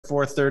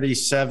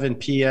4:37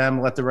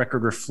 p.m. Let the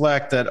record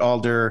reflect that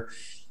Alder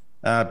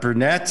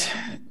Brunette,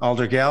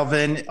 Alder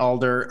Galvin,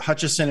 Alder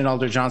Hutchison, and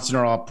Alder Johnson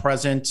are all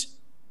present.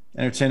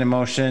 Entertain a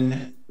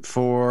motion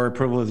for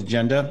approval of the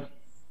agenda.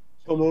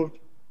 So moved.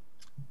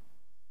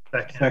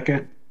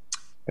 Second.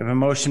 We have a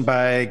motion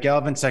by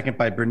Galvin, second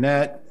by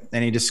Brunette.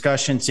 Any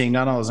discussion? Seeing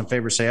none, all those in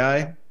favor say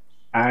aye.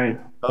 Aye.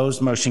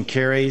 Opposed, motion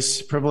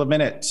carries. Approval of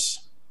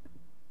minutes.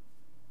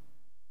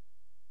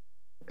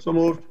 So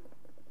moved.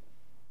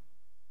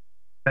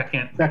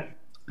 Second.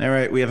 All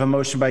right, we have a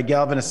motion by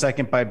Galvin, a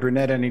second by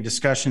Brunette. Any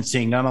discussion?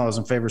 Seeing none, all those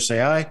in favor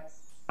say aye.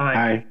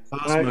 Aye.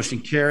 Opposed, Aye. motion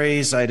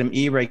carries. Item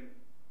E, regular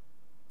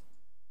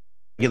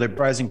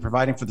pricing,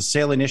 providing for the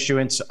sale and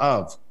issuance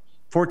of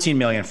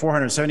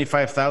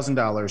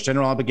 $14,475,000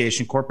 general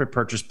obligation corporate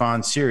purchase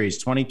bond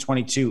series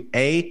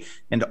 2022A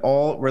and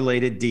all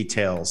related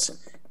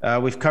details.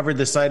 We've covered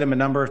this item a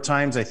number of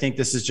times. I think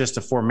this is just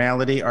a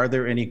formality. Are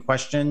there any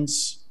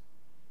questions?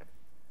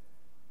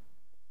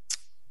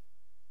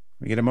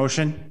 We get a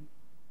motion?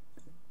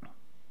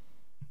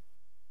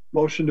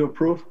 Motion to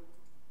approve.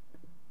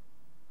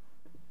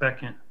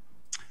 Second.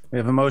 We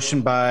have a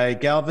motion by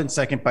Galvin,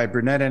 second by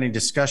Brunette. Any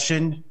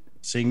discussion?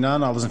 Seeing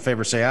none, all those in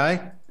favor say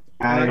aye.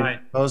 Aye.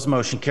 Opposed,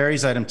 motion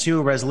carries. Item 2,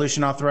 a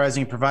resolution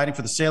authorizing and providing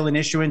for the sale and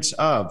issuance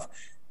of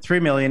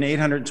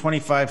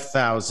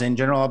 $3,825,000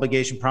 general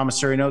obligation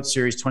promissory note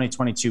series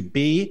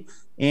 2022B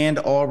and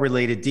all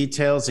related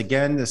details.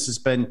 Again, this has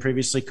been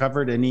previously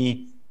covered.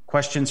 Any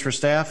questions for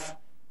staff?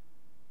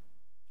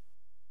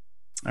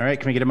 All right,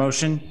 can we get a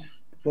motion?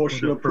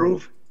 Motion to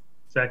approve.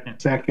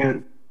 Second.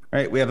 All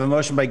right, we have a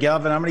motion by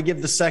Galvin. I'm going to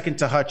give the second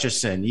to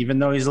Hutchison. Even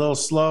though he's a little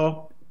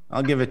slow,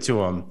 I'll give it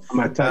to him.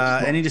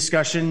 Any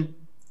discussion?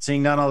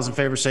 Seeing none, all those in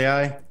favor say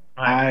aye.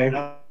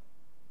 Aye.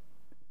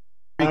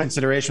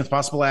 Reconsideration with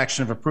possible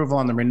action of approval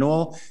on the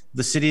renewal of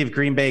the City of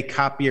Green Bay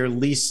copier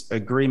lease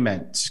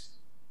agreement.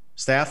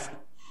 Staff?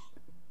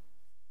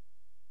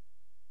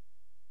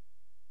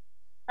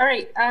 All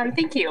right,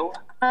 thank you.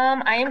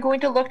 I am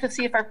going to look to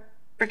see if our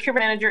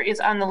procurement manager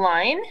is on the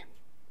line.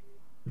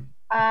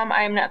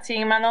 I am not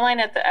seeing him on the line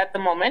at the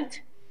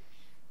moment.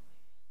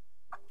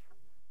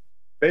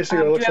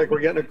 Basically, it looks like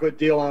we're getting a good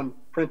deal on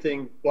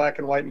printing black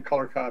and white and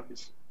color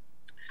copies.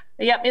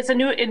 Yep, it's a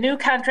new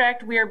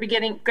contract. We are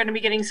going to be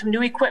getting some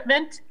new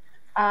equipment,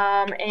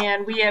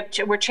 and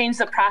we're changed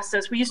the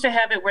process. We used to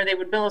have it where they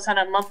would bill us on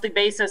a monthly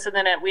basis, and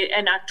then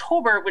in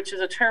October, which is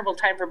a terrible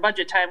time for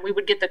budget time, we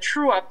would get the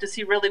true up to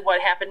see really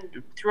what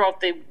happened throughout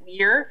the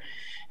year.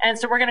 And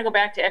so we're going to go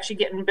back to actually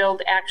getting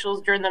billed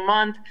actuals during the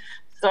month.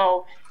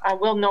 So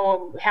we'll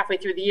know halfway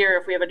through the year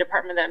if we have a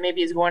department that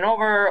maybe is going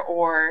over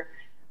or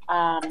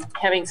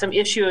having some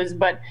issues.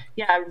 But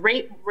yeah,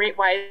 rate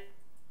wise,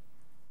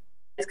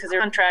 because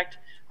their contract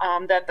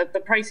that the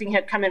pricing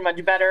had come in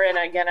much better, and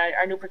again,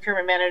 our new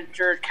procurement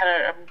manager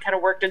kind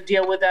of worked a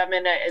deal with them,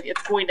 and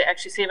it's going to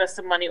actually save us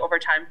some money over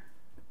time,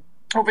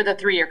 over the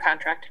 3-year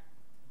contract.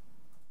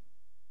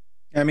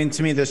 I mean,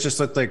 to me, this just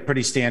looked like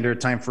pretty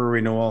standard time for a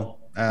renewal.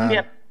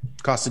 Yep.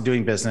 Cost of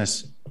doing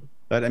business.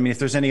 But I mean, if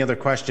there's any other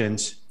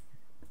questions.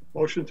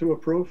 Motion to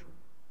approve.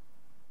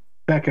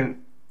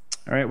 Second.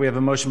 All right, we have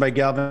a motion by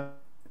Galvin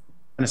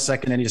and a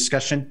second. Any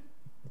discussion?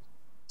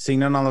 Seeing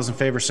none, all those in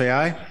favor say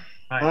aye.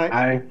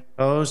 Aye.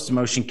 Opposed,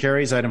 motion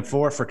carries. Item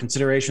 4, for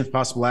consideration with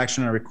possible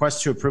action on a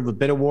request to approve a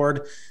bid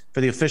award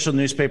for the official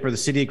newspaper of the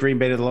City of Green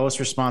Bay to the lowest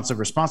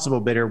responsible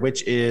bidder,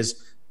 which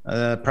is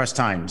Press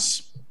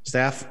Times.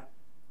 Staff?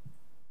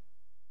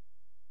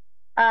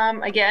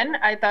 Again,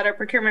 I thought our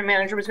procurement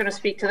manager was going to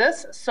speak to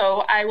this,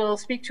 so I will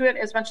speak to it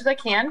as much as I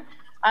can.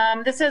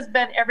 This has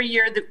been every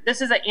year.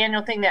 This is an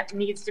annual thing that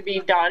needs to be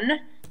done,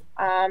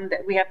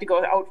 that we have to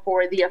go out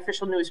for the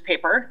official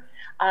newspaper.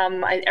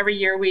 Every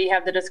year we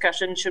have the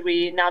discussion, should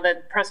we, now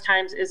that Press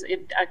Times is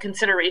a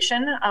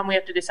consideration, we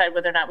have to decide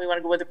whether or not we want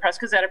to go with the Press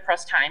Gazette or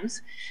Press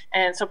Times.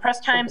 And so Press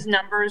Times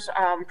numbers,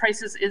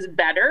 prices is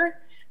better.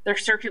 Their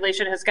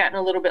circulation has gotten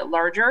a little bit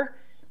larger.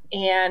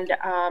 And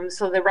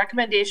so the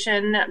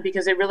recommendation,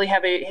 because they really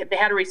have they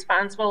had a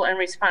responsible and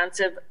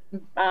responsive,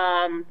 bid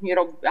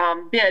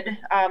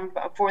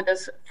for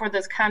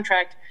this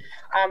contract,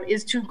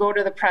 is to go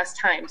to the Press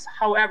Times.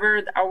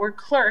 However, our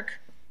clerk,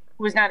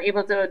 who was not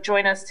able to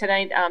join us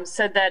tonight,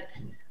 said that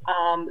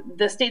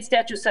the state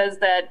statute says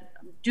that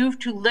due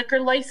to liquor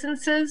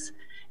licenses,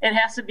 it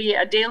has to be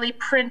a daily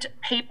print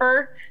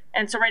paper.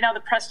 And so right now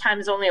the Press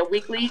Times is only a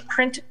weekly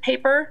print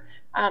paper.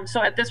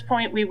 So at this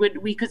point,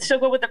 we could still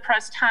go with the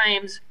Press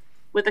Times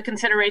with the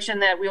consideration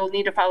that we will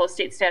need to follow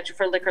state statute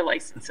for liquor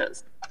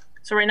licenses.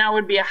 So right now it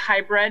would be a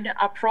hybrid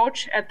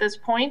approach at this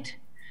point.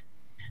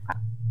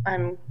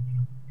 I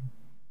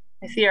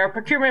see our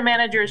procurement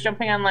manager is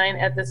jumping online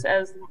at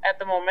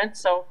the moment.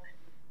 So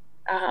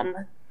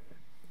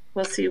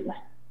we'll see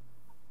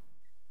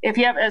if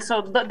you have.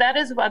 So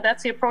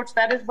that's the approach.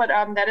 That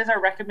is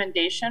our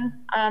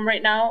recommendation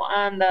right now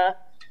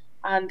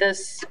on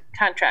this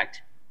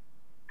contract.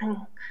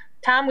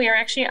 Tom, we are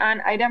actually on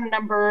item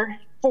number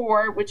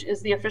 4, which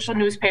is the official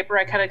newspaper.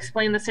 I kind of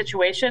explained the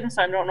situation,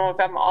 so I don't know if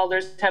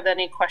alders have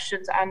any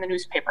questions on the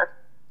newspaper.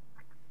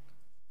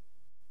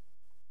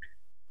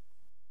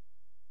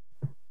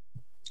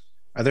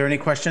 Are there any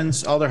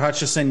questions? Alder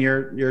Hutchison,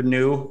 you're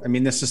new. I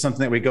mean, this is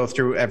something that we go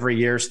through every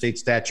year. State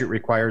statute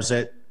requires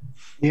it.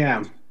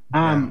 Yeah.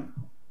 And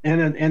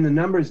the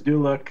numbers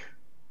do look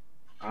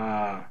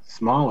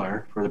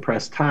smaller for the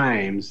Press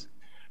Times.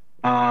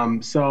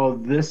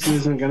 So this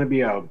isn't going to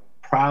be a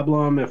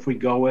problem if we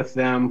go with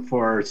them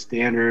for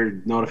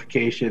standard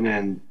notification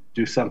and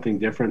do something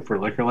different for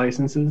liquor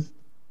licenses?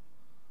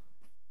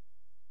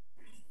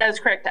 That is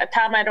correct.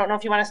 Tom, I don't know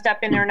if you want to step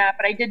in there or not,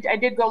 but I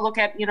did go look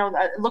at,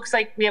 it looks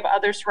like we have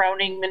other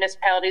surrounding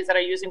municipalities that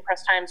are using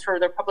Press Times for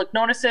their public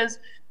notices.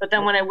 But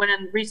then when I went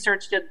and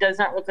researched, it does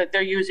not look like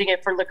they're using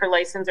it for liquor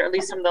license, or at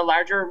least some of the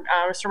larger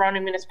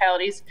surrounding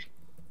municipalities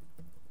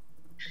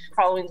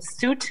following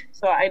suit.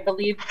 So I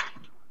believe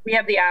we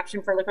have the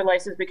option for liquor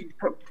license. We could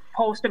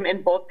post them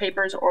in both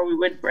papers, or we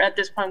would, at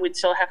this point, we'd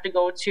still have to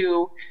go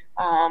to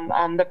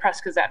the Press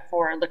Gazette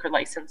for liquor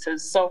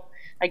licenses. So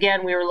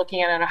again, we were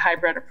looking at a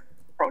hybrid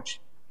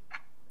approach.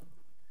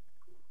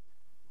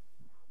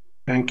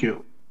 Thank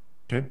you.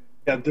 Okay.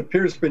 Yeah, De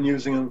Pere's been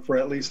using them for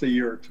at least a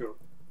year or two.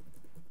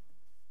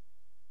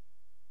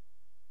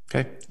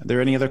 Okay. Are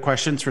there any other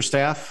questions for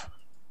staff?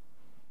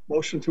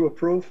 Motion to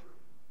approve?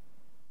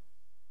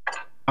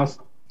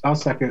 I'll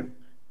second.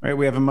 All right.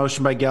 We have a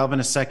motion by Galvin,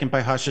 a second by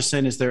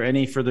Hutchison. Is there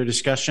any further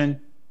discussion?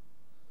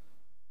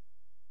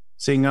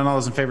 Seeing none, all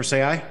those in favor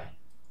say aye.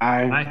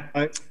 Aye.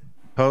 Aye.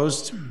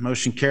 Opposed?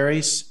 Motion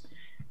carries.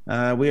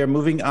 We are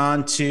moving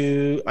on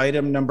to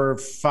item number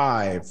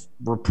 5.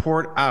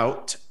 Report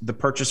out the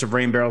purchase of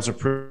rain barrels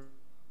approved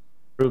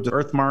with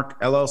Earthmark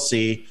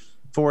LLC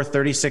for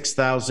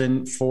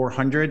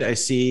 $36,400. I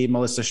see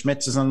Melissa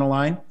Schmitz is on the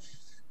line.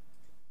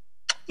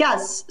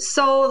 Yes,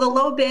 so the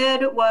low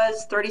bid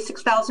was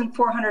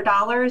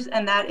 $36,400,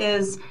 and that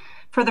is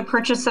for the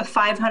purchase of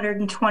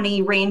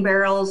 520 rain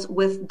barrels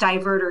with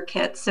diverter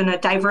kits. And a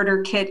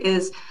diverter kit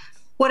is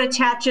what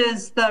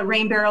attaches the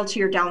rain barrel to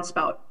your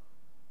downspout.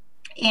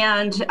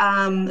 And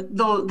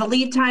the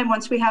lead time,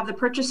 once we have the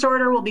purchase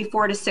order, will be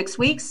 4 to 6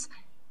 weeks.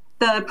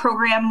 The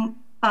program,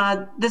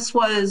 this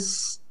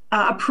was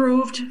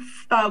approved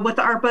with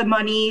the ARPA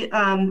money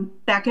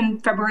back in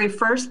February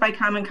 1st by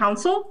Common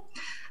Council.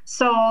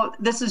 So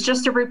this is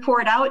just a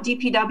report out.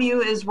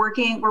 DPW is we're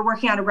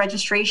working on a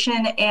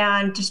registration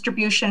and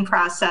distribution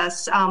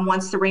process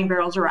once the rain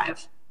barrels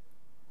arrive.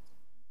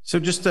 So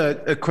just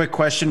a quick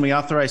question. We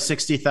authorized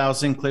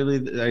 60,000.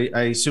 Clearly,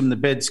 I assume the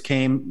bids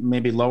came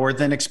maybe lower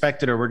than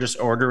expected, or we're just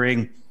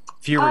ordering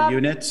fewer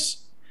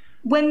units?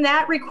 When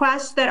that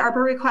ARPA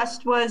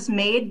request was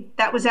made,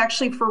 that was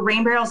actually for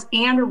rain barrels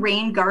and a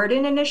rain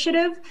garden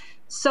initiative.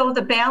 So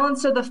the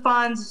balance of the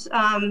funds,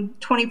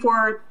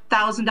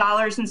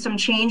 $24,000 and some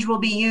change, will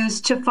be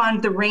used to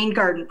fund the rain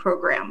garden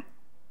program.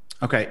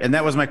 Okay, and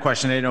that was my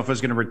question. I didn't know if it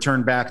was going to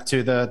return back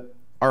to the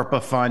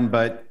ARPA fund,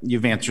 but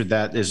you've answered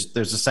that. There's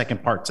a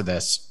second part to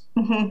this.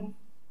 Mm-hmm.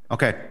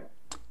 Okay.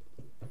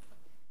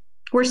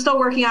 We're still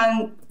working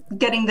on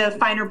getting the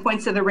finer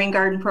points of the rain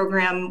garden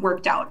program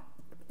worked out.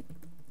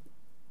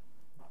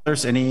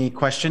 There's any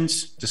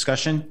questions,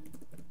 discussion?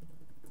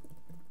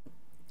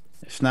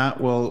 If not,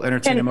 we'll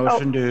entertain a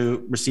motion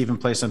to receive and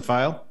place on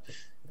file.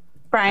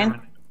 Brian?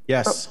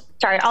 Yes.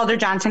 Sorry, Alder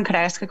Johnson, could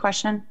I ask a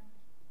question?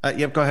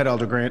 Yep, go ahead,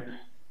 Alder Grant.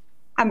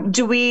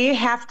 Do we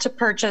have to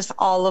purchase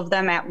all of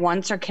them at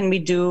once, or can we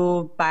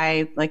do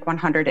by like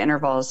 100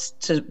 intervals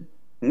to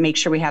make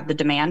sure we have the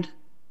demand?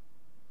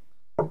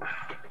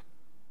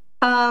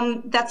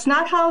 That's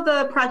not how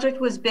the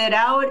project was bid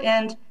out,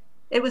 and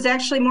it was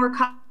actually more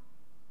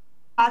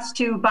cost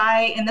to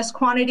buy in this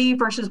quantity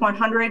versus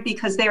 100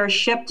 because they are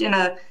shipped in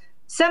a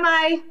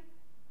semi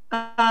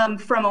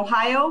from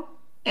Ohio.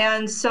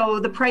 And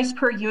so the price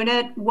per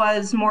unit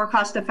was more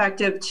cost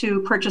effective to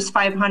purchase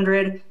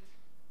 500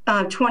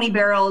 20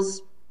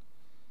 barrels,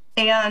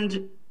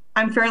 and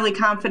I'm fairly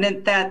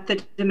confident that the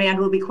demand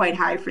will be quite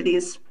high for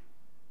these.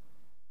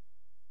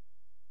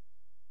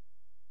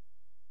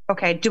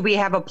 Okay, do we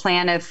have a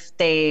plan if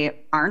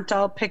they aren't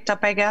all picked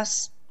up, I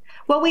guess?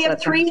 Well, we have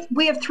 3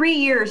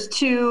 years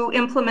to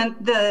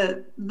implement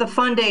the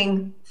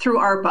funding through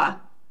ARPA.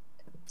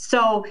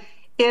 So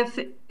if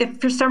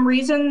for some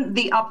reason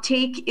the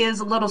uptake is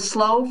a little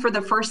slow for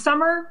the first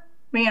summer,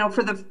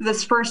 for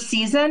this first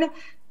season,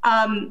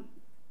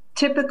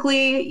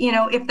 typically,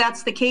 if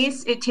that's the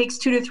case, it takes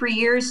 2 to 3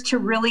 years to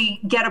really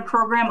get a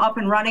program up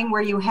and running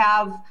where you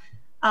have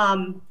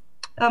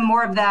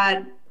more of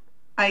that,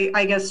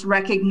 I guess,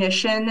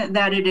 recognition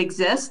that it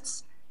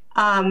exists.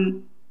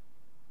 In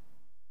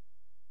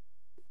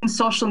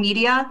social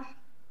media,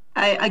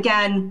 I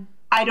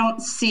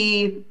don't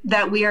see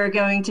that we are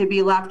going to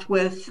be left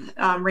with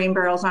rain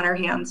barrels on our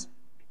hands.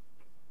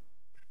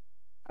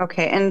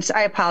 Okay, and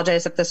I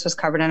apologize if this was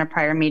covered in a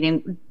prior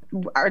meeting.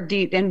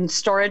 In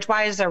storage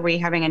wise, are we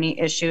having any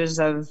issues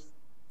of?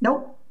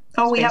 Nope.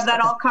 Oh, we have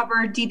that all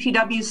covered.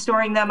 DPW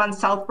storing them on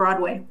South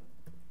Broadway.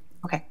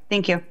 Okay,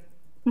 thank you.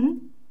 Mm-hmm.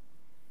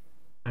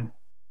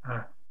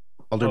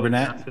 Alder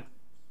Burnett?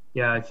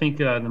 Yeah, I think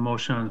the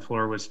motion on the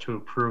floor was to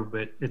approve,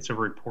 but it's a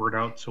report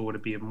out, so would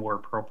it be more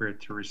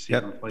appropriate to receive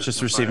and Yep, place just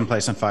on receive and file?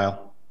 place on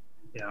file.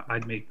 Yeah,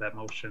 I'd make that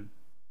motion.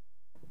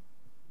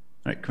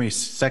 All right, can we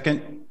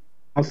second?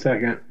 I'll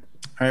second.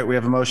 All right, we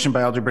have a motion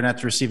by Alder Burnett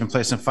to receive and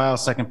place on file,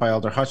 second by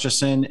Alder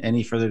Hutchison.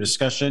 Any further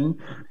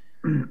discussion?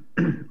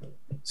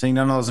 Seeing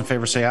none, all those in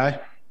favor say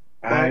aye.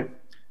 Aye.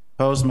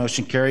 Opposed,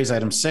 motion carries.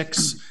 Item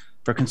 6,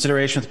 for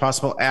consideration with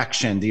possible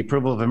action, the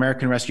approval of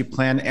American Rescue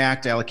Plan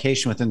Act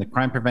allocation within the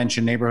crime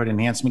prevention neighborhood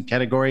enhancement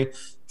category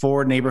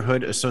for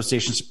neighborhood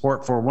association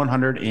support for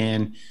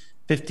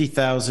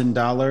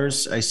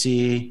 $150,000. I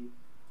see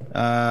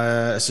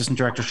Assistant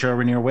Director Cheryl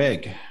Rainier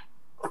Wig.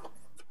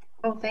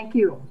 Oh, thank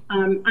you.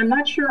 I'm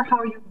not sure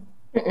how you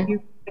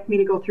like me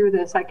to go through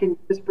this. I can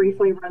just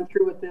briefly run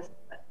through with this.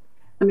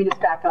 Let me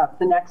just back up.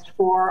 The next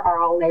 4 are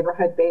all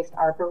neighborhood-based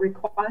ARPA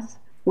requests.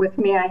 With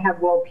me, I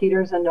have Will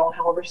Peters and Noel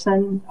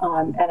Halverson,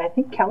 and I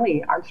think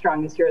Kelly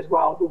Armstrong is here as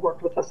well, who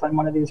worked with us on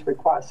one of these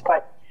requests.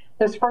 But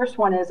this first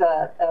one is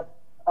a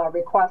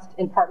request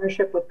in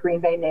partnership with Green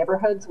Bay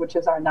Neighborhoods, which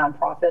is our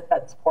nonprofit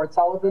that supports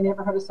all of the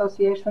neighborhood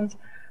associations,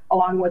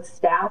 along with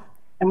staff.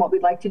 And what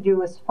we'd like to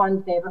do is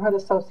fund neighborhood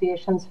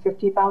associations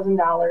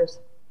 $50,000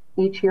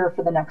 each year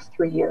for the next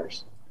 3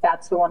 years.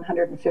 That's the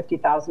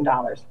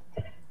 $150,000.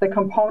 The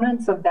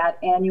components of that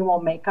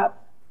annual makeup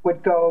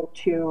would go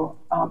to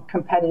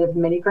competitive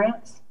mini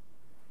grants.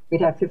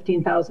 We'd have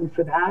 $15,000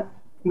 for that.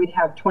 We'd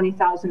have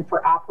 $20,000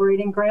 for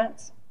operating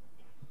grants.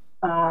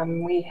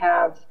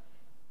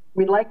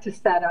 We'd like to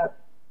set up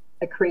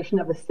a creation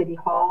of a city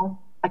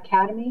hall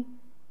academy.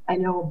 I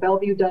know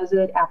Bellevue does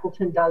it,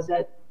 Appleton does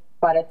it,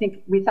 but I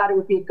think we thought it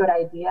would be a good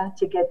idea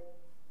to get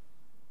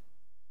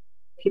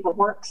people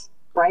works,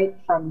 right,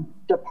 from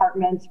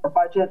departments for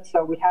budgets.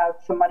 So we have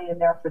some money in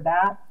there for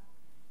that.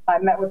 I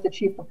met with the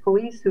chief of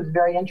police, who's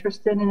very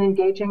interested in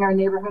engaging our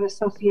neighborhood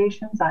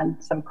associations on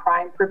some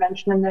crime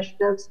prevention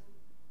initiatives.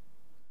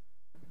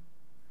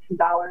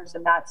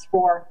 And that's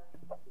for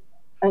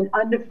an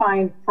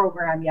undefined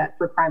program yet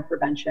for crime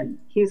prevention.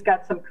 He's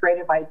got some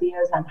creative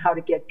ideas on how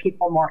to get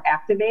people more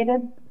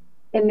activated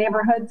in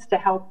neighborhoods to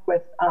help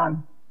with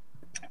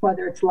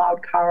whether it's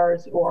loud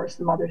cars or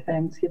some other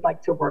things. He'd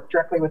like to work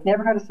directly with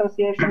neighborhood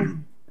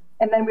associations.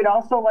 And then we'd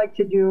also like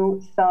to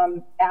do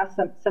some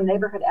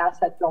neighborhood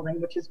asset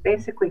building, which is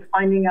basically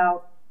finding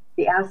out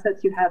the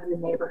assets you have in the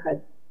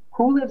neighborhood.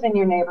 Who lives in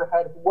your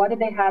neighborhood? What do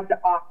they have to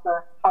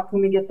offer? How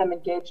can we get them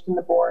engaged in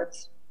the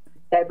boards,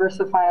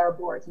 diversify our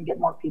boards, and get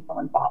more people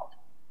involved?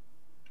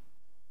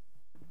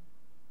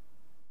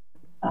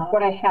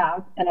 What I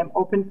have, and I'm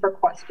open for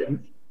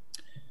questions.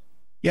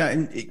 Yeah,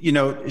 and you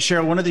know,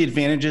 Cheryl, one of the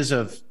advantages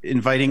of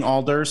inviting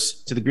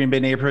alders to the Green Bay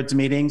neighborhoods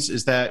meetings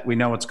is that we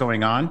know what's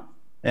going on.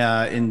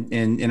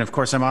 And of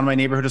course, I'm on my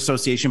neighborhood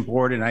association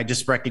board, and I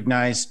just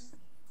recognize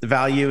the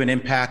value and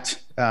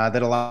impact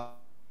that a lot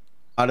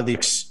of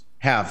these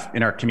have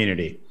in our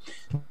community.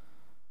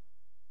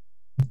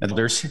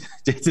 Others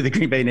to the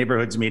Green Bay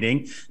neighborhoods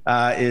meeting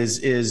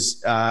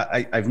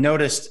I've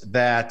noticed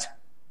that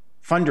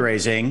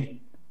fundraising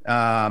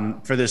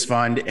for this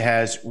fund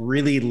has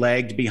really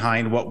lagged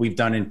behind what we've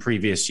done in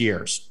previous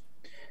years.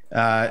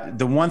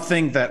 The one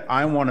thing that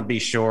I want to be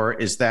sure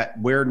is that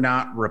we're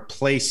not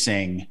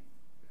replacing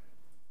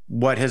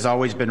what has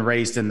always been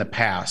raised in the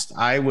past.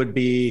 I would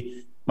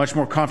be much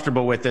more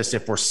comfortable with this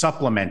if we're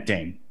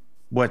supplementing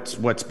what's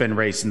been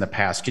raised in the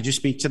past. Could you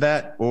speak to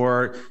that?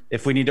 Or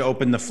if we need to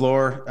open the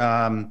floor,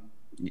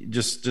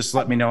 just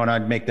let me know and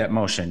I'd make that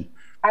motion.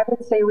 I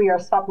would say we are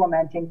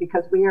supplementing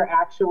because we are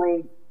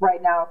actually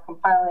right now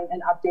compiling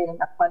and updating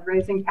our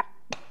fundraising.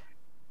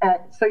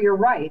 So you're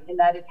right in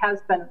that it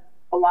has been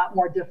a lot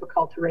more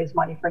difficult to raise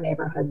money for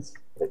neighborhoods.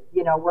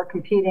 You know, we're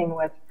competing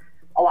with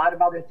a lot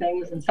of other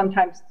things, and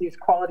sometimes these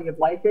quality of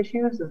life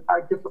issues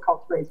are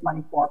difficult to raise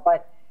money for,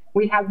 but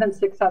we have been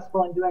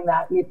successful in doing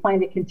that. We plan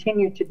to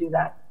continue to do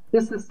that.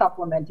 This is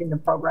supplementing the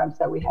programs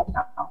that we have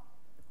now.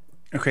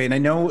 Okay, and I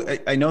know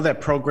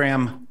that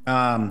program,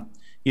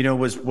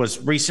 was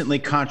recently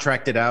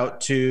contracted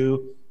out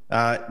to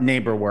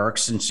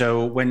NeighborWorks, and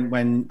so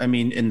when I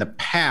mean in the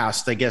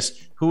past, I guess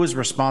who was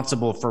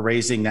responsible for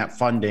raising that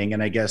funding,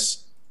 and I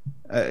guess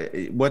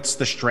what's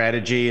the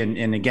strategy?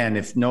 And again,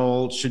 if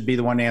Noel should be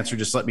the one to answer,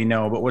 just let me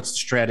know. But what's the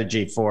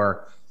strategy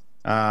for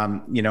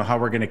how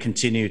we're going to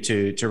continue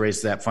to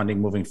raise that funding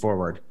moving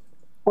forward?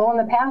 Well, in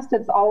the past,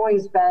 it's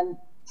always been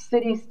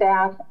city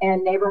staff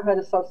and neighborhood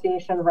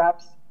association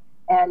reps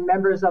and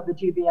members of the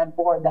GBN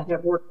board that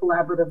have worked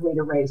collaboratively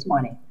to raise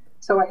money.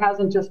 So it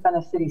hasn't just been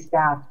a city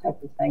staff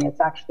type of thing.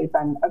 It's actually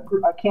been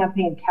a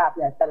campaign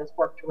cabinet that has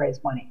worked to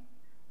raise money.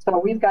 So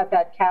we've got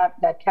that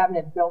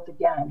cabinet built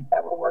again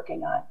that we're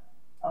working on.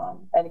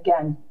 And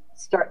again,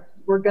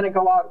 we're going to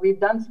go out. We've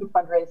done some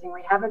fundraising.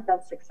 We haven't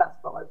been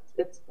successful.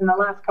 It's in the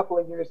last couple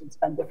of years, it's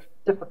been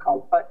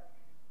difficult, but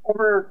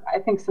I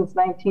think since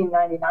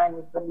 1999,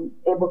 we've been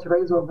able to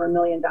raise over $1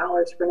 million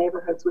for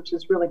neighborhoods, which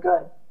is really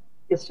good.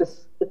 It's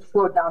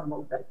slowed down a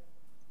little bit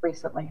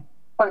recently,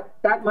 but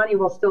that money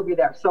will still be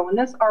there. So when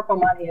this ARPA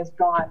money is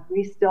gone,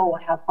 we still will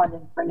have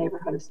funding for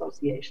neighborhood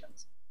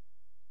associations,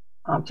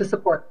 to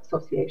support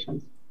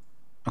associations.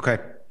 Okay.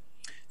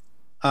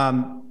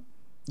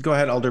 Go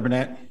ahead, Alder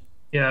Burnett.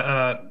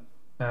 Yeah,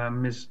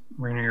 Ms.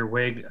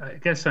 Rainier-Wig, I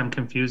guess I'm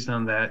confused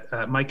on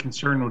that. My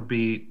concern would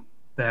be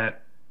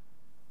that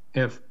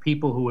if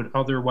people who would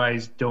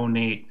otherwise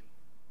donate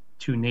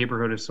to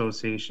neighborhood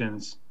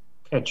associations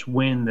catch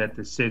wind that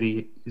the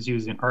city is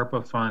using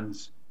ARPA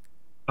funds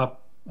up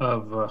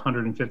of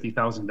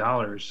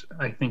 $150,000,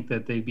 I think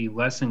that they'd be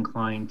less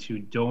inclined to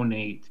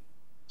donate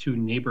to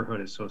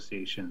neighborhood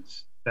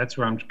associations. That's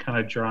where I'm kind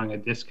of drawing a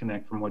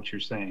disconnect from what you're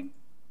saying.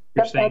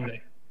 You're saying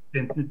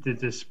that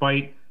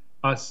despite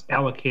us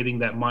allocating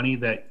that money,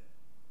 that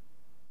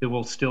it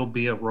will still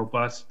be a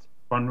robust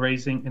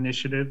fundraising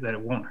initiative, that it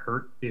won't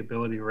hurt the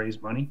ability to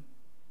raise money?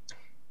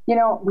 You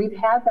know, we've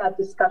had that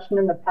discussion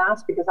in the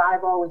past because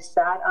I've always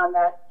sat on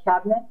that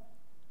cabinet.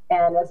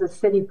 And as a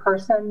city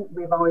person,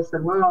 we've always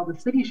said, well, the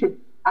city should,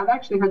 I've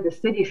actually heard the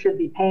city should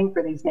be paying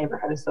for these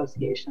neighborhood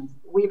associations.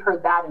 We've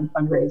heard that in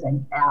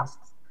fundraising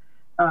asks.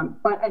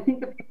 But I think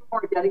the people who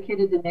are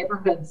dedicated to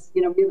neighborhoods,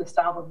 you know, we have a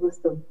solid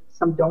list of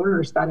some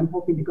donors that I'm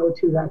hoping to go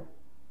to that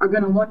are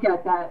going to look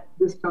at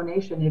this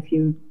donation, if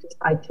you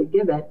decide to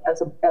give it,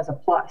 as a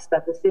plus,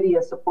 that the city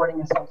is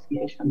supporting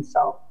associations.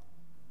 So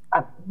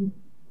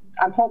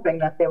I'm hoping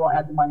that they will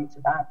add the money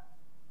to that.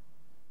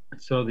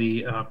 So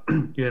you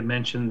had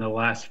mentioned the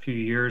last few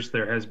years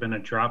there has been a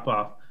drop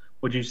off.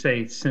 Would you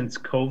say since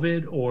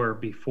COVID or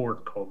before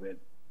COVID?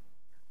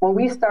 Well,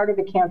 we started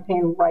the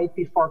campaign right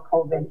before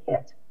COVID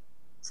hit.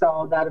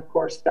 So that, of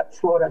course, that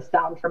slowed us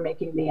down from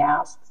making the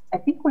asks. I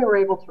think we were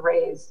able to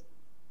raise,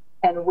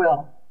 and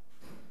will.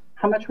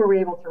 How much were we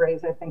able to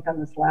raise, I think, on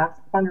this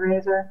last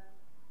fundraiser?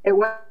 It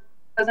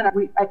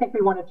wasn't, I think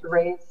we wanted to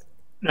raise.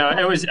 No,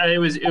 it was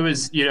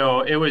you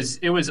know, it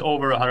was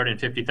over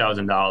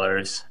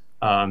 $150,000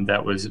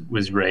 that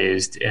was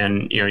raised.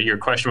 And, you know, your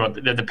question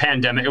about the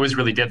pandemic, it was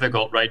really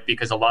difficult, right?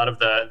 Because a lot of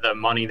the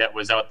money that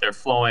was out there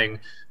flowing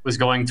was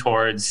going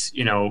towards,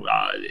 you know,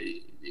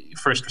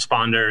 first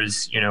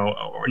responders, you know,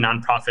 or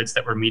nonprofits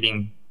that were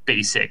meeting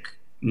basic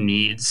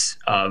needs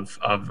of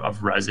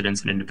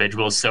residents and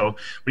individuals. So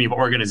when you have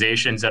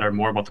organizations that are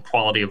more about the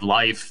quality of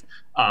life,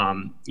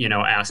 you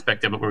know,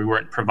 aspect of it, where we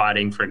weren't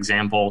providing, for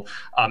example,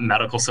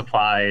 medical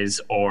supplies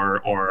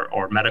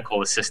or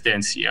medical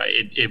assistance, you know,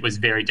 it was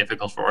very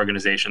difficult for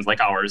organizations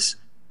like ours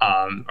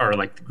or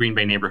like the Green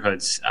Bay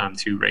neighborhoods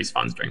to raise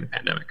funds during the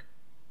pandemic.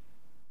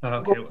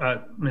 Okay,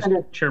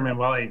 Mr. Chairman,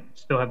 while I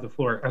still have the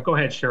floor, go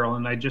ahead, Cheryl,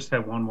 and I just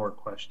have one more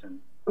question.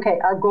 Okay,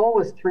 our goal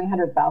was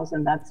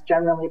 300,000. That's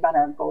generally been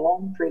our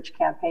goal for each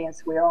campaign.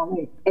 So we were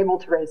only able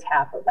to raise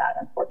half of that,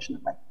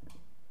 unfortunately.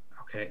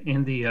 Okay,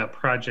 in the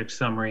project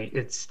summary,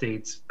 it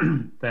states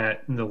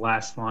that in the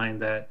last line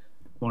that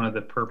one of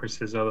the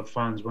purposes of the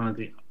funds, one of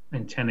the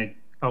intended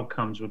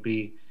outcomes would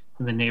be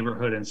in the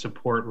neighborhood and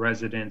support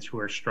residents who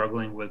are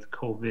struggling with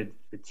COVID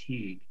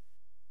fatigue.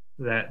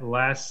 That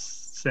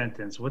last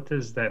sentence, what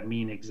does that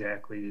mean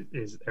exactly?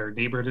 Is our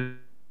neighborhood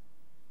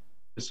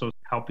so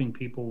helping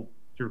people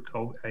through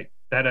COVID?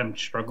 That I'm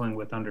struggling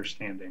with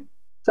understanding.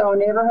 So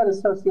neighborhood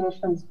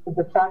associations,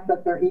 the fact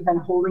that they're even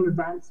holding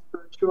events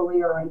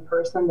virtually or in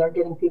person, they're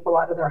getting people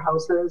out of their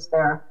houses.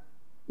 They're,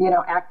 you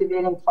know,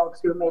 activating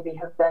folks who maybe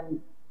have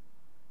been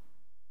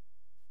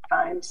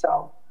time.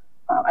 So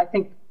I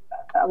think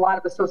a lot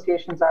of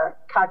associations are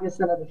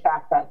cognizant of the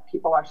fact that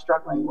people are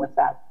struggling with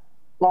that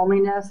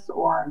loneliness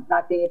or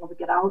not being able to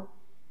get out.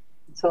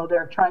 So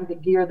they're trying to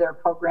gear their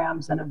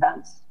programs and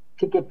events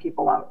to get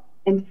people out,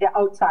 in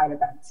outside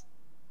events,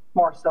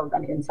 more so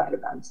than inside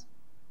events.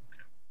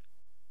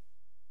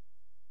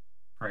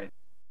 Right.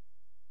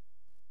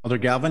 Alder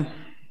Galvin?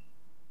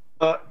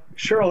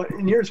 Cheryl,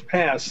 in years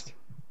past,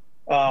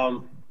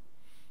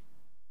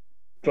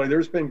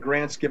 there's been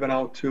grants given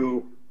out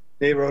to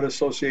neighborhood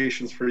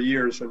associations for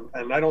years,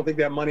 and I don't think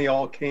that money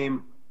all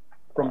came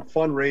from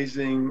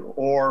fundraising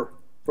or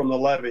from the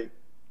levy.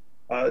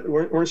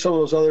 Weren't some of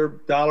those other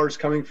dollars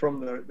coming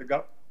from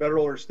the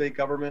federal or state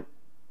government?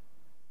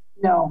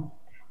 No.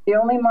 The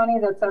only money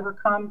that's ever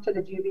come to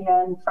the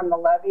GBN from the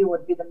levy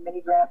would be the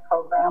mini grant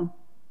program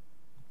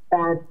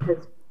that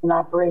is in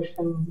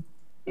operation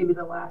maybe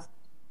the last.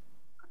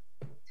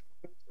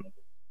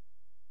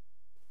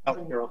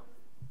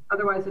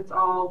 Otherwise, it's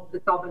all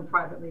been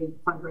privately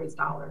fundraised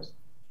dollars.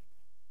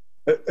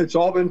 It's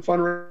all been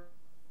fundraised?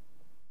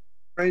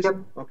 Yep.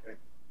 Okay,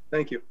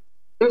 thank you.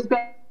 There's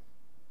been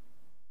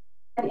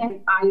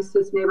I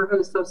assist neighborhood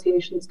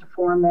associations to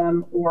form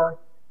them or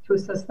to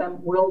assist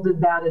them. Will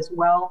did that as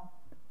well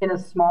in a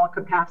small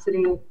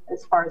capacity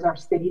as far as our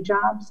city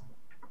jobs.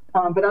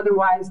 But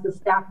otherwise, the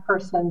staff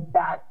person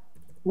that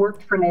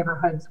worked for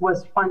neighborhoods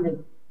was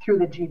funded through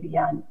the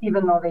GBN,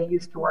 even though they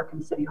used to work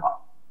in City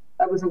Hall.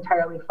 That was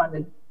entirely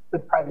funded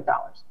with private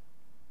dollars.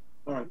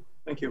 All right,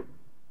 thank you.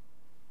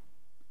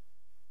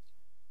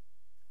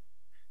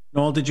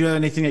 Noel, did you have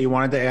anything that you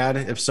wanted to add?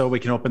 If so, we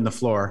can open the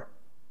floor.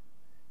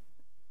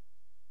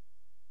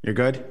 You're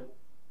good?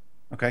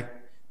 Okay.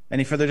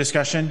 Any further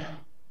discussion?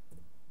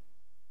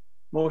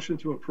 Motion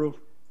to approve.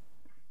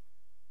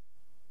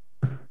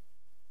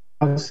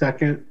 I'll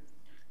second.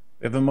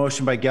 We have a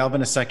motion by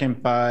Galvin, a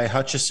second by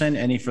Hutchison.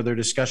 Any further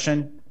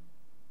discussion?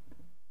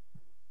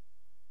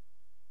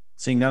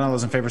 Seeing none, all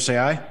those in favor say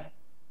aye.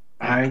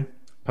 Aye.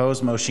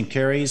 Opposed, motion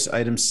carries.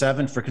 Item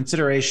 7, for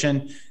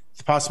consideration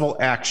with possible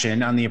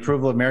action on the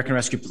approval of American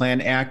Rescue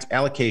Plan Act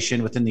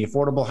allocation within the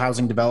Affordable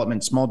Housing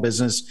Development Small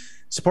Business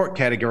Support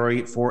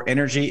category for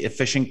energy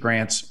efficient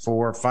grants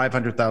for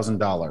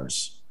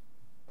 $500,000.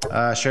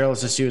 Cheryl,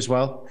 is this you as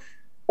well?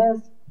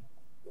 Yes.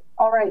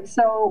 All right,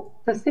 so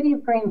the city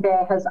of Green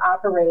Bay has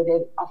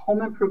operated a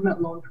home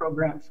improvement loan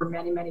program for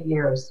many, many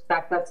years. In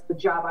fact, that's the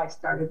job I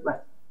started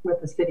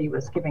with the city,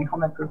 was giving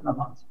home improvement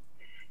loans.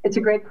 It's a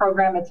great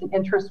program. It's an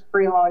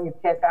interest-free loan. You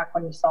pay it back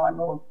when you sell and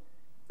move.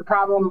 The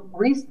problem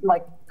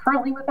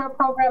currently with our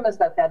program is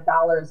that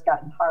dollar has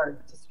gotten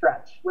hard to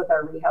stretch with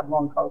our rehab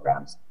loan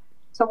programs.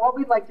 So what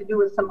we'd like to do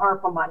with some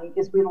ARPA money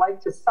is we'd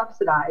like to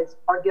subsidize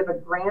or give a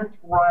grant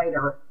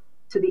rider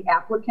to the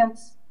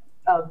applicants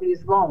of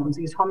these loans,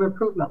 these home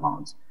improvement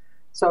loans.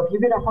 So if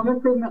you get a home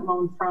improvement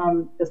loan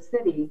from the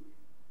city,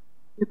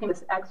 you can get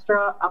this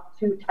extra up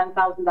to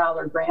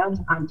 $10,000 grant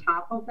on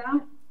top of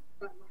that.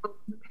 That will help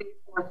you pay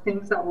for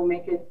things that will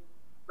make it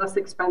less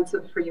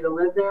expensive for you to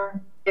live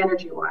there,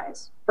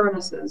 energy-wise,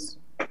 furnaces,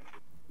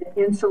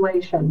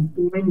 insulation,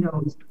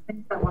 windows,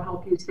 things that will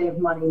help you save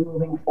money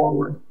moving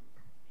forward.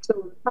 So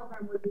the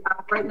program would be,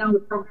 right now the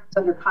program's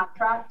under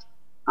contract.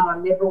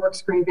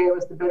 NeighborWorks Green Bay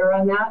was the bidder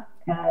on that,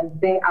 and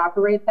they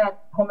operate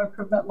that home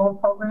improvement loan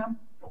program.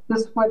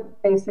 This would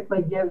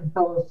basically give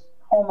those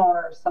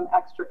homeowners some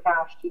extra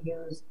cash to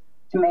use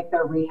to make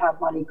their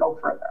rehab money go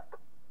further.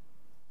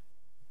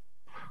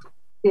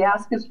 The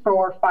ask is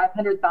for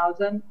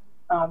 $500,000.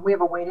 We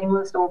have a waiting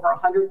list over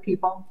 100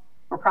 people.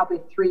 We're probably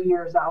 3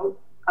 years out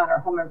on our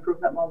home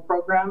improvement loan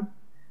program.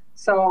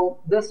 So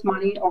this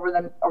money over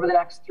the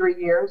next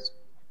 3 years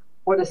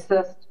would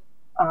assist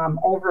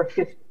over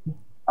 50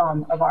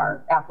 of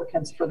our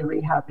applicants for the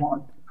rehab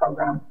loan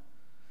program.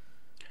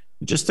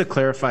 Just to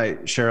clarify,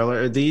 Cheryl,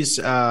 are these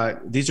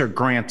are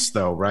grants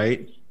though,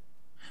 right?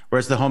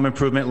 Whereas the home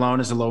improvement loan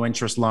is a low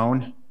interest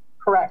loan?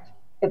 Correct.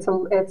 It's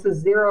a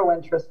zero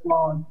interest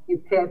loan. You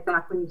pay it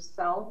back when you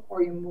sell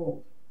or you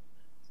move.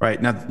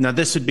 Right. Now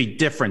this would be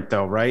different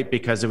though, right?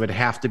 Because it would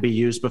have to be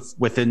used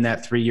within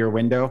that 3-year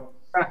window?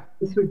 Correct.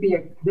 This would be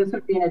an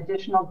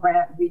additional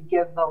grant we'd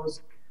give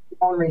those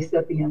loan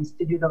recipients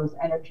to do those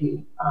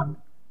energy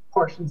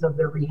portions of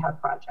their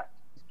rehab project.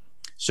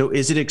 So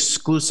is it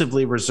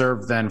exclusively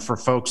reserved then for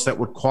folks that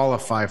would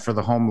qualify for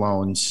the home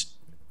loans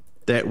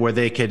where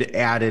they could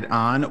add it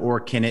on, or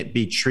can it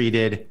be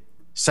treated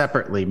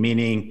separately?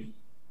 Meaning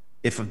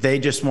if they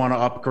just want to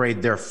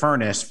upgrade their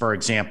furnace, for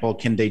example,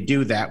 can they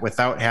do that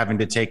without having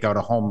to take out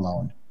a home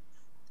loan?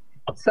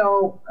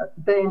 So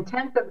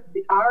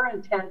our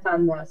intent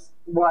on this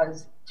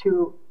was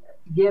to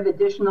give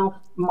additional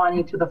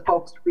money to the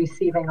folks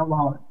receiving a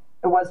loan.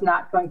 It was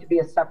not going to be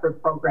a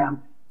separate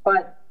program,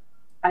 but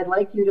I'd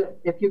like you to,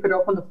 if you could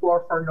open the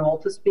floor for Noel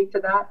to speak to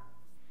that.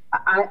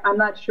 I'm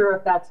not sure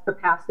if that's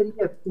capacity,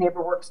 if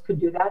NeighborWorks could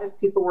do that, if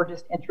people were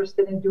just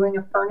interested in doing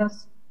a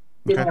furnace,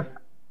 giving a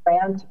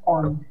grant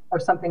or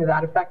something to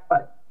that effect,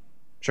 but.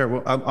 Sure,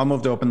 well, I'll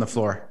move to open the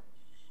floor.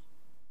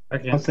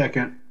 I'll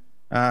second.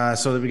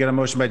 So we got a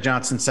motion by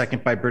Johnson,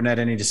 second by Burnett.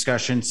 Any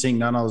discussion? Seeing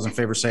none, all those in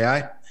favor say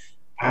aye.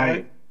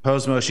 Aye.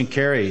 Opposed, motion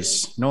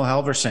carries. Noel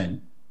Halverson.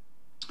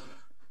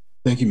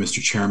 Thank you,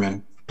 Mr.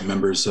 Chairman,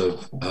 members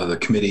of the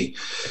committee.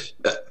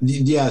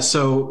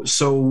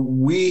 So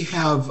we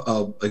have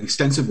an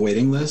extensive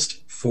waiting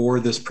list for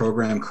this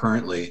program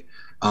currently.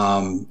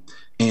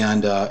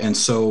 And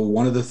so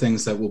one of the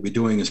things that we'll be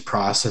doing is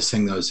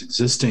processing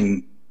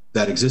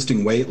that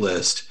existing wait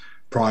list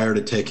prior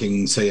to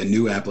taking, say, a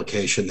new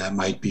application that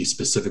might be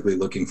specifically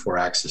looking for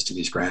access to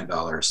these grant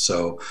dollars.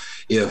 So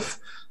if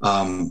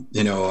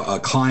a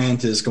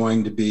client is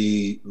going to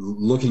be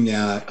looking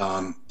at,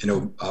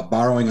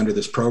 borrowing under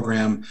this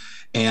program,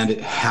 and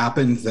it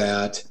happened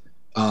that,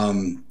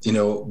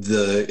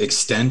 the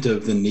extent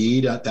of the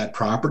need at that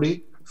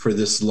property for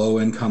this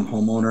low-income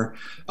homeowner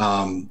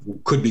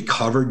could be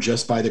covered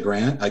just by the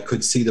grant. I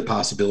could see the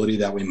possibility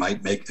that we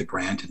might make the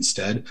grant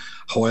instead.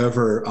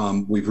 However,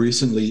 we've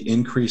recently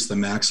increased the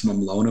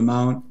maximum loan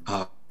amount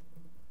of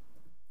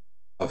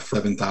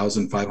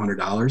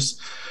 $7,500.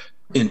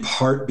 In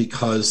part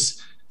because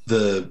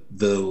the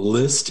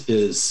list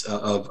is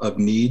of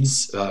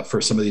needs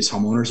for some of these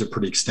homeowners are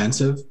pretty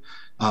extensive,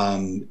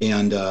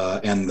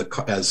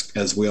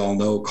 as we all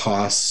know,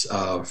 costs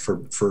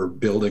for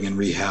building and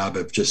rehab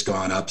have just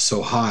gone up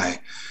so high,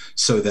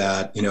 so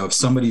that if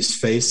somebody's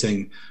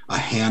facing a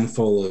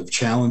handful of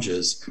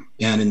challenges,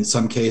 and in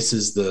some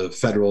cases the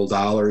federal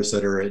dollars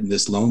that are in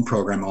this loan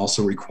program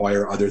also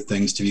require other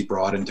things to be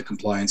brought into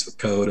compliance with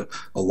code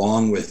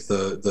along with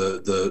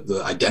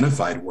the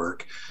identified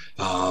work.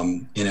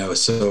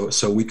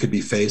 So we could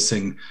be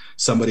facing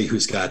somebody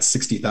who's got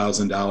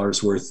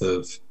 $60,000 worth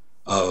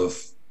of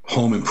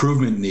home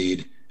improvement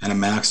need, and a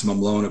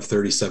maximum loan of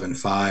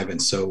 37.5.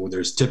 And so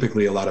there's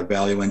typically a lot of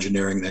value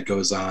engineering that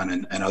goes on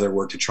and other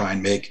work to try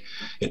and make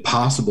it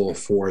possible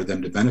for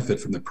them to benefit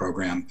from the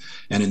program.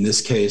 And in this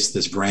case,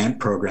 this grant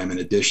program, in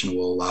addition,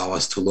 will allow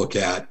us to look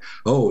at,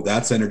 oh,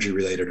 that's energy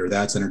related or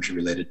that's energy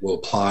related. We'll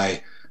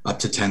apply up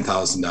to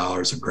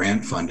 $10,000 of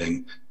grant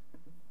funding,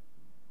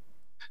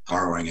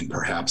 borrowing, and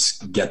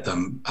perhaps get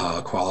them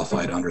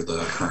qualified under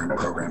the current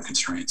program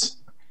constraints.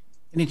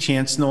 Any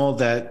chance, Noel,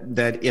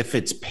 that if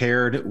it's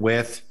paired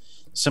with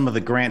some of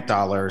the grant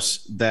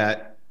dollars,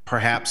 that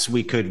perhaps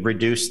we could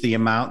reduce the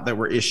amount that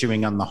we're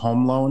issuing on the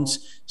home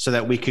loans so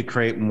that we could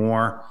create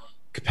more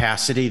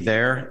capacity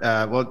there?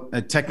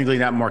 Technically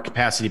not more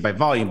capacity by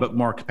volume, but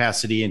more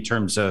capacity in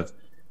terms of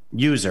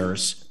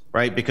users,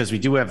 right? Because we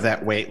do have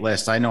that wait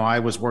list. I know I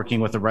was working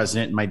with a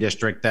resident in my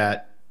district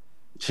that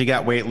she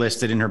got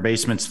waitlisted and her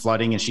basement's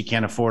flooding and she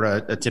can't afford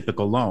a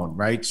typical loan,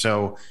 right?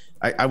 So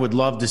I would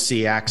love to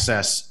see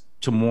access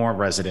to more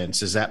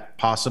residents. Is that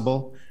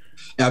possible?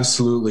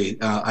 Absolutely.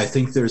 I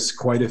think there's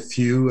quite a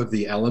few of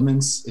the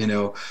elements.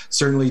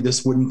 Certainly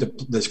this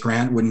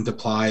grant wouldn't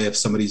apply if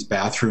somebody's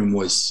bathroom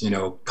was,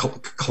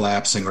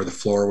 collapsing, or the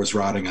floor was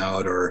rotting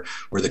out, or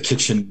the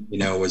kitchen,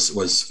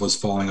 was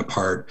falling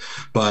apart.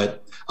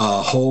 But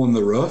a hole in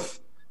the roof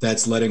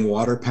that's letting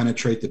water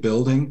penetrate the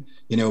building,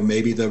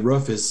 maybe the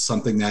roof is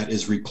something that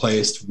is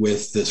replaced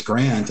with this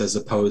grant as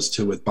opposed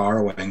to with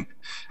borrowing.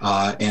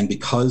 And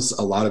because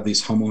a lot of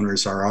these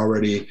homeowners are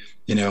already,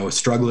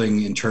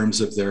 struggling in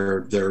terms of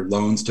their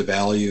loans to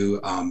value,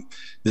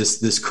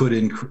 this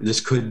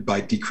could,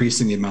 by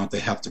decreasing the amount they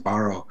have to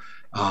borrow,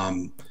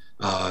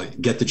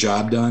 get the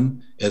job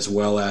done, as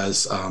well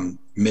as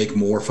make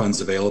more funds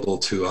available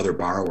to other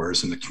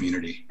borrowers in the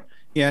community.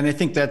 Yeah, and I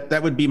think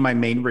that would be my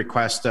main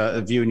request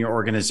of you and your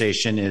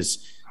organization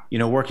is,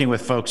 working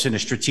with folks in a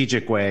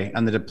strategic way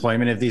on the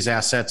deployment of these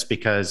assets,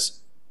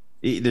 because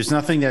there's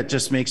nothing that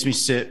just makes me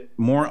sit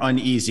more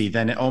uneasy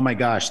than, oh my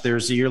gosh,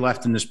 there's a year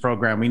left in this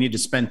program. We need to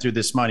spend through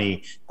this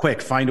money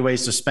quick, find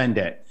ways to spend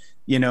it,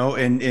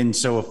 and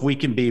so if we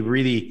can be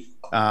really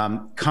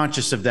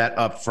conscious of that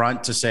up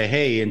front to say,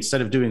 hey,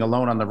 instead of doing a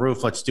loan on the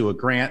roof, let's do a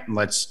grant and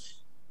let's,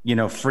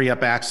 free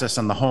up access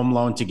on the home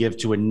loan to give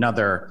to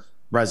another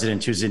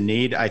resident who's in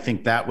need. I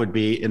think that would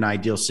be an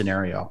ideal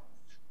scenario.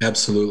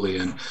 Absolutely.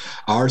 And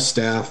our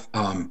staff,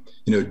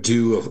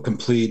 do a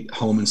complete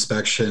home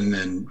inspection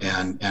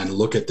and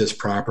look at this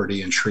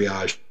property and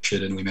triage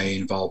it. And we may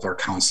involve our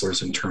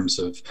counselors in terms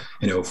of,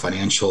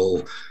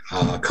 financial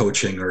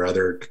coaching or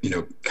other,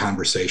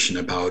 conversation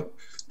about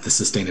the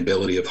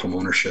sustainability of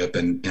homeownership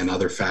and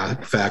other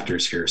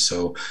factors here.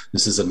 So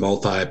this is a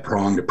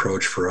multi-pronged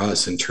approach for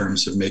us in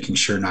terms of making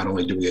sure not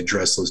only do we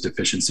address those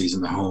deficiencies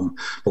in the home,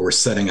 but we're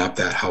setting up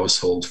that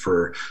household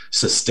for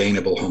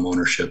sustainable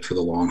homeownership for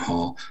the long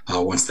haul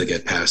once they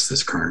get past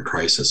this current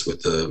crisis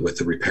with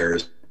the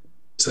repairs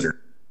that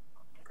are.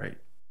 Great.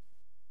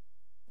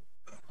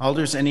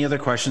 Alders, any other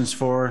questions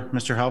for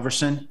Mr.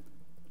 Halverson?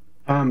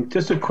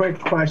 Just a quick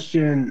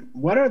question.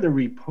 What are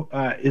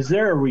is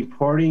there a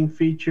reporting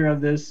feature of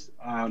this?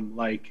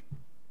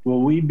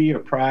 Will we be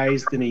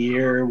apprised in a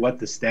year what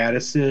the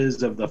status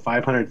is of the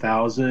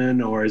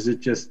 500,000, or is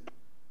it just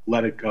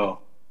let it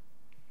go?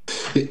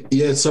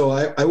 Yeah, so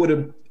I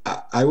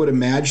would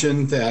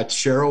imagine that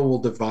Cheryl will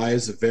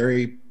devise a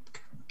very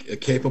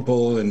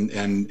capable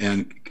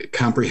and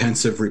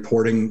comprehensive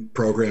reporting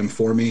program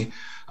for me.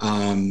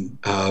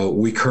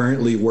 We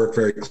currently work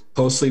very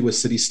closely with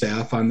city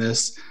staff on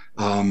this.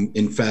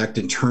 In fact,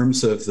 in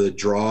terms of the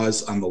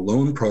draws on the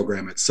loan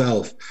program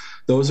itself,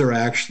 those are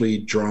actually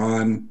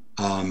drawn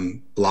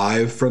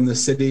live from the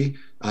city.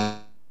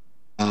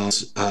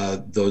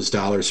 Those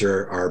dollars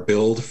are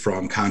billed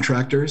from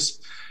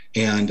contractors,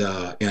 and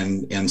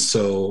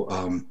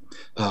so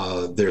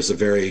there's a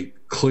very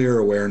clear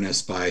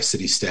awareness by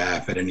city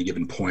staff at any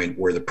given point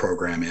where the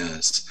program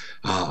is.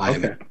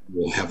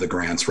 We'll have the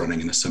grants running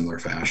in a similar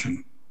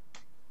fashion.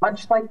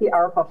 Much like the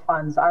ARPA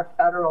funds, our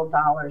federal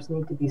dollars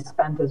need to be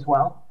spent as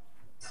well.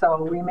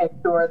 So we make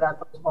sure that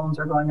those loans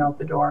are going out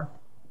the door.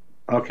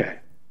 Okay,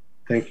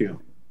 thank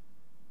you.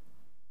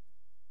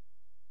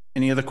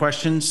 Any other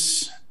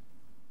questions?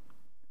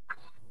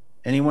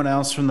 Anyone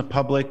else from the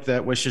public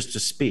that wishes to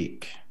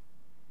speak?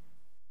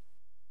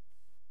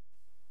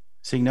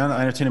 Seeing none,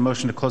 I entertain a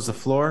motion to close the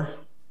floor.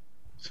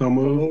 So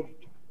moved.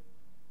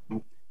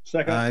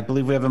 Second. I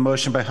believe we have a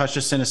motion by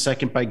Hutchison, a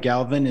second by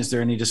Galvin. Is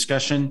there any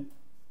discussion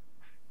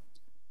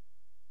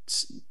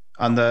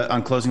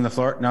on closing the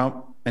floor?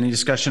 No. Any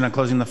discussion on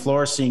closing the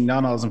floor? Seeing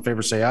none, all those in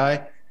favor say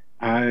aye.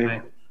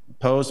 Aye.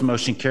 Opposed,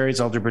 motion carries.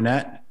 Alder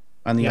Burnett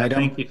on the item.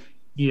 Thank you.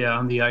 Yeah,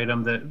 on the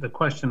item, the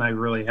question I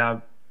really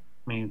have,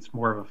 it's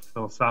more of a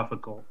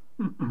philosophical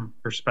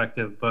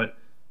perspective, but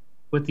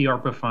with the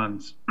ARPA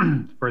funds,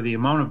 for the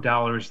amount of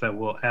dollars that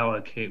we'll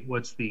allocate,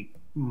 what's the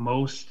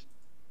most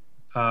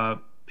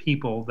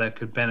people that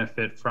could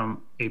benefit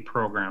from a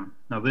program?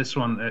 Now, this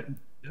one,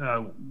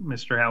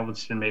 Mr.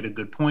 Halverson made a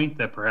good point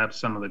that perhaps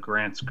some of the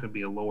grants could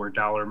be a lower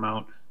dollar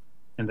amount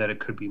and that it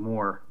could be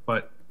more,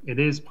 but it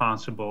is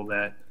possible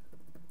that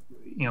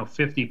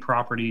 50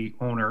 property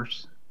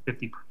owners,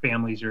 50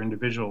 families or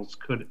individuals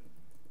could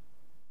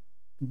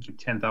give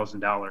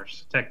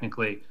 $10,000,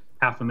 technically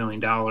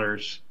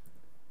 $500,000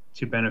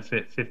 to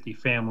benefit 50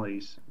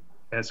 families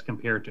as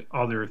compared to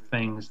other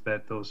things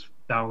that those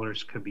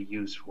dollars could be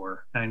used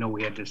for. And I know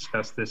we had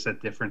discussed this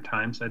at different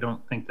times. I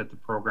don't think that the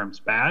program's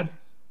bad.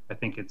 I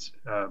think it's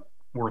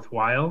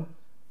worthwhile,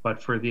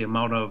 but for the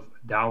amount of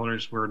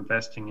dollars we're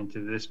investing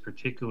into this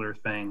particular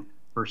thing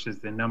versus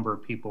the number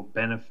of people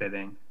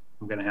benefiting,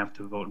 I'm going to have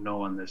to vote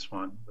no on this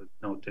one, with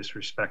no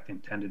disrespect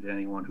intended to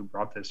anyone who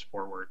brought this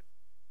forward.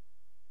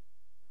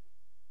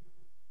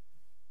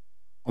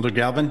 Alder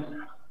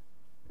Galvin?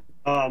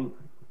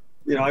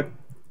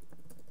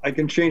 I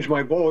can change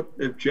my vote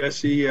if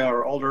Jesse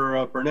or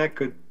Alder Burnett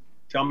could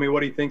tell me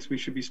what he thinks we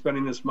should be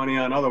spending this money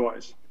on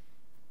otherwise.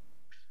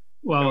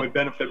 Well, it would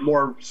benefit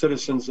more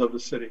citizens of the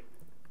city.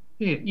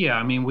 Yeah,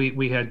 I mean,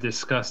 we had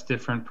discussed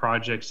different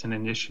projects and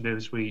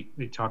initiatives. We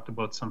talked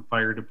about some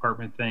fire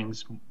department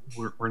things.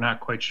 We're not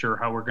quite sure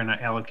how we're going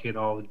to allocate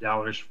all the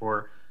dollars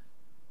for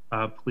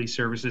police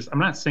services. I'm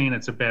not saying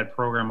it's a bad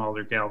program,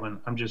 Alder Galvin.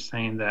 I'm just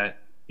saying that,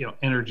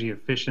 energy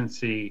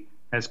efficiency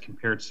as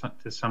compared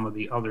to some of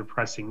the other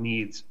pressing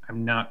needs,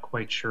 I'm not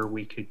quite sure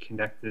we could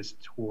connect this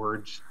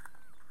towards,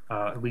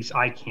 at least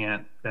I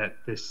can't, that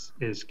this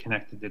is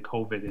connected to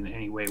COVID in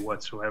any way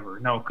whatsoever.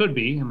 Now, it could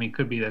be. I mean, it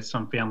could be that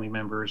some family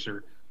members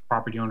or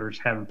property owners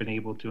haven't been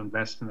able to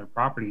invest in their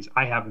properties.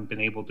 I haven't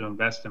been able to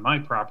invest in my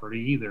property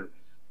either.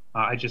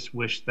 I just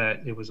wish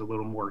that it was a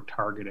little more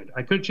targeted.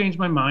 I could change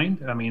my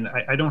mind. I mean,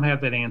 I don't have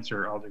that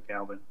answer, Alder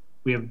Galvin.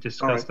 We have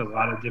discussed a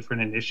lot of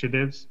different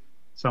initiatives.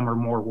 Some are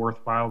more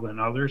worthwhile than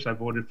others. I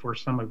voted for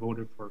some. I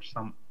voted for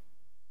some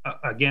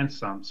against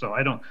some. So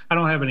I don't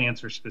have an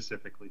answer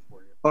specifically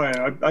for you. All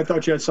right. I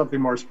thought you had something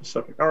more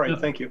specific. All right. No,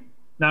 thank you.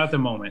 Not at the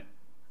moment.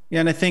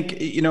 Yeah, and I think,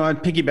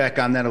 I'd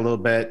piggyback on that a little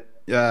bit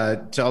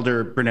to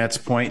Alder Burnett's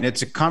point. And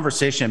it's a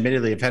conversation,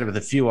 admittedly, I've had with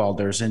a few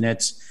alders, and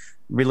it's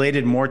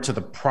related more to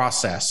the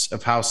process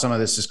of how some of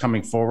this is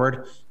coming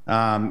forward.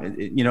 A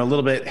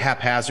little bit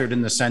haphazard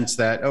in the sense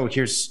that,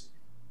 here's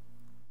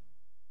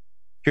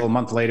a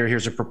month later,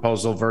 here's a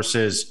proposal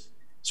versus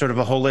sort of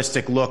a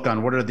holistic look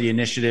on what are the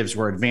initiatives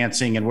we're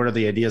advancing and what are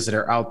the ideas that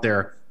are out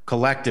there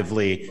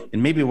collectively,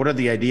 and maybe what are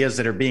the ideas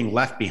that are being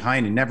left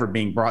behind and never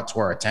being brought to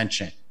our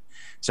attention.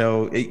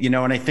 So,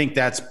 and I think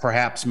that's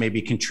perhaps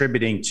maybe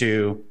contributing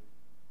to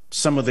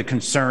some of the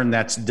concern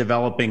that's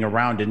developing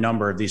around a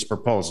number of these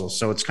proposals.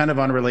 So it's kind of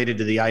unrelated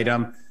to the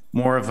item,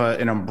 more of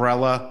an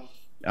umbrella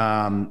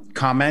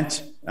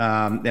comment.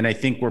 And I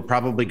think we're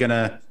probably going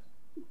to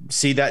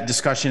see that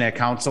discussion at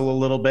council a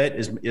little bit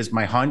is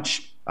my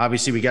hunch.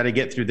 Obviously, we got to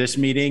get through this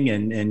meeting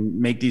and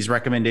make these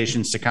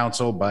recommendations to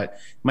council, but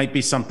might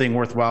be something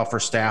worthwhile for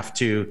staff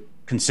to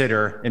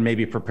consider and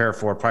maybe prepare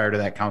for prior to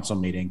that council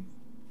meeting.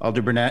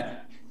 Alder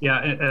Burnett?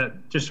 Yeah,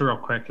 just real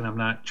quick, and I'm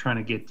not trying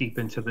to get deep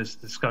into this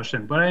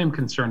discussion, but I am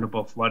concerned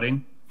about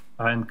flooding.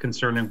 I'm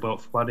concerned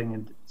about flooding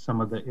in some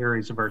of the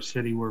areas of our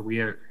city where we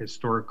are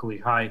historically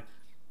high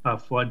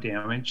flood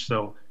damage.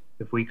 So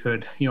if we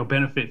could,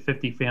 benefit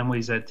 50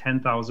 families at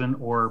 10,000,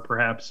 or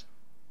perhaps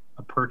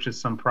purchase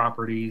some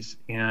properties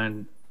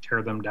and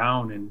tear them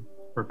down and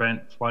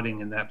prevent flooding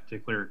in that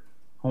particular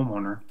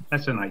homeowner,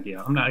 that's an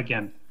idea. I'm not,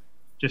 again,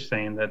 just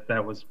saying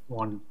that was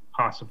one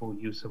possible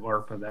use of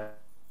ARPA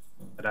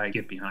that I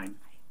get behind.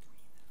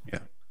 Yeah.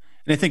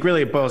 And I think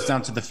really it boils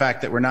down to the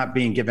fact that we're not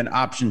being given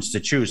options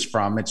to choose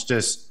from. It's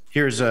just,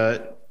 here's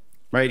a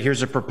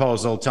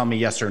proposal, tell me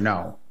yes or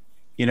no.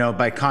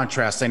 By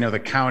contrast, I know the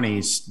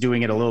county's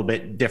doing it a little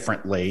bit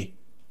differently,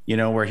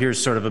 where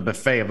here's sort of a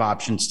buffet of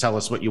options, tell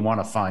us what you want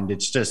to fund.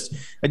 It's just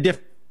a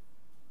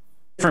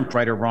different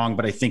right or wrong,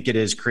 but I think it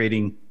is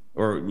creating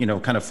or,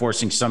 kind of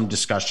forcing some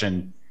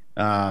discussion,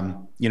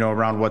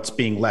 around what's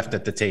being left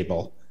at the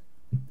table.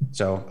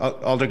 So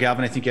Alder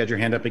Galvin, I think you had your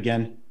hand up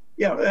again.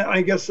 Yeah,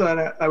 I guess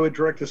I would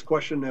direct this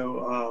question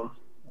to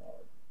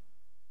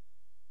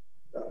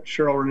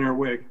Cheryl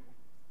Rainier-Wigg.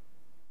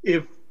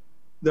 If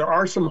there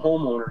are some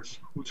homeowners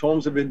whose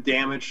homes have been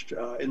damaged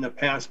in the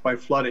past by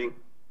flooding,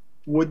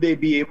 would they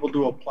be able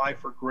to apply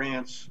for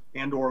grants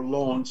and or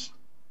loans?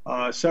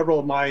 Several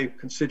of my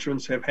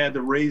constituents have had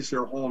to raise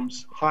their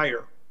homes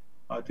higher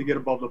to get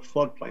above the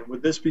floodplain.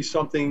 Would this be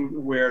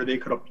something where they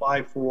could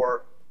apply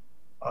for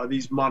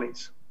these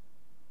monies?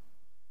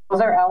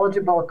 Those are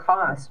eligible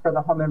costs for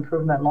the home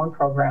improvement loan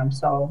program,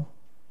 so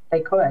they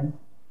could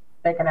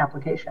make an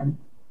application.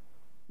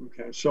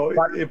 Okay, so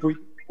if we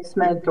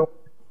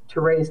to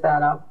raise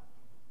that up.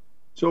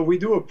 So if we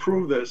do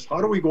approve this,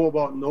 how do we go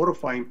about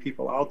notifying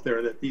people out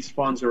there that these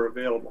funds are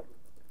available?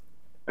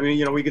 I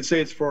mean, we could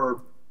say it's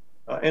for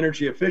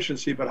energy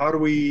efficiency, but how do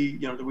we,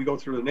 do we go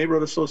through the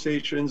neighborhood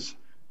associations?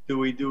 Do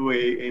we do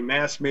a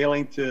mass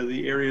mailing to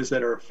the areas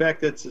that are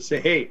affected to say,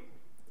 hey,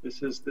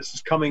 this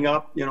is coming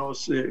up,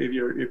 so if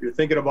you're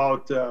thinking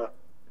about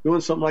doing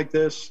something like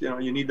this,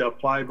 you need to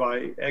apply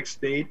by X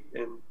date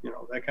and,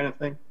 that kind of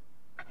thing?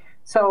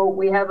 So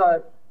we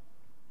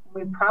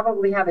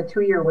probably have a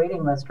 2-year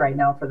waiting list right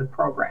now for the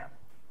program.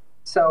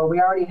 So we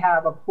already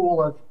have a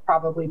pool of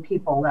probably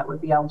people that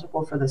would be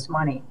eligible for this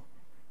money.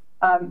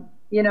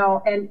 You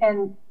know,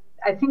 and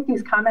I think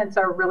these comments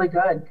are really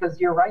good because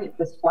you're right.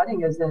 This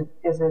flooding is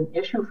an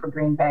issue for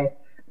Green Bay.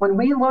 When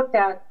we looked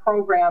at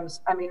programs,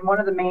 I mean, one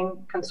of the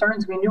main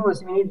concerns we knew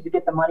was we needed to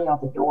get the money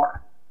out the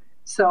door.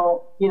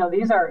 So, you know,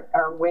 these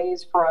are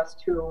ways for us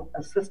to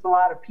assist a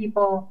lot of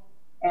people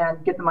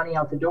and get the money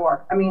out the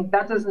door. I mean,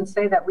 that doesn't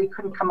say that we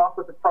couldn't come up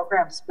with a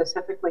program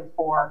specifically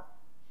for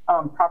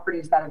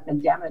properties that have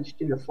been damaged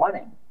due to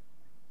flooding.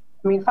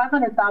 I mean,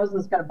 500,000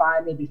 is going to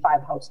buy maybe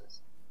 5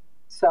 houses.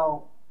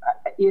 So,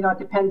 you know, it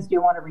depends. Do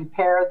you want to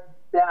repair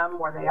them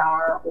where they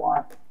are,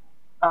 or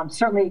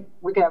certainly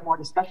we could have more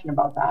discussion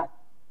about that.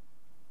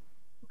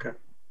 Okay,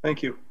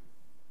 thank you.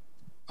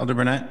 Alder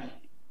Burnett.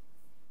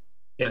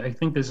 Yeah, I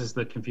think this is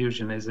the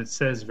confusion, is it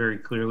says very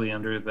clearly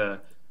under the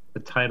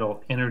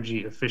title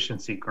energy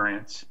efficiency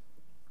grants.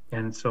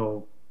 And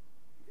so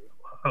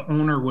an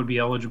owner would be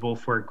eligible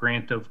for a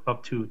grant of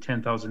up to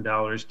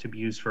 $10,000 to be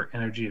used for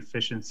energy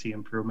efficiency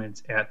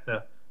improvements at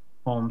the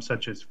home,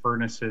 such as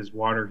furnaces,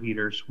 water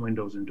heaters,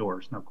 windows, and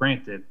doors. Now,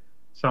 granted,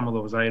 some of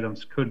those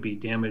items could be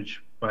damaged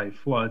by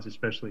floods,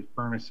 especially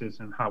furnaces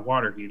and hot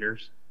water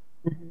heaters,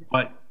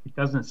 but it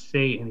doesn't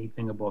say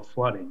anything about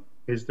flooding.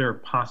 Is there a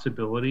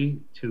possibility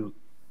to,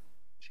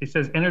 it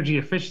says energy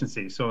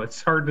efficiency, so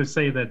it's hard to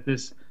say that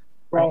this,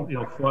 right, you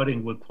know,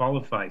 flooding would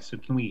qualify. So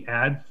can we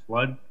add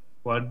flood?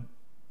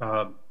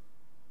 The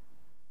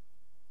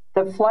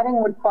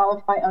flooding would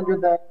qualify under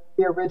the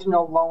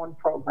original loan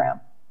program.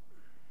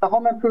 The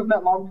home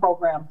improvement loan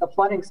program, the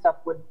flooding stuff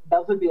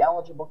those would be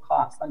eligible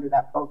costs under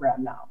that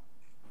program now.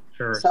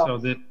 Sure. So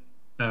that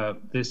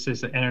this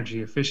is an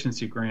energy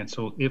efficiency grant.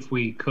 So if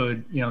we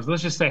could, you know,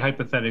 let's just say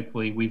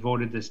hypothetically, we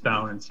voted this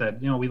down and said,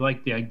 you know, we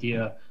like the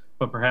idea,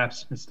 but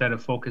perhaps instead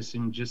of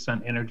focusing just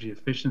on energy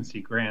efficiency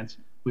grants,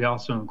 we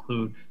also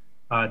include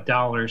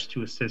dollars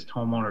to assist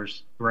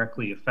homeowners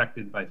directly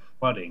affected by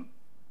flooding.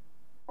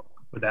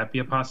 Would that be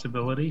a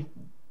possibility?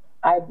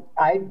 I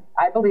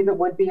believe it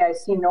would be. I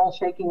see Noel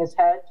shaking his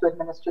head to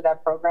administer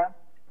that program.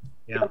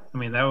 Yeah, I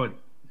mean, that would,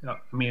 I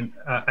mean,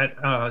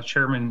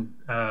 Chairman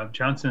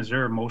Johnson, is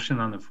there a motion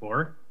on the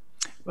floor?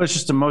 Well, it's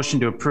just a motion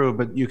to approve,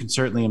 but you can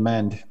certainly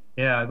amend.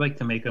 Yeah, I'd like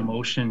to make a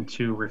motion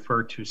to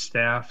refer to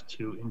staff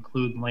to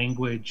include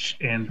language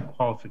and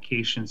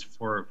qualifications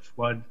for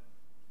flood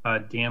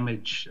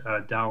damage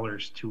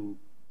dollars to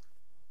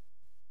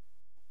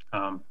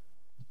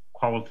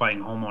qualifying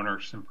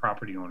homeowners and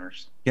property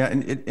owners. Yeah,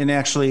 and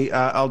actually,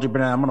 Alder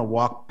Burnett, I'm going to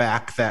walk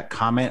back that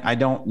comment. I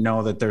don't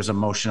know that there's a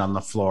motion on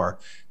the floor.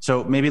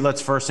 So maybe let's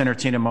first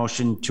entertain a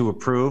motion to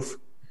approve.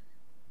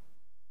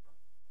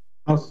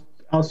 I'll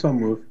also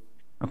move.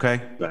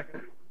 Okay.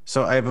 Second.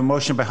 So I have a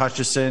motion by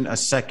Hutchison, a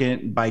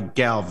second by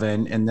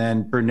Galvin, and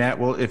then Burnett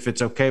will, if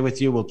it's okay with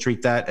you, we'll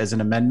treat that as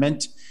an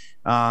amendment.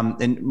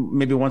 And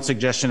maybe one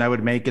suggestion I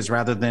would make is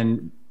rather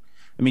than,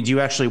 I mean, do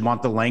you actually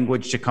want the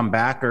language to come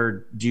back,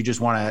 or do you just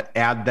want to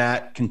add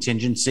that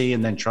contingency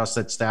and then trust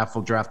that staff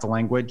will draft the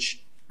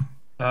language?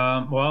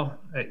 Well,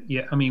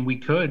 yeah, I mean, we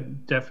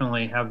could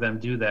definitely have them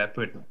do that,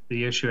 but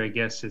the issue, I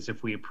guess, is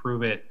if we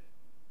approve it,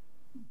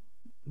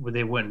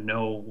 they wouldn't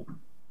know,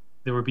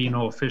 there would be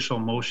no official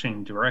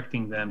motion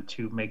directing them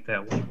to make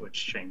that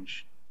language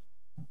change.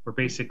 We're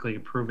basically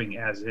approving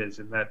as is,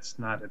 and that's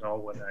not at all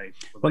what I.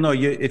 Well, no,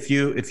 if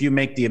you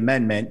make the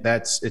amendment,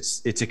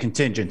 it's a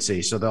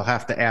contingency, so they'll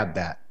have to add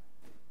that.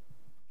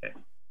 Okay.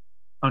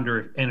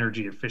 Under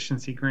energy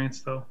efficiency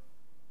grants, though.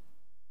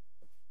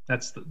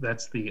 That's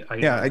the item.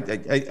 Yeah,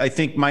 I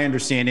think my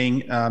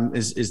understanding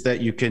is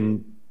that you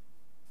can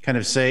kind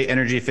of say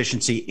energy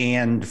efficiency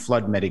and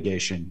flood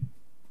mitigation.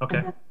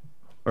 Okay.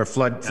 Or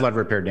flood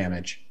repair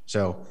damage.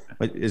 So,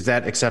 is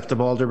that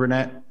acceptable, Alder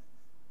Burnett?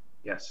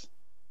 Yes.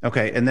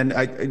 Okay, and then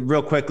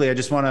real quickly, I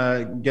just want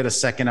to get a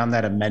second on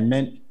that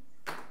amendment.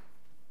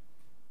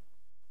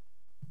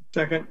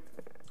 Second.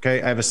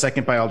 Okay, I have a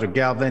second by Alder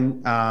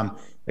Galvin. I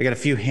got a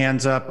few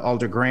hands up.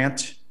 Alder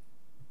Grant.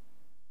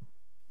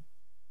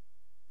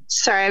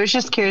 Sorry, I was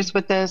just curious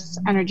with this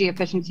energy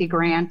efficiency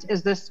grant,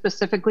 is this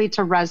specifically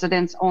to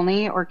residents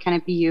only, or can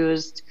it be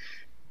used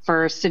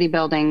for city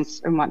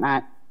buildings and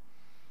whatnot?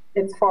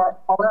 It's for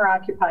owner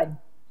occupied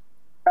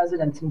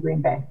residents in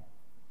Green Bay.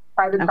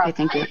 Private property.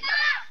 Thank you.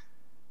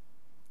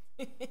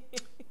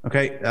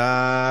 Okay,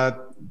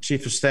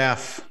 Chief of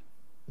Staff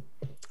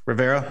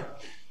Rivera.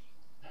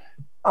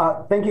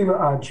 Thank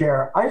you,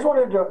 Chair. I just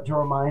wanted to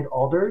remind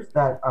alders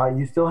that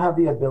you still have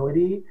the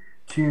ability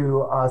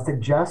to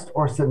suggest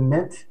or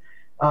submit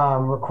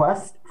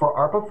requests for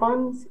ARPA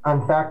funds.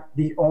 In fact,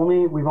 we've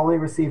only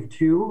received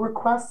 2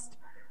 requests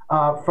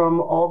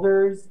from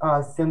alders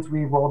since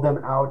we rolled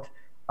them out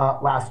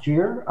last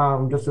year.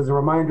 Just as a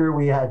reminder,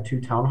 we had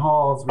 2 town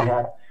halls. We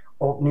had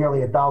nearly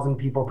 1,000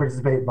 people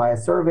participate via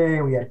survey.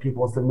 We had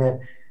people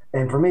submit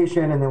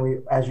information, and then we,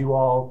 as you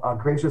all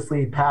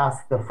graciously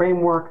passed the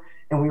framework,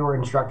 and we were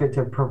instructed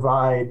to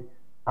provide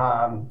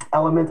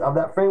elements of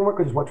that framework,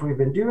 which is what we've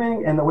been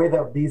doing. And the way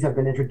that these have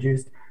been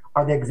introduced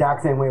are the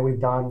exact same way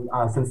we've done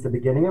since the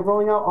beginning of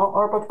rolling out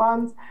ARPA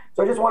funds.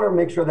 So I just want to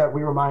make sure that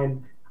we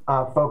remind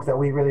folks that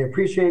we really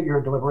appreciate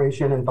your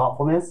deliberation and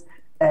thoughtfulness.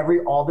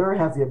 Every alder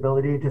has the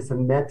ability to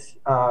submit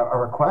a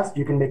request.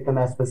 You can make them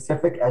as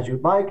specific as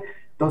you'd like.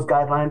 Those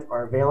guidelines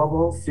are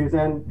available.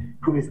 Susan,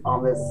 who is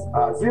on this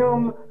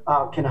Zoom,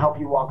 can help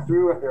you walk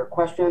through if there are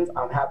questions.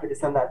 I'm happy to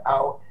send that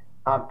out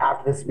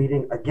after this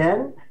meeting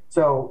again.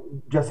 So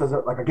just as a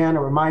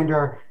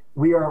reminder,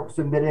 we are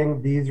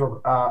submitting these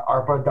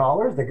ARPA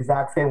dollars the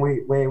exact same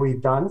way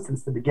we've done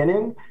since the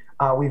beginning.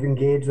 We've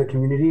engaged the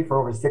community for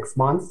over 6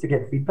 months to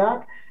get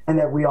feedback, and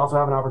that we also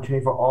have an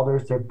opportunity for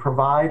alders to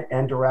provide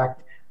and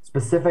direct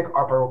specific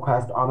ARPA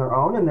requests on their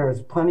own, and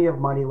there's plenty of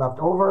money left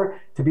over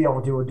to be able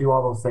to do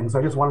all those things. So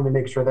I just wanted to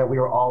make sure that we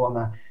were all on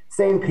the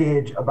same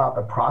page about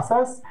the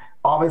process.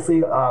 Obviously,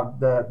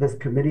 this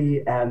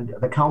committee and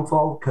the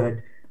council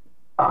could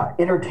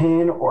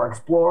entertain or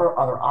explore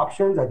other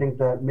options. I think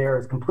the mayor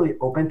is completely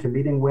open to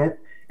meeting with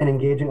and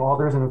engaging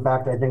alders. And in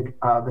fact, I think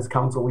this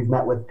council, we've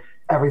met with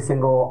every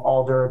single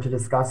alder to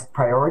discuss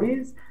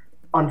priorities.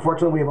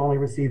 Unfortunately, we've only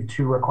received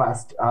 2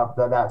 requests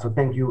for that. So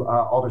thank you,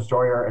 Alder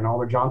Steuer and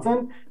Alder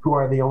Johnson, who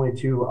are the only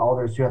 2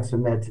 alders who have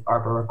submitted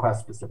ARPA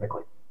requests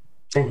specifically.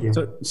 Thank you.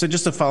 So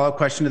just a follow-up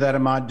question to that,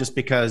 Ahmad, just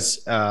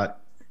because,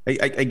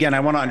 again, I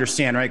want to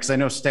understand, right? Because I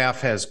know staff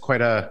has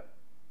quite a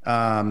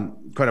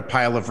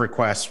pile of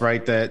requests,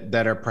 right,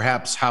 that are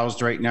perhaps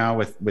housed right now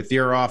with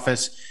your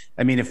office.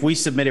 I mean, if we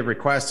submit a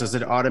request, does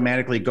it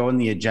automatically go in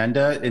the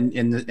agenda?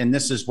 And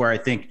this is where I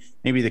think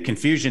maybe the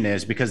confusion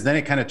is, because then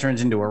it kind of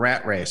turns into a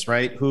rat race,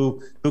 right?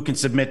 Who can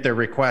submit their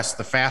request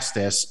the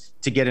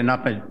fastest to get an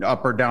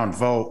up or down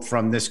vote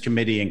from this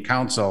committee and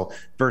council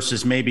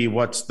versus maybe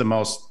what's the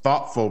most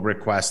thoughtful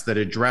request that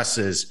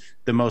addresses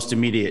the most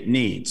immediate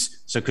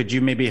needs. So could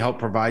you maybe help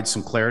provide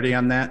some clarity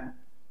on that?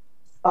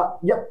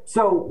 Yep.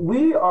 So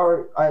we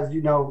are, as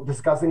you know,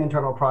 discussing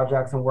internal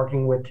projects and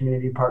working with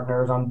community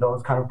partners on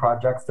those kind of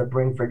projects to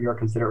bring for your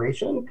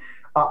consideration.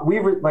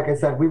 Like I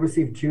said, we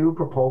received 2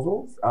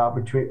 proposals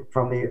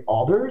from the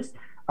alders.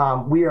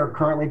 We are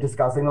currently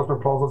discussing those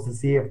proposals to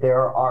see if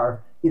there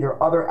are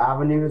either other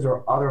avenues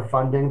or other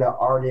funding that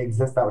already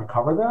exists that would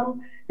cover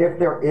them. If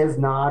there is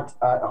not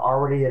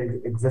already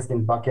an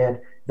existing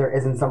bucket, there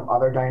isn't some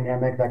other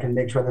dynamic that can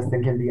make sure this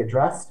thing can be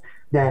addressed,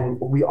 then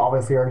we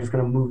obviously are just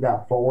going to move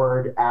that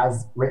forward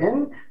as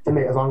written to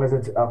make, as long as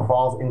it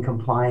falls in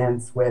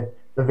compliance with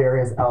the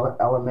various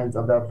elements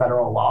of the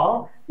federal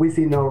law. We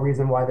see no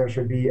reason why there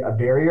should be a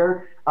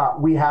barrier.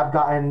 We have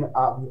gotten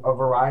a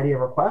variety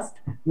of requests.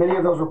 Many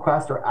of those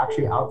requests are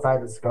actually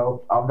outside the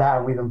scope of that,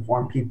 and we've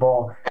informed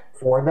people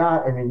for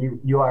that. I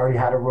mean, you already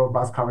had a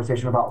robust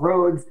conversation about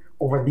roads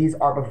over these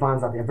ARPA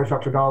funds, not the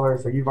infrastructure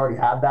dollars. So you've already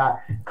had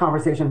that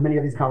conversation. Many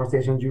of these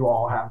conversations you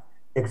all have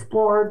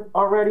explored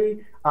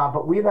already,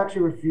 but we've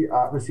actually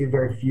received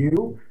very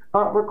few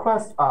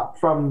requests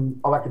from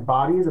elected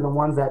bodies, and the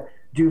ones that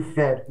do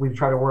fit, we've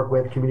tried to work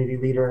with community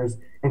leaders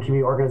and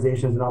community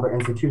organizations and other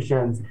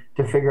institutions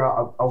to figure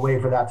out a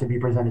way for that to be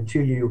presented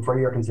to you for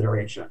your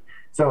consideration.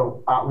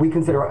 So we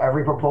consider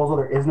every proposal.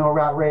 There is no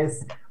rat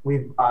race.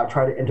 We've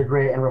tried to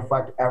integrate and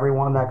reflect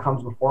everyone that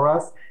comes before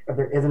us. If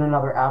there isn't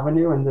another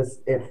avenue and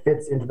it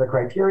fits into the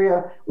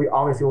criteria, we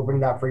obviously will bring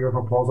that for your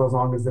proposal, as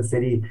long as the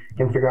city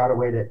can figure out a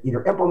way to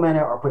either implement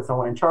it or put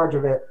someone in charge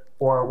of it,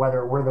 or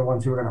whether we're the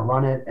ones who are going to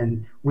run it.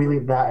 And we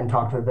leave that and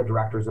talk to the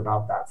directors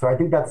about that. So I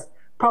think that's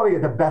probably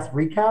the best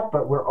recap,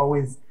 but we're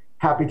always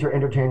happy to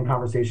entertain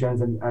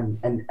conversations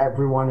and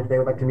everyone, if they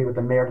would like to meet with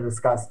the mayor to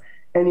discuss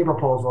any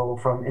proposal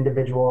from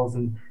individuals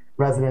and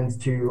residents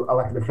to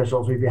elected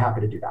officials, we'd be happy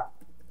to do that.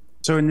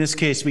 So in this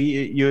case,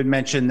 you had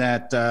mentioned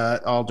that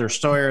Alder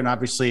Steuer, and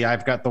obviously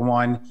I've got the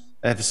one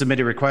that have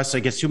submitted requests.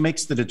 I guess who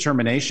makes the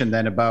determination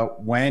then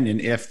about when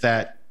and if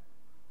that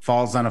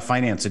falls on a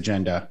finance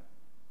agenda?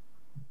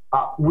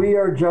 We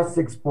are just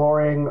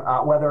exploring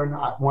whether or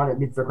not, 1, it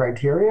meets the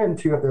criteria, and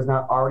 2, if there's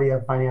not already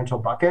a financial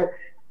bucket.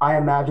 I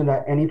imagine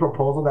that any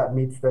proposal that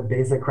meets the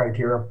basic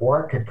criteria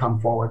for it could come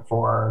forward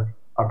for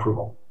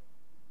approval.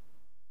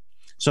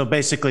 So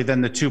basically then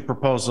the 2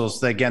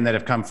 proposals, again, that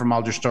have come from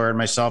Alder Steuer and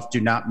myself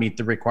do not meet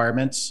the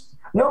requirements?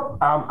 No,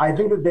 I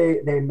think that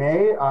they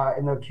may.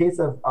 In the case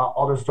of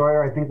Alder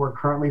Steuer, I think we're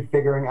currently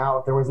figuring out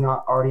if there was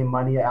not already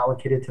money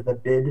allocated to the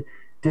bid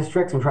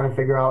districts and trying to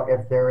figure out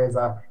if there is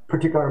a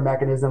particular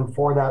mechanism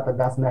for that, the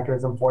best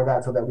mechanism for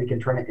that, so that we can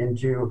turn it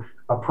into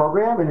a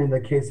program. And in the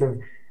case of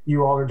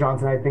you, Alder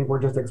Johnson, I think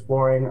we're just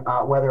exploring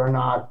whether or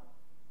not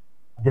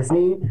this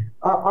need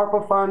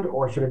ARPA fund,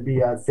 or should it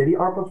be a city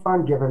ARPA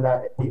fund, given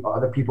that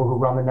the people who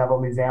run the Neville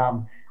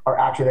Museum are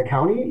actually the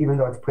county, even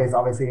though it's placed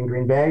obviously in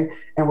Green Bay.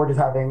 And we're just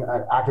having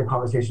an active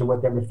conversation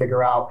with them to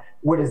figure out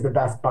what is the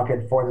best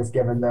bucket for this,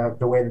 given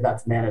the way that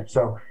that's managed.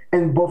 So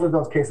in both of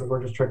those cases,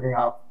 we're just figuring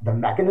out the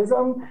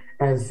mechanism.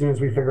 And as soon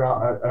as we figure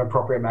out an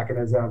appropriate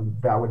mechanism,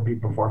 that would be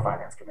before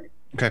Finance Committee.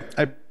 Okay,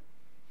 I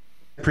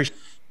appreciate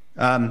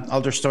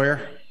Alder Steuer.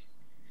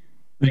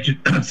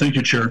 Thank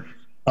you, Chair.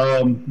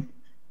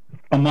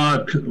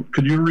 Ahmad,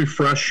 could you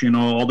refresh,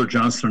 Alder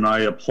Johnson and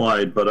I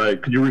applied,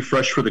 but could you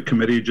refresh for the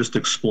committee, just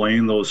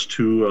explain those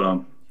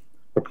two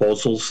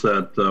proposals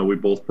that we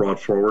both brought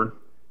forward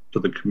to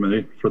the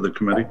committee, for the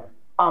committee?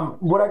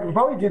 What I could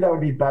probably do that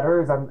would be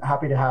better is I'm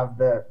happy to have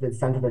the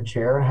sent to the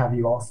chair and have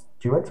you all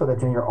do it so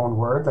that's in your own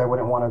words. I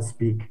wouldn't want to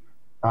speak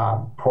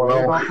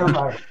poorly about them.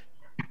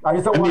 I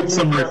just don't want to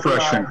some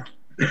refreshing.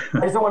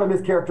 I just don't want to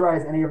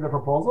mischaracterize any of the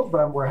proposals,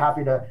 but we're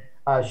happy to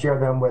share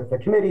them with the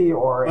committee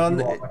or if you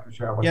all like to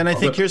share with and I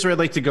think here's where I'd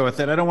like to go with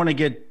it. I don't want to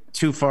get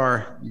too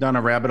far down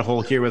a rabbit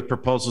hole here with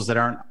proposals that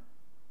aren't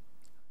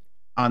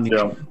on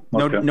the,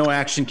 no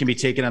action can be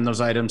taken on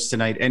those items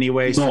tonight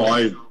anyway. No,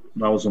 I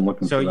wasn't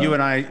looking for that. So you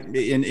and I,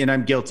 and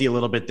I'm guilty a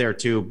litder bit there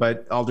too,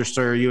 but Alder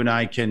Steuer, you and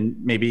I can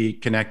maybe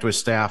connect with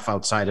staff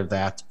outside of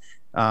that.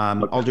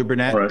 Alder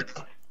Burnett. Right.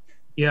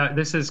 Yeah,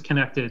 this is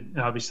connected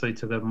obviously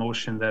to the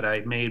motion that I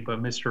made, but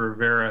Mr.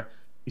 Rivera,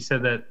 he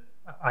said that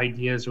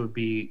ideas would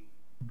be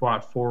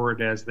brought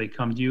forward as they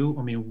come to you.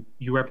 I mean,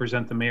 you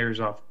represent the mayor's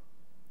office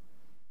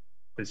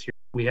here.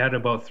 We had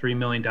about $3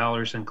 million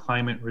in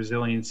climate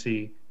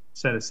resiliency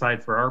set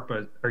aside for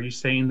ARPA. Are you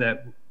saying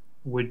that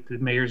would the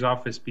mayor's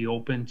office be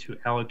open to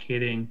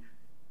allocating,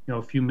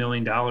 a few $1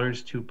 million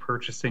to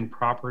purchasing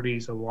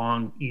properties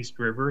along East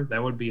River?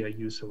 That would be a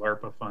use of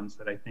ARPA funds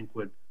that I think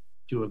would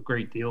do a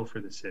great deal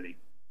for the city.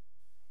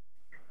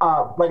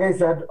 Like I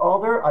said,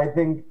 Alder, I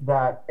think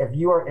that if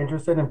you are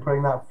interested in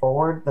putting that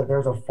forward, that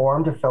there's a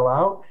form to fill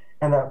out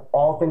and that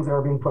all things that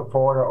are being put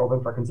forward are open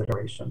for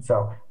consideration.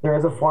 So there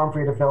is a form for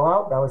you to fill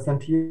out that was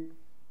sent to you.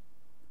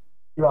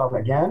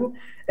 Again,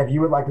 if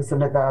you would like to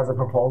submit that as a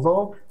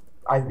proposal,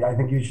 I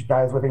think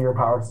that is within your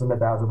power to submit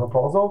that as a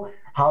proposal.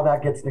 How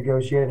that gets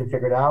negotiated and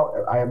figured out,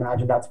 I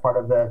imagine that's part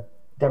of the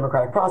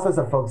democratic process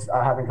of folks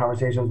having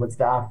conversations with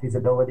staff,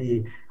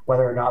 feasibility,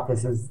 whether or not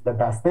this is the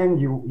best thing.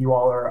 You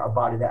all are a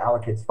body that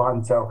allocates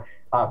funds. So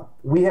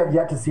we have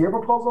yet to see a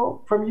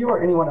proposal from you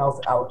or anyone else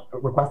out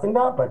requesting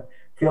that, but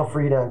feel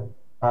free to,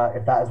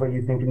 if that is what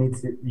you think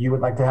you would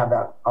like to have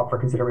that up for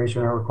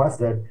consideration or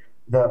requested,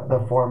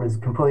 the form is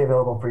completely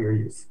available for your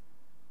use.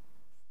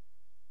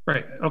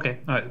 Right. Okay.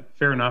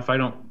 Fair enough. I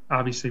don't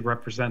obviously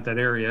represent that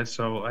area,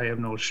 so I have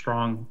no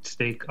strong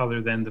stake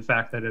other than the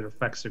fact that it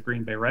affects the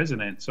Green Bay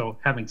resident. So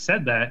having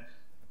said that,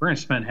 we're going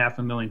to spend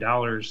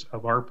 $500,000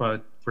 of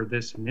ARPA for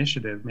this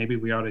initiative. Maybe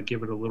we ought to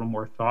give it a little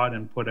more thought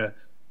and put a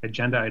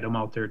agenda item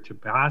out there to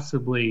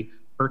possibly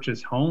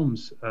purchase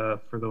homes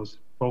for those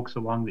folks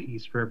along the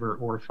East River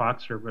or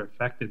Fox River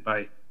affected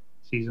by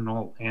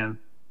seasonal and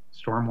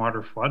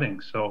stormwater flooding.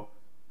 So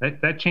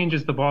that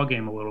changes the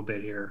ballgame a little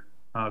bit here.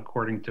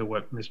 According to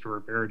what Mr.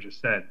 Rivera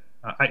just said.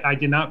 I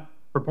did not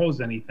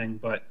propose anything,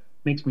 but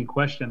makes me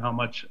question how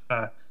much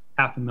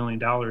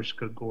 $500,000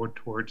 could go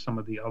towards some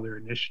of the other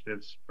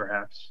initiatives,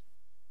 perhaps.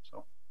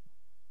 So.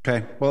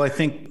 Okay. Well, I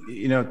think,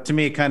 to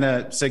me, it kind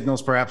of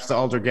signals perhaps to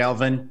Alder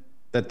Galvin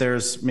that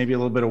there's maybe a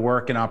little bit of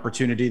work and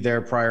opportunity there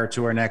prior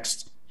to our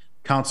next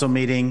council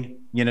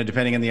meeting,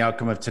 depending on the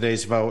outcome of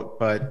today's vote.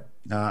 But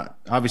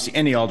obviously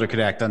any alder could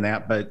act on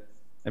that, but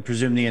I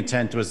presume the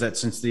intent was that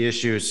since the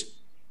issues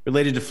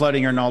related to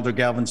flooding are in Alder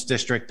Galvin's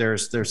district,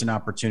 there's an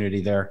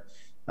opportunity there.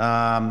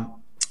 All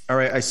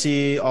right, I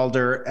see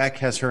Alder Eck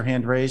has her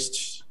hand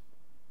raised.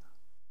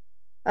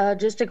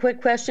 Just a quick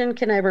question.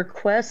 Can I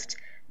request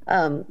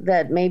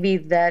that maybe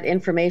that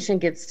information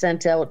gets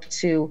sent out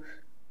to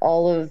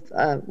all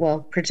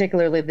of,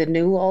 particularly the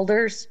new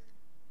alders?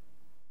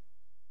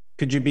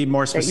 Could you be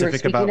more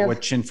specific about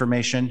which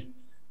information?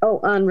 Oh,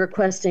 on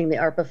requesting the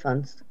ARPA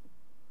funds.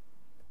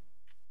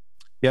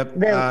 Yep.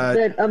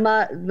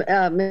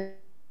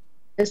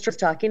 Mr.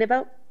 talking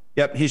about?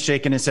 Yep, he's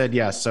shaking his head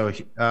yes, so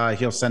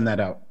he'll send that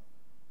out.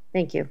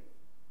 Thank you.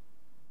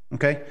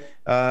 Okay.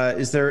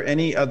 Is there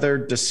any other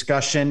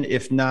discussion?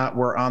 If not,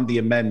 we're on the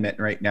amendment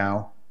right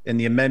now. And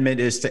the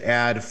amendment is to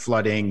add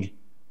flooding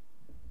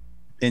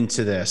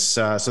into this.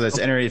 So that's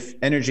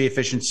energy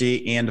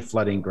efficiency and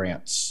flooding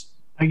grants.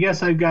 I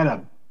guess I've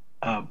got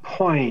a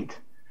point.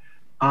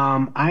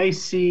 I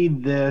see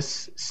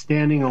this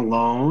standing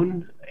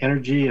alone.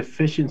 Energy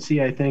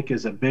efficiency, I think,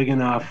 is a big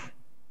enough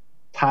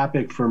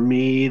topic for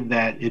me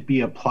that it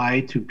be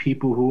applied to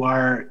people who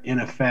are in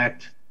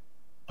effect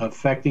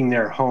affecting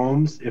their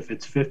homes. If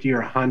it's 50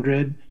 or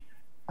 100,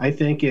 I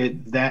think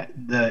that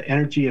the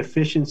energy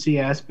efficiency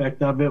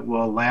aspect of it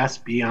will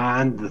last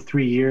beyond the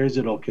 3 years.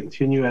 It'll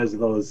continue as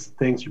those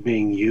things are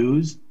being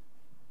used.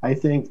 I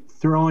think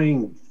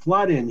throwing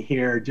flood in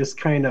here just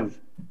kind of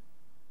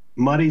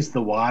muddies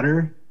the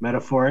water,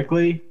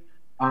 metaphorically.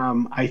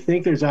 I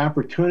think there's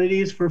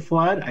opportunities for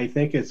flood. I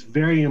think it's a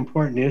very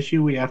important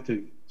issue we have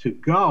to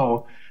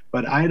go,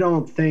 but I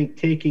don't think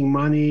taking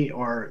money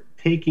or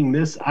taking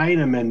this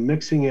item and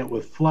mixing it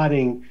with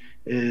flooding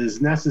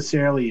is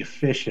necessarily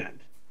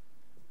efficient.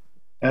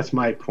 That's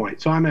my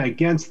point. So I'm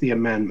against the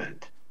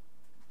amendment.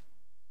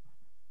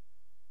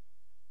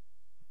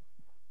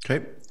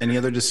 Okay. Any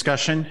other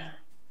discussion?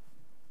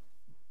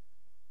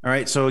 All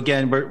right. So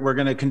again, we're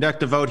going to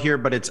conduct a vote here,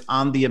 but it's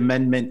on the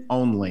amendment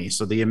only.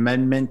 So the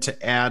amendment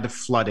to add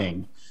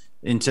flooding.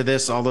 into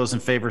this? All those in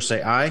favor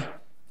say aye.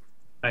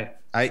 Aye.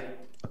 Aye.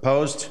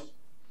 Opposed?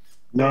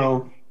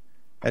 No.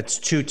 That's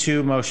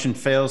 2-2. Motion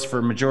fails for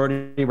a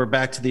majority. We're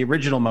back to the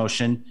original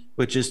motion,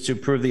 which is to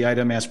approve the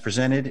item as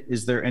presented.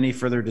 Is there any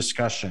further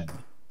discussion?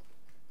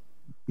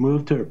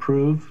 Move to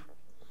approve.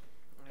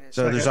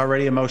 So there's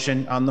already a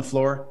motion on the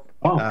floor.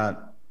 Oh.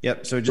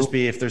 Yep. So just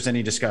be if there's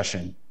any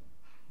discussion.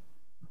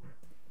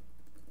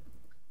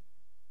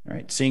 All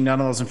right. Seeing none,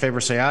 all those in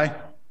favor say aye.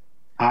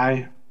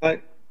 Aye.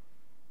 Aye.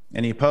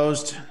 Any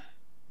opposed?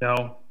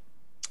 No.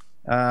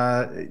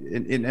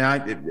 And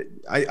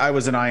I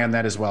was an aye on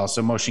that as well.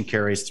 So motion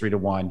carries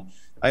 3-1.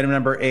 Item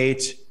number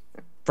 8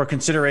 for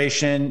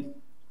consideration.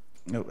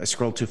 No, I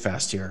scrolled too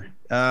fast here.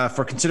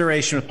 For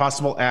consideration with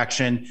possible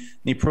action,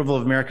 the approval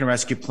of American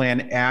Rescue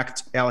Plan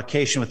Act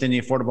allocation within the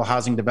Affordable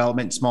Housing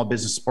Development and Small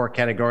Business Support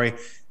category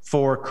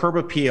for curb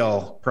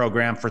appeal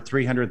program for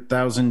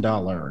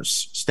 $300,000.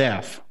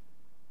 Staff.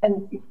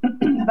 And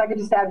if I could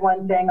just add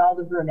one thing,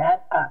 Alder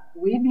Brunette,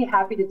 we'd be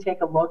happy to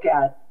take a look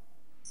at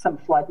some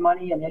flood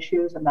money and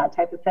issues and that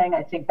type of thing.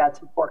 I think that's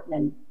important.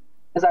 And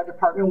as our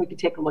department, we could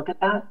take a look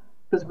at that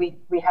because we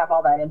have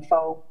all that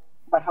info,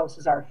 what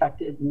houses are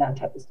affected and that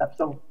type of stuff.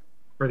 So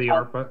for the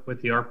ARPA,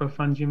 with the ARPA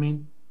funds, you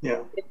mean?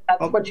 Yeah. If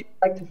that's what you'd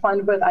like to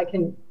fund with,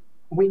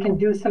 we can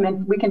do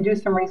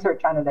some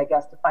research on it, I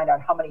guess, to find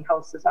out how many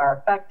houses are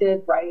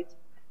affected, right?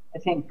 I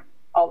think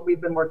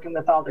we've been working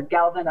with Alder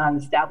Galvin on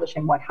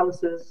establishing what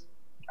houses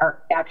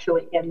are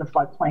actually in the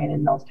floodplain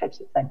and those types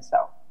of things.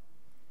 So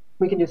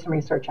we can do some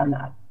research on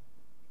that.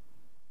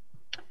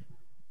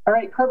 All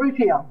right, curb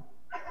appeal.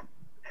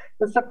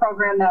 This is a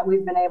program that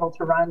we've been able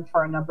to run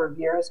for a number of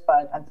years,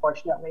 but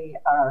unfortunately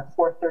our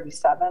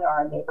 437,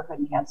 our neighborhood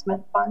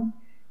enhancement fund,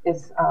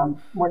 is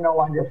we're no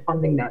longer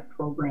funding that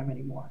program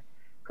anymore.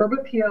 Curb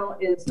appeal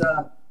is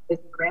a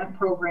grant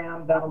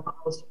program that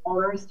allows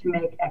owners to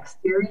make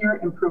exterior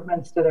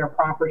improvements to their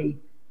property,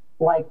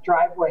 like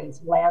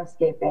driveways,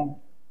 landscaping,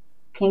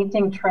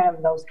 painting,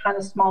 trim, those kind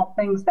of small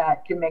things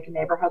that can make a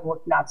neighborhood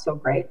look not so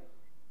great.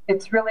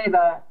 It's really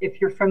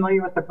if you're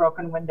familiar with the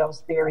broken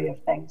windows theory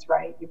of things,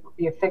 right?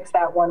 You fix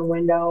that one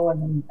window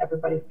and then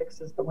everybody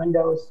fixes the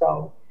windows.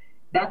 So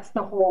that's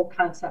the whole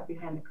concept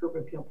behind the curb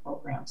appeal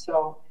program.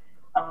 So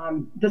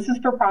this is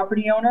for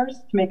property owners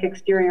to make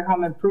exterior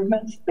home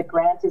improvements. The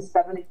grant is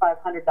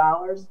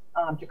 $7,500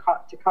 to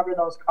cover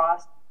those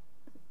costs.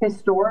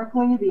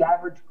 Historically, the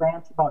average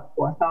grant's about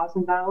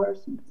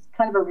 $4,000. It's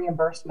kind of a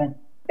reimbursement.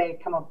 They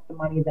come up with the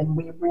money, then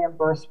we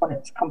reimburse when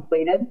it's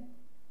completed.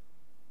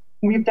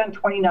 We've done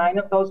 29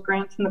 of those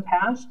grants in the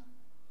past.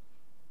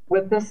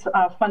 With this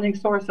funding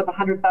source of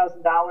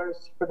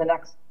 $100,000 for the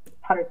next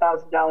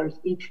 $100,000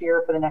 each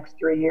year for the next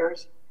 3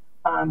 years,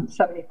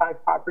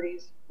 75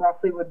 properties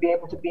roughly would be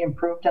able to be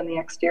improved on the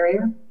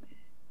exterior.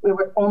 We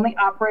would only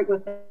operate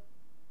within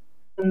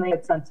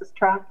the census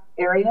tract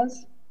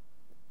areas,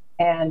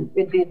 and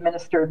it'd be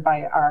administered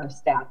by our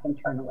staff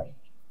internally.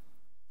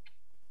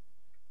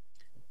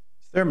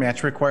 Is there a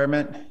match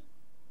requirement?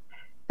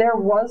 There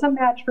was a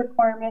match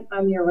requirement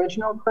on the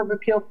original curb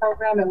appeal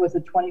program. It was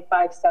a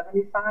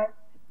 25-75,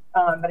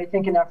 but I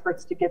think in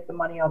efforts to get the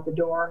money out the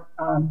door,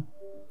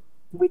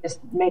 we just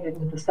made it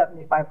into the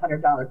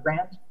 $7,500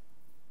 grant.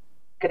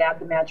 Could add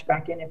the match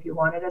back in if you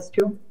wanted us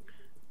to.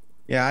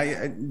 Yeah,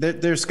 I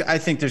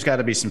think there's got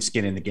to be some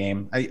skin in the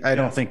game. I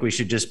don't think we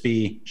should just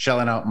be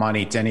shelling out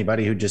money to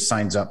anybody who just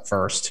signs up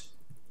first.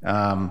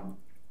 I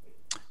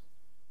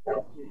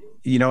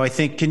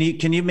think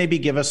can you maybe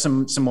give us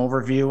some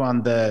overview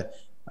on the?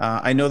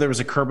 I know there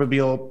was a curb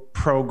appeal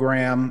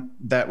program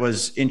that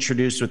was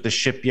introduced with the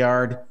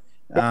shipyard,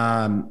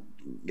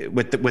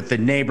 with the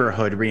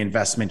neighborhood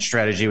reinvestment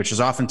strategy, which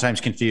is oftentimes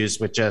confused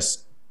with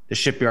just the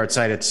shipyard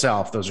site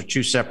itself. Those are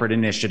two separate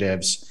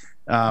initiatives.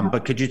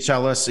 But could you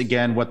tell us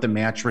again what the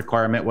match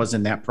requirement was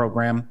in that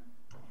program?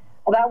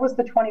 Well, that was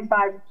the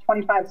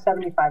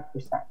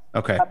 75-75%.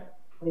 Okay.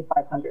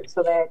 2,500.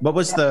 So what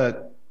was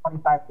the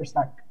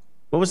 25%?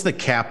 What was the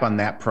cap on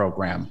that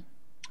program?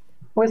 It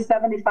was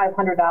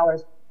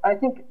 $7,500. I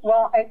think.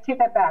 Well, I take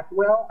that back.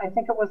 Will, I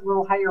think it was a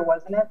little higher,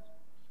 wasn't it?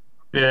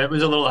 Yeah, it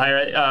was a little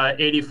higher.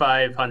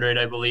 8,500,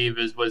 I believe,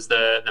 was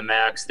the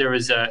max. There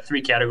was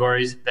 3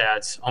 categories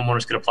that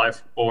homeowners could apply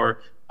for.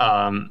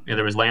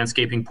 There was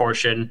landscaping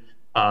portion.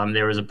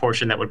 There was a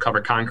portion that would cover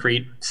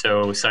concrete,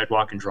 so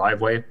sidewalk and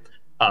driveway,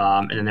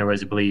 and then there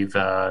was, I believe,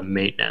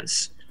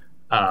 maintenance.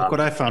 Look what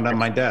I found on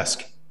my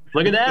desk.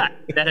 Look at that.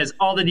 That has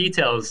all the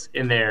details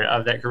in there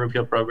of that curb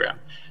appeal program.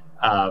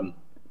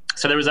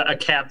 So there was a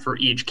cap for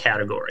each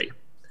category.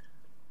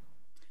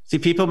 See,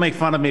 people make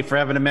fun of me for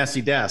having a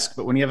messy desk,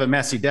 but when you have a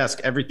messy desk,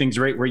 everything's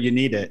right where you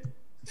need it.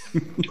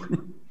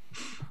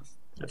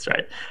 That's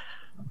right.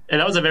 And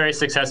that was a very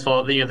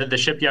successful, the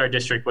Shipyard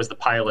District was the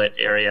pilot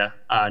area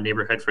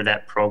neighborhood for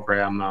that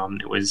program.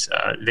 It was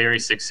very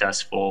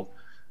successful.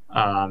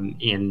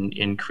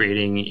 in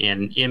creating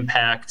an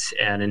impact.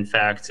 And in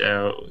fact,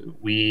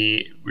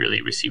 we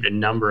really received a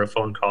number of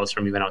phone calls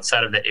from even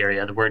outside of the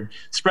area. The word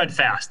spread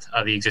fast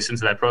of the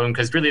existence of that program,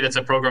 because really that's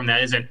a program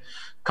that isn't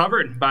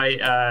covered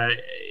by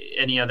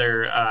any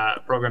other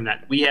program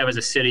that we have as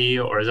a city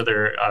or as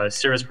other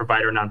service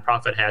provider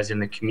nonprofit has in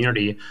the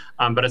community.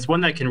 But it's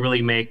one that can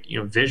really make,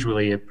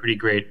 visually a pretty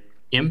great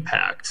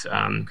impact,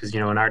 because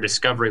in our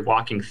discovery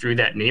walking through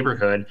that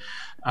neighborhood,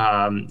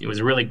 it was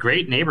a really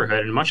great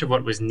neighborhood, and much of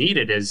what was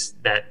needed is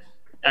that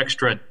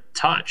extra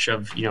touch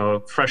of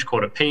fresh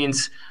coat of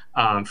paints,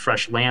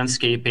 fresh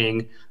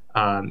landscaping,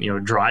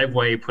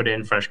 driveway put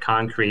in, fresh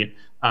concrete,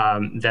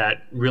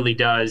 that really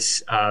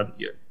does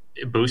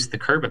boost the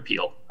curb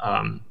appeal,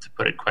 to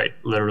put it quite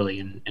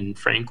literally and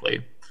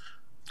frankly.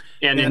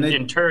 And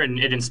in turn,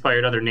 it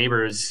inspired other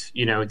neighbors,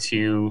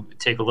 to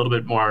take a little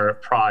bit more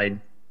pride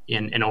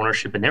in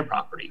ownership in their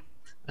property.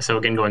 So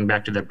again, going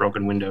back to that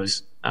broken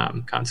windows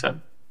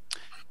concept.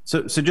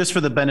 So just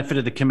for the benefit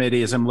of the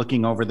committee, as I'm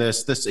looking over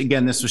this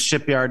was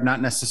Shipyard,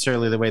 not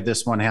necessarily the way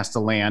this one has to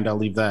land. I'll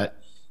leave that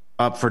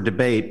up for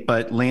debate,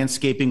 but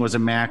landscaping was a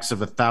max of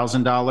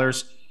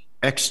 $1,000.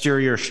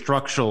 Exterior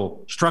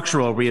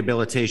structural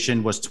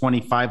rehabilitation was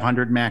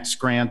 $2,500 max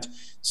grant.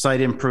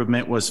 Site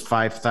improvement was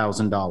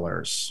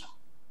 $5,000.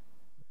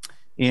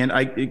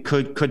 And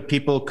could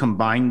people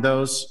combine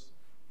those?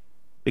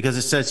 Because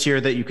it says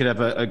here that you could have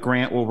a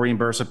grant will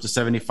reimburse up to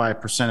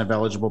 75% of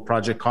eligible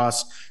project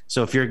costs.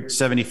 So if you're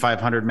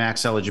 7,500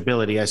 max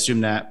eligibility, I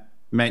assume that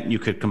meant you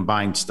could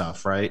combine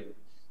stuff, right?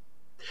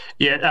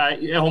 Yeah,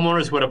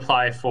 homeowners would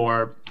apply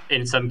for,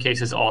 in some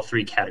cases, all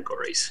three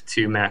categories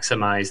to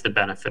maximize the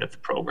benefit of the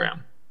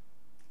program.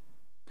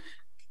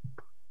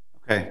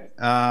 Okay.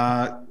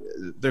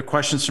 There are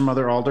questions from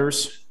other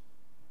alders?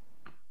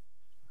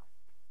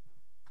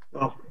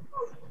 Oh.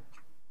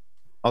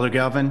 Alder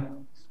Galvin?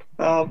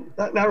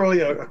 Not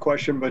really a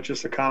question, but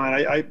just a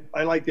comment.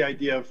 I like the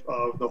idea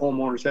of the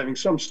homeowners having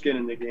some skin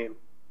in the game.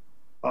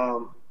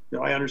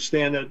 I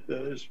understand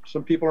that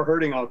some people are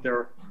hurting out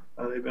there.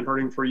 They've been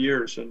hurting for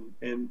years,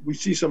 and we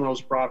see some of those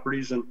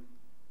properties, and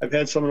I've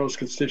had some of those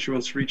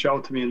constituents reach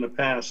out to me in the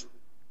past,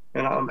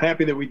 and I'm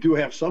happy that we do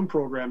have some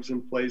programs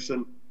in place,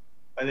 and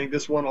I think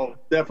this one will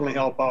definitely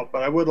help out.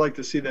 But I would like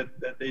to see that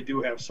they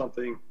do have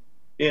something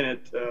in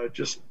it.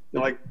 Just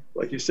like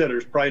you said,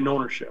 there's pride and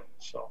ownership.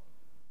 So.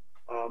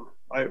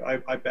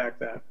 I back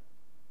that.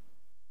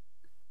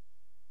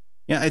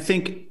 Yeah, I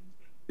think,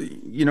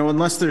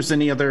 unless there's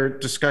any other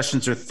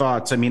discussions or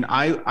thoughts,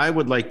 I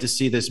would like to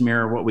see this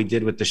mirror what we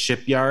did with the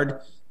Shipyard.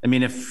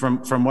 If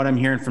from what I'm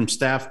hearing from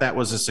staff, that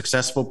was a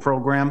successful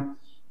program.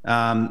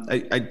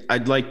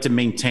 I'd like to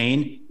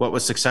maintain what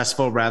was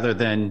successful rather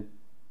than,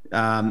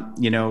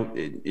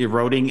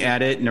 eroding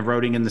at it and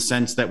eroding in the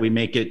sense that we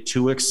make it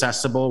too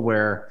accessible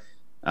where,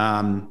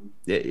 I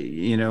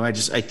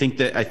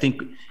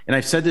think, and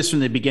I've said this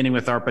from the beginning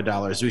with ARPA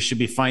dollars, we should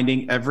be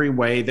finding every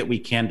way that we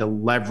can to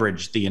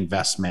leverage the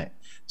investment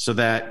so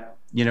that,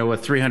 a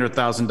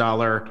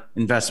 $300,000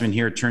 investment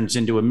here turns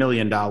into $1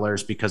 million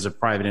because of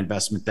private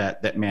investment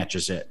that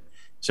matches it.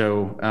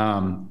 So,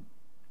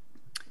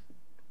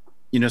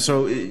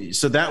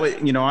 so that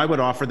way, I would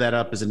offer that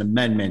up as an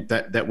amendment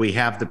that we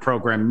have the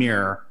program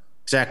mirror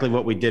exactly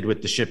what we did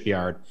with the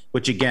Shipyard,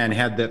 which again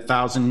had the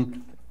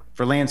 $1,000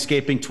 for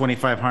landscaping,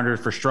 $2,500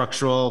 for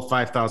structural,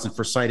 $5,000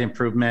 for site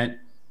improvement.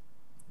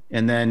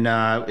 And then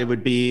it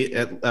would be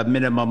at a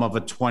minimum of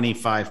a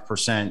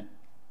 25%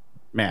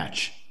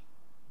 match.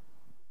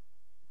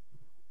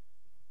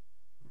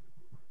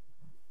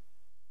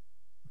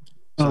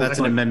 So that's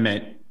an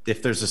amendment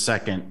if there's a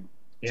second.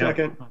 Yeah.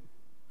 Second.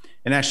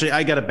 And actually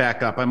I got to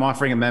back up. I'm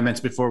offering amendments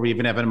before we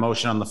even have a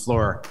motion on the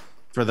floor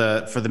for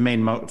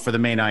the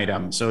main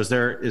item. So is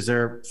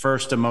there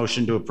first a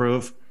motion to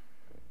approve?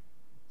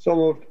 So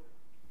moved.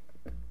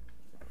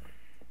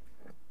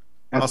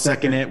 I'll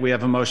second it. We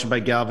have a motion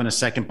by Galvin, a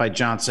second by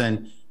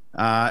Johnson.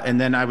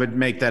 And then I would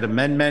make that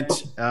amendment.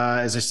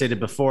 As I stated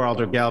before,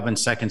 Alder Galvin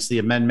seconds the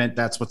amendment.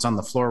 That's what's on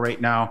the floor right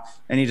now.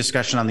 Any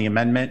discussion on the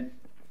amendment?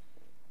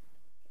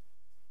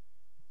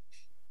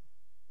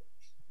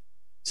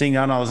 Seeing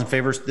none, all those in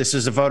favor, this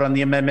is a vote on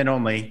the amendment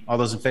only. All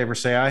those in favor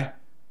say aye.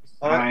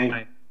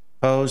 Aye.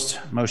 Opposed,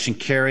 motion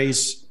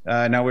carries.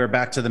 Now we're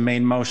back to the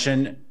main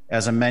motion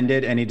as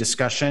amended. Any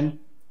discussion?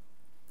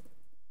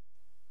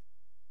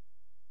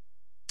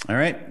 All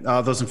right,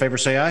 all those in favor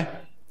say aye.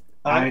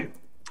 Aye.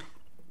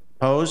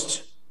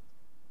 Opposed?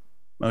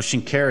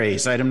 Motion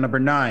carries. Item number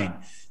 9,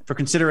 for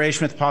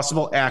consideration with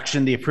possible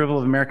action, the approval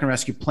of American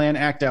Rescue Plan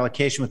Act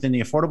allocation within the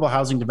Affordable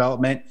Housing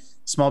Development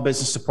Small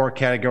Business Support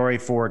category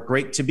for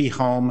Great to Be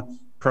Home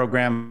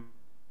program,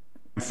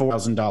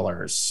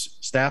 $4,000.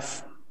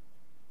 Staff?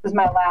 This is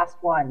my last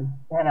one,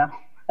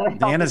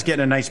 Deanna's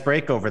getting a nice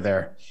break over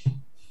there.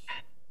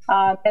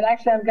 And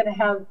actually,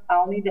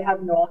 I'll need to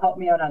have Noel help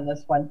me out on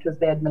this one because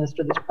they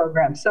administer this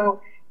program.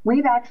 So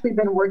we've actually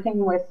been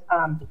working with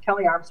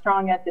Kelly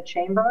Armstrong at the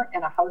Chamber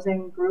and a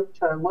housing group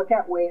to look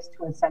at ways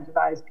to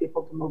incentivize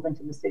people to move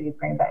into the city of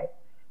Green Bay.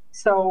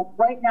 So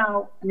right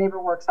now,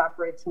 NeighborWorks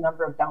operates a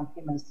number of down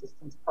payment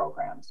assistance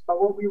programs, but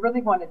what we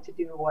really wanted to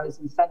do was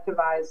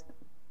incentivize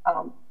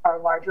our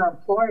larger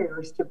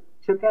employers to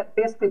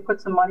basically put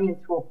some money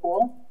into a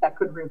pool that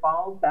could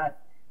revolve,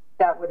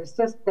 that would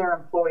assist their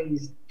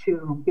employees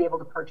to be able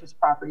to purchase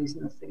properties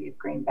in the city of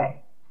Green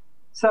Bay.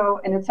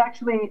 So, and it's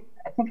actually,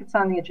 I think it's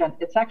on the agenda,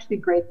 it's actually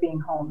Great Being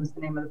Home is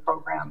the name of the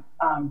program,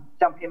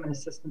 down payment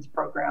assistance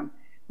program.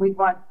 We'd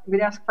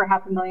ask for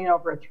 $500,000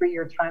 over a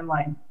 3-year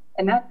timeline.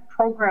 And that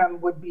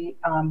program would be,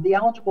 the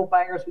eligible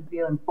buyers would be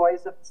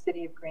employees of the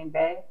city of Green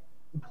Bay,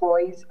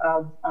 employees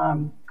of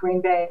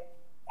Green Bay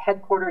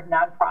headquartered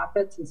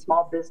nonprofits and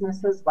small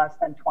businesses less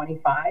than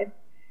 25.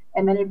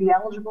 And then it'd be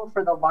eligible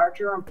for the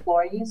larger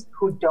employees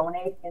who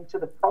donate into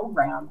the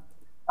program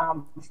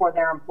for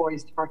their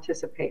employees to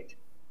participate.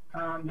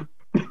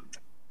 There's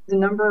a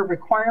number of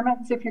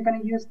requirements if you're going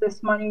to use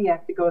this money. You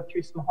have to go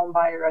through some home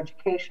buyer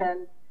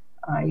education.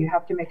 You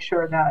have to make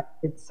sure that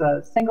it's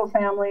a single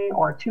family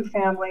or a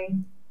 2-family.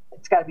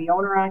 It's got to be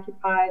owner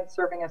occupied,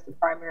 serving as the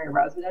primary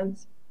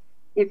residence.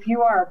 If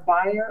you are a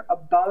buyer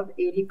above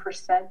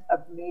 80%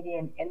 of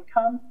median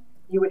income,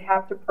 you would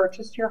have to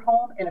purchase your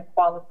home in a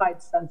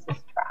qualified census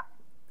tract.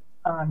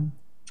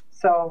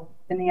 So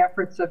in the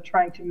efforts of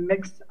trying to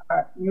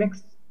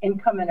mix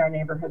income in our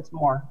neighborhoods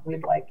more,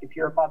 we'd like, if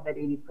you're above that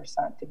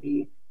 80%, to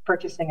be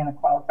purchasing in a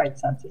qualified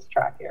census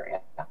tract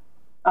area.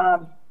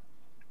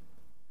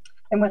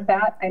 And with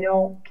that, I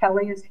know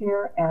Kelly is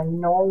here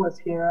and Noel is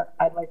here.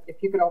 I'd like,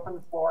 if you could open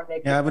the floor.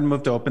 Yeah, I would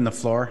move to open the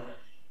floor.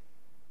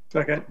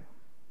 Second.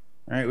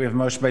 All right, we have a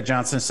motion by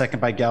Johnson, a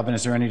second by Galvin.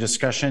 Is there any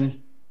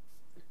discussion?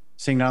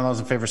 Seeing none, those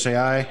in favor say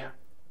aye.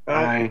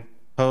 Aye.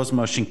 Opposed,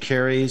 motion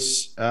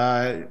carries.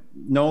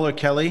 Noel or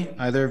Kelly,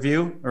 either of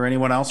you or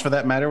anyone else for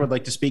that matter would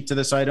like to speak to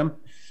this item?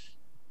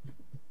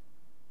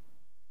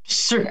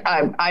 Sure,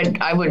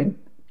 I would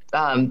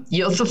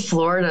yield the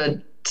floor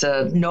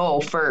to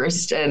Noel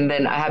first, and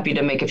then I'm happy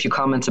to make a few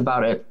comments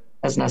about it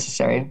as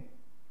necessary.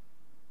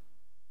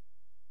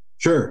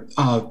 Sure.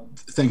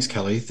 Thanks,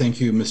 Kelly.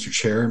 Thank you, Mr.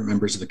 Chair,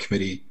 members of the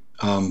committee.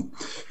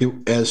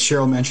 As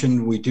Cheryl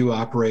mentioned, we do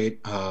operate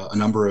a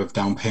number of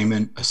down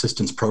payment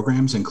assistance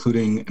programs,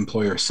 including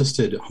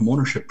employer-assisted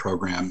homeownership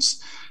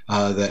programs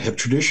that have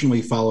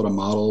traditionally followed a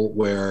model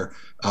where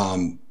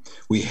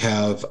we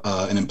have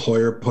an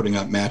employer putting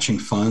up matching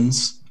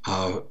funds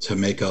to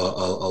make a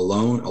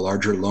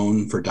larger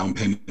loan for down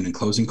payment and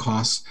closing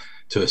costs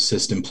to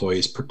assist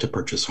employees to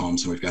purchase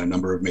homes. And we've got a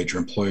number of major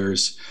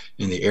employers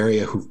in the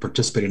area who've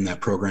participated in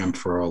that program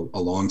for a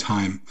long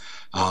time.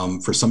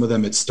 For some of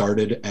them, it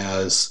started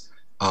as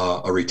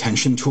a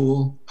retention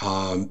tool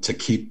to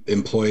keep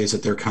employees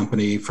at their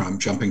company from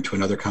jumping to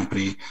another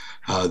company.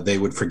 They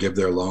would forgive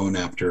their loan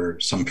after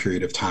some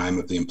period of time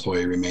of the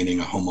employee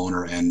remaining a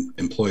homeowner and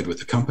employed with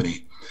the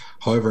company.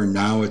 However,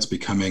 now it's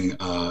becoming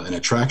an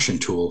attraction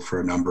tool for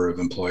a number of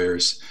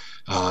employers,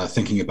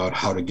 thinking about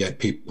how to get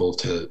people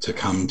to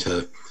come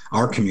to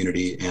our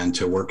community and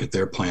to work at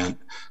their plant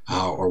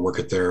or work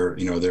at their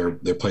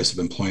place of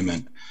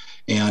employment.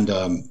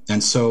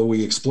 And so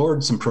we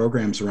explored some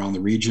programs around the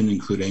region,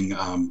 including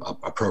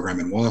a program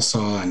in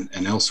Wausau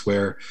and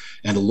elsewhere,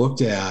 and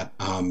looked at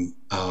a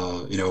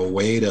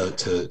way to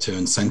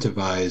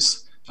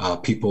incentivize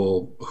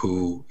people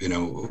who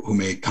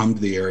may come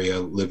to the area,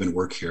 live and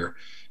work here.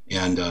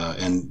 And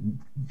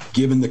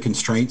given the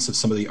constraints of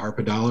some of the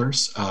ARPA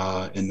dollars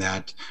in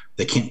that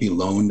they can't be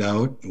loaned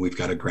out, we've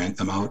got to grant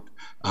them out.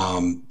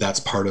 That's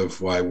part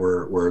of why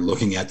we're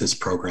looking at this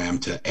program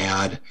to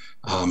add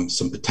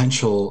some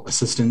potential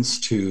assistance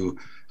to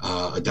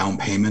a down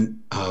payment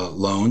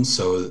loan.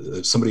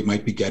 So somebody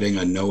might be getting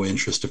a no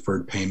interest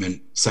deferred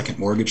payment second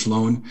mortgage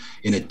loan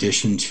in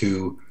addition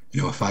to a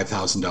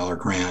 $5,000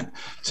 grant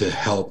to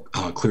help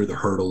clear the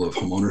hurdle of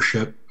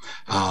homeownership.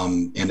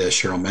 And as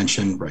Cheryl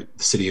mentioned, right,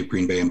 the City of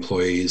Green Bay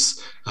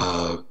employees,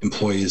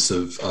 employees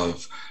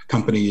of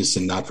companies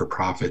and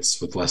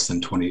not-for-profits with less than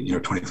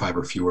 25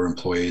 or fewer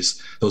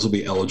employees, those will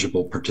be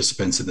eligible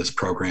participants in this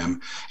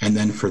program. And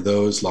then for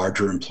those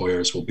larger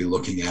employers, we'll be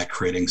looking at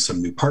creating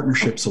some new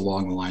partnerships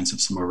along the lines of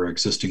some of our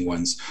existing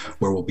ones,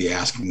 where we'll be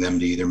asking them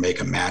to either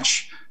make a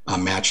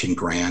matching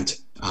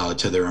grant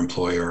to their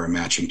employer, or a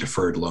matching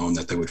deferred loan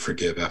that they would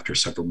forgive after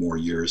several more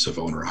years of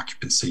owner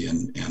occupancy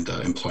and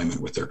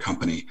employment with their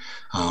company,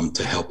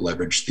 to help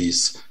leverage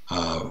these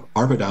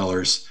ARPA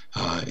dollars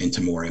into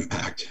more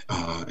impact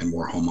and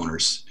more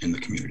homeowners in the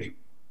community.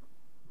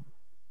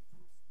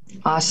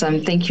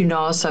 Awesome. Thank you,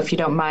 Noel. So if you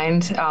don't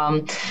mind,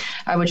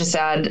 I would just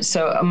add,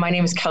 so my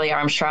name is Kelly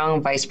Armstrong,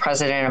 Vice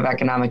President of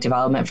Economic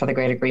Development for the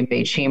Greater Green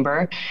Bay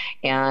Chamber,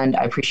 and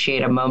I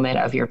appreciate a moment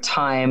of your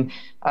time.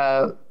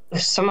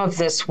 Some of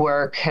this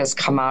work has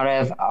come out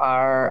of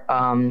our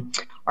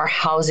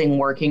housing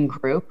working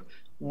group,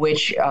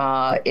 which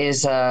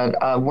is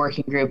a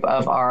working group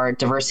of our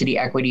Diversity,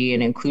 Equity,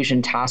 and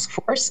Inclusion Task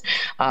Force.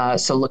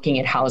 So looking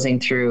at housing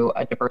through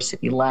a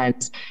diversity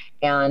lens.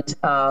 And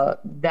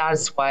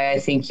that's why I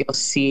think you'll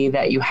see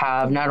that you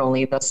have not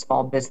only the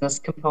small business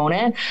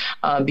component,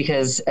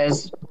 because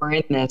as we're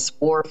in this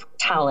war for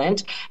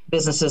talent,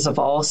 businesses of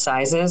all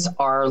sizes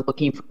are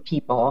looking for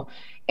people.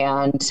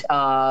 And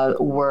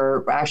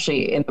we're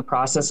actually in the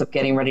process of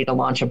getting ready to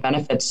launch a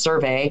benefits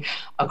survey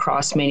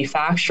across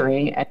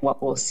manufacturing. And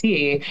what we'll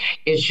see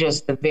is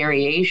just the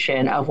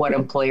variation of what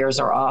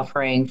employers are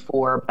offering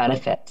for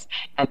benefits.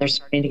 And they're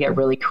starting to get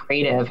really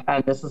creative.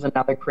 And this is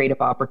another creative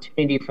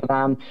opportunity for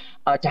them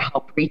to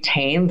help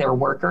retain their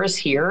workers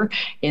here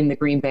in the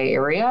Green Bay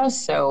area.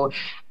 So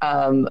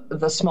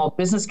the small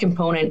business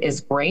component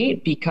is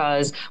great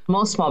because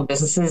most small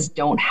businesses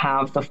don't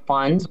have the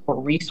funds or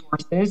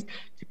resources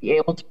to be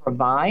able to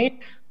provide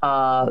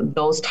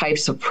those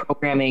types of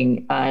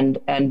programming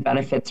and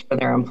benefits for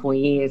their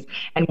employees.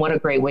 And what a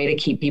great way to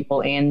keep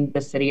people in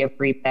the city of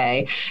Green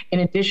Bay. In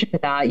addition to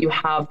that, you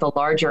have the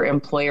larger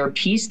employer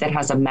piece that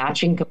has a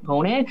matching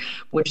component,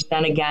 which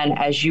then again,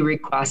 as you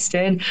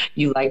requested,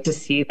 you like to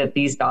see that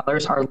these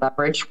dollars are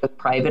leveraged with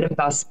private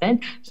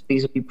investment. So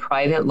these would be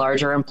private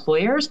larger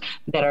employers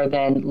that are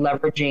then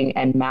leveraging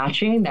and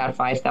matching that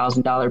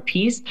 $5,000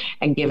 piece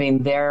and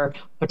giving their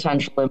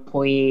potential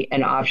employee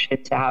an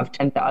option to have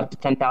up to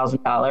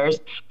 $10,000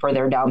 for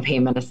their down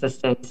payment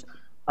assistance.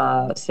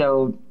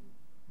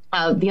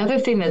 The other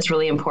thing that's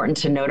really important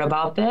to note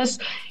about this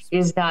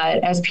is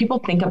that as people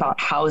think about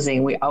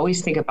housing, we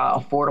always think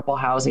about affordable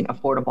housing,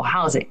 affordable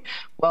housing.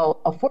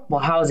 Well,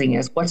 affordable housing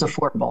is what's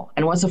affordable.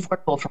 And what's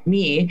affordable for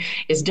me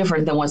is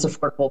different than what's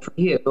affordable for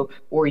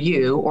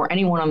you or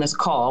anyone on this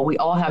call. We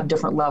all have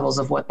different levels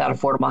of what that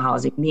affordable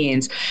housing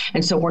means.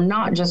 And so we're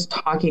not just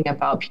talking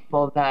about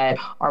people that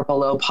are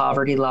below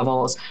poverty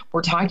levels.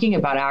 We're talking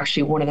about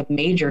actually one of the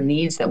major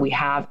needs that we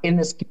have in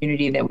this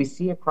community that we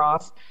see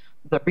across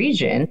the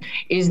region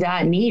is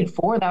that need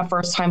for that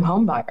first-time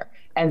home buyer.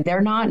 And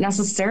they're not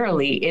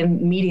necessarily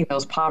in meeting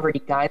those poverty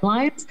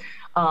guidelines,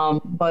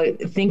 but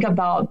think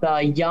about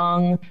the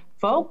young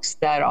folks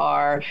that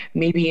are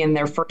maybe in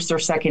their first or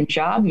second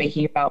job,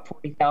 making about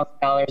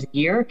 $40,000 a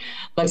year.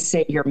 Let's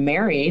say you're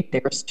married,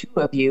 there's two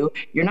of you,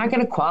 you're not going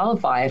to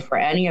qualify for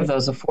any of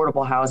those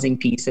affordable housing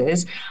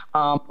pieces,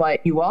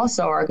 but you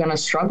also are going to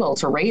struggle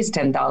to raise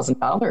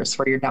 $10,000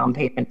 for your down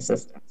payment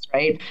assistance,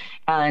 right?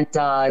 And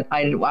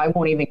I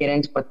won't even get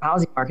into what the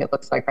housing market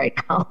looks like right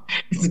now.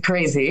 It's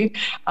crazy.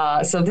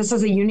 So this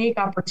is a unique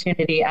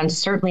opportunity and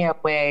certainly a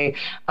way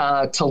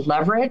to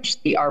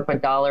leverage the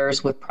ARPA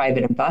dollars with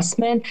private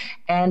investment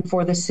and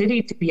for the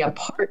city to be a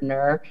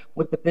partner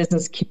with the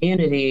business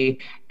community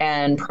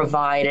and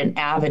provide an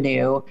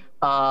avenue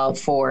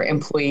for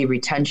employee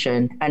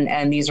retention.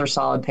 And these are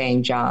solid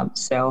paying jobs.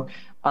 So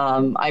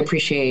I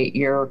appreciate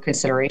your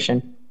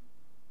consideration.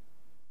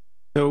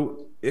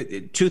 So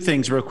two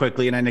things real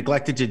quickly, and I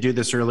neglected to do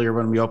this earlier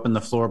when we opened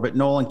the floor, but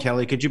Noel and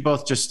Kelly, could you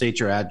both just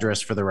state your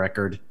address for the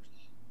record?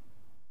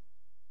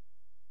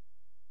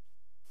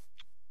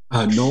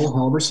 Noel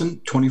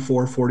Halverson,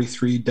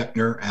 2443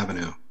 Deckner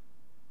Avenue.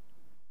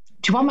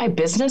 Do you want my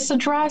business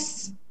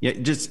address? Yeah,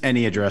 just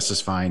any address is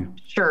fine.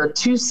 Sure.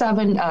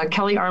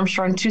 Kelly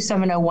Armstrong,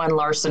 2701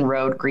 Larson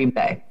Road, Green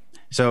Bay.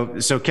 So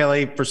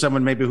Kelly, for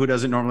someone maybe who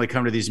doesn't normally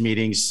come to these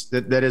meetings,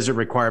 that is a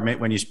requirement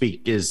when you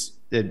speak is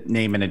the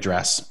name and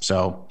address.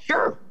 So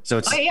sure. So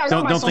it's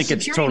don't think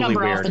it's totally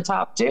weird. Off the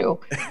top too.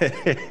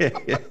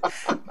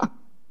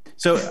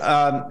 So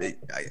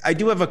I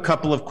do have a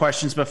couple of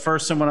questions, but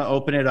first I want to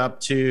open it up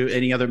to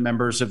any other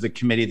members of the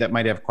committee that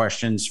might have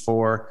questions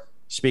for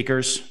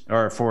speakers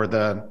or for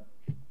the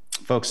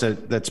folks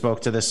that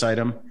spoke to this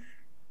item.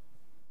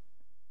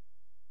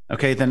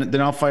 Okay, then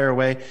I'll fire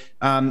away.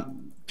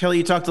 Kelly,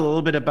 you talked a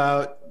little bit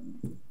about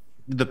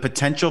the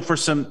potential for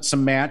some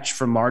match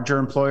from larger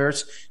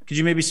employers. Could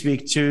you maybe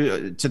speak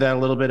to that a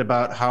little bit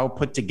about how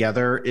put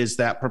together is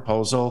that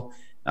proposal?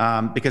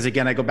 Because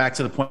again, I go back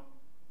to the point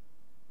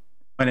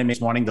when it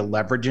makes wanting to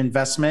leverage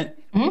investment.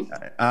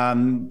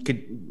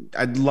 Mm-hmm.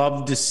 I'd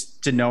love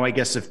to know, I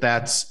guess, if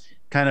that's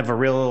kind of a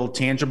real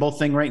tangible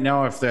thing right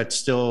now, or if that's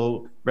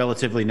still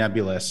relatively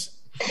nebulous.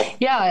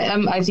 Yeah,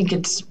 I think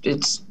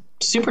it's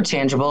super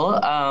tangible.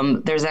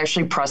 There's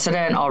actually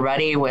precedent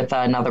already with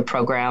another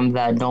program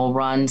that Noel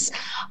runs.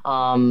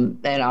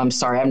 And I'm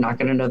sorry, I'm not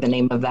going to know the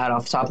name of that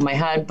off the top of my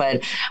head,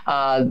 but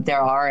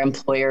there are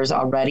employers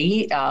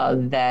already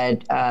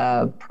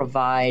that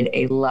provide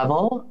a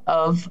level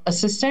of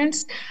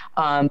assistance.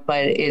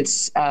 But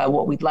it's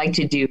what we'd like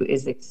to do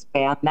is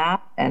expand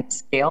that and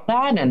scale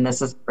that. And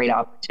this is a great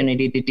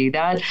opportunity to do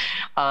that.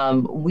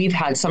 We've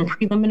had some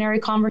preliminary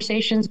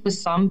conversations with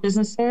some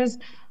businesses.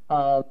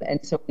 And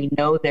so we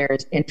know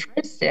there's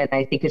interest, and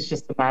I think it's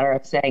just a matter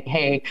of saying,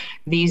 hey,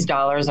 these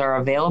dollars are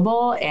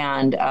available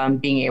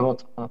and being able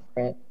to offer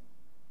it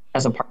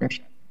as a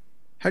partnership.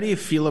 How do you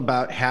feel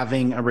about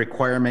having a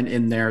requirement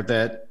in there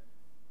that,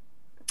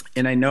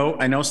 and I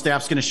know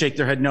staff's going to shake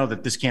their head no,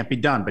 that this can't be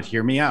done, but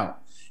hear me out.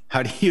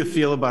 How do you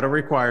feel about a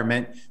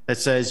requirement that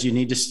says you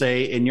need to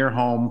stay in your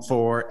home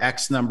for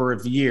X number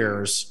of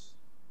years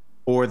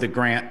or the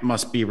grant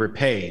must be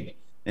repaid?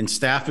 And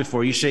staff,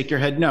 before you shake your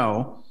head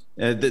no,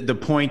 the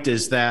point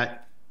is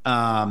that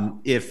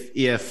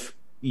if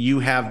you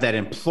have that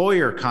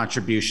employer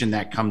contribution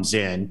that comes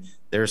in,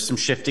 there's some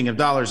shifting of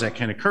dollars that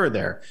can occur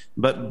there.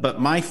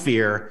 But my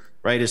fear,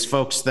 right, is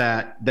folks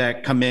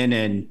that come in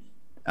and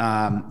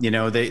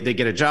they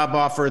get a job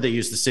offer, they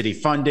use the city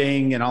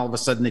funding, and all of a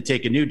sudden they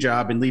take a new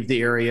job and leave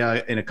the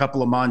area in a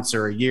couple of months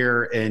or a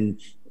year, and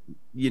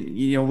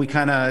we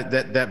kind of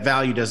that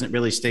value doesn't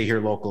really stay here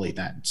locally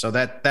then. So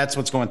that's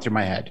what's going through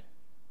my head.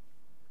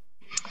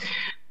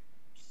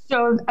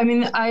 So, I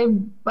mean, I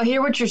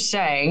hear what you're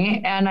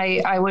saying, and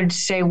I would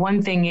say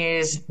one thing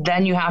is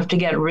then you have to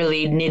get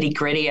really nitty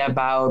gritty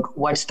about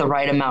what's the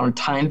right amount of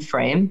time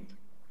frame.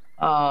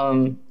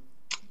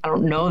 I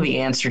don't know the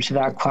answer to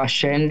that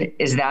question.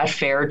 Is that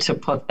fair to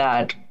put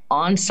that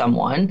on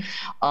someone?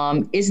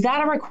 Is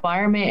that a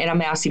requirement? And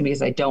I'm asking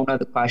because I don't know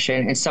the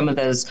question. And some of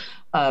those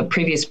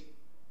previous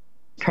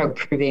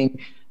proving,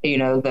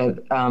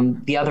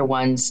 the other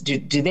ones,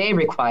 do they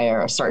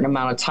require a certain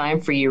amount of time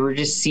for you to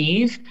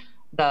receive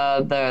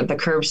the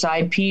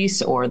curbside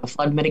piece or the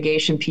flood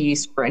mitigation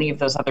piece or any of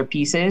those other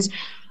pieces?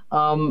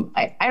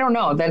 I don't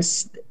know.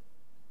 That's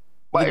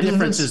the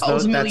difference is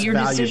that's value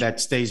decision. That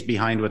stays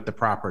behind with the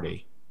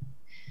property.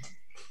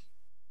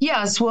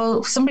 Yes,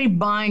 well, somebody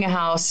buying a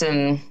house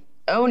and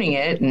owning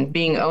it and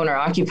being owner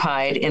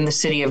occupied in the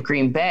city of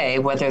Green Bay,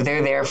 whether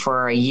they're there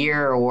for a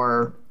year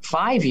or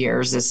 5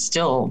 years, is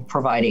still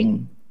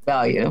providing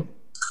value.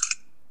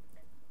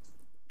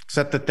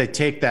 Except that they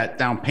take that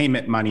down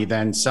payment money,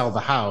 then sell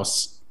the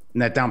house,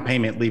 and that down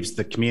payment leaves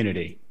the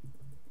community.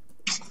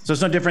 So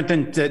it's no different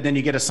than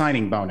you get a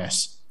signing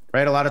bonus,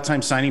 right? A lot of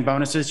times signing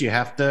bonuses, you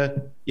have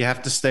to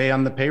stay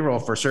on the payroll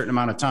for a certain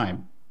amount of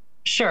time.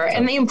 Sure,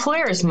 and the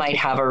employers might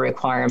have a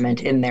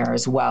requirement in there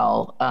as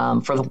well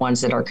for the ones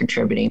that are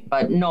contributing,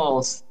 but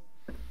Noel's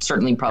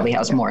certainly probably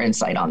has more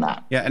insight on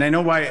that. Yeah, and I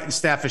know why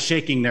staff is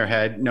shaking their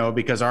head, no,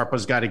 because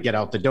ARPA's got to get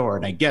out the door,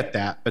 and I get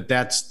that, but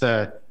that's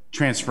the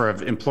transfer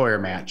of employer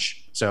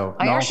match. So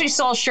I actually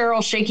saw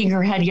Cheryl shaking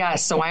her head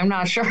yes, so I'm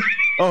not sure.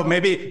 Oh,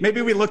 maybe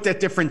we looked at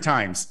different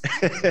times.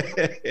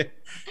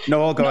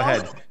 Noel, go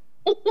ahead.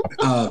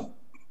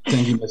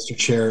 Thank you, Mr.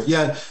 Chair.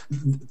 Yeah,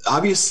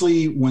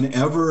 obviously,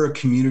 whenever a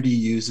community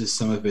uses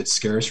some of its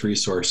scarce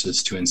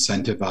resources to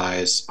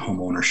incentivize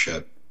home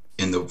ownership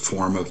in the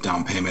form of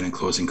down payment and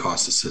closing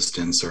cost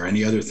assistance or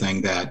any other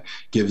thing that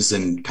gives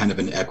kind of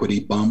an equity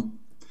bump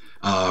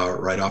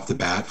right off the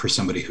bat for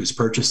somebody who's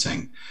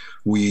purchasing,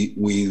 we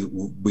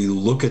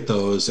look at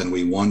those and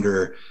we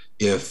wonder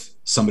if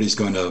somebody's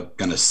going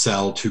to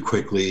sell too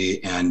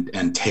quickly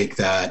and take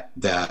that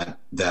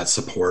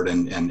support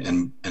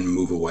and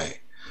move away.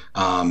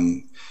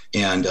 And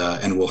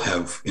we'll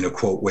have,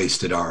 quote,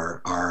 wasted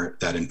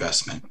that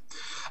investment.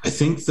 I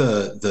think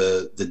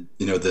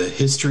the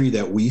history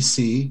that we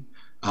see,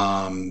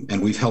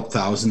 and we've helped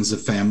thousands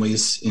of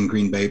families in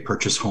Green Bay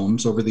purchase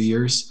homes over the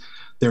years,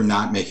 they're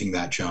not making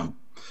that jump.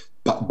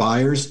 But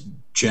buyers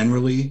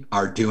generally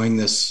are doing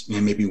this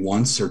maybe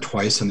once or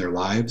twice in their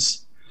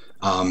lives.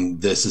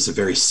 This is a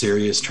very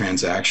serious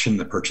transaction,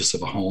 the purchase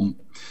of a home.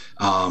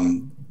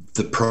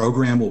 The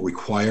program will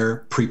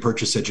require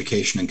pre-purchase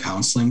education and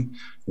counseling.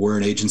 We're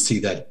an agency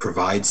that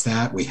provides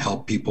that. We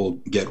help people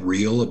get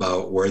real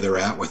about where they're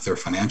at with their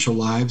financial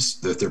lives,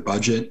 with their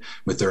budget,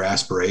 with their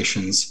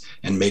aspirations,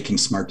 and making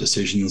smart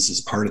decisions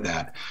is part of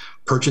that.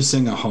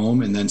 Purchasing a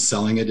home and then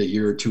selling it a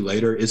year or two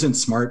later isn't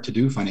smart to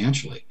do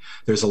financially.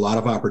 There's a lot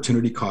of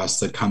opportunity costs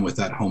that come with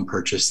that home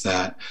purchase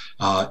that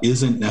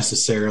isn't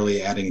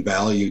necessarily adding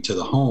value to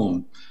the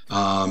home.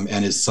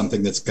 And is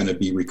something that's going to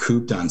be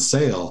recouped on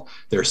sale.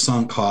 There's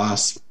sunk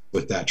costs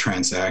with that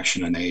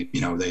transaction, and they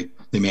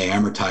may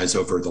amortize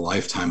over the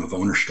lifetime of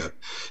ownership.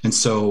 And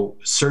so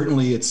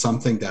certainly it's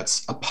something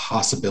that's a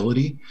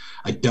possibility.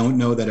 I don't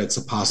know that it's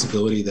a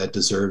possibility that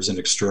deserves an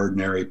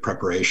extraordinary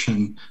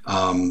preparation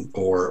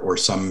or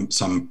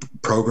some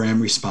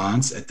program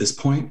response at this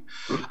point.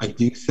 I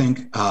do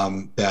think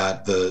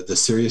that the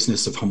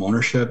seriousness of home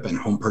ownership and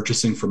home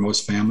purchasing for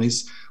most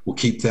families will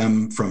keep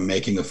them from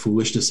making a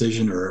foolish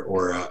decision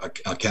or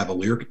a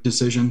cavalier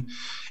decision.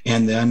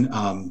 And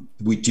then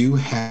we do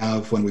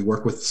have, when we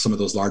work with some of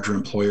those larger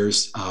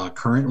employers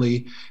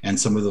currently, and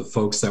some of the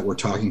folks that we're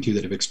talking to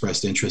that have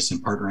expressed interest in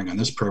partnering on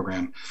this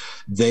program,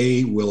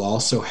 they will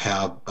also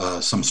have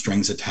some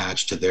strings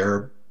attached to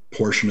their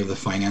portion of the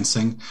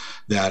financing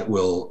that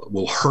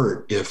will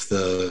hurt if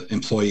the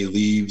employee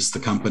leaves the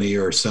company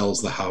or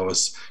sells the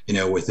house,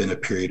 within a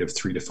period of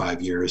 3 to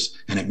 5 years,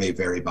 and it may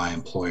vary by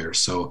employer.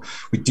 So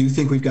we do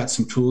think we've got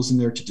some tools in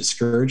there to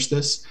discourage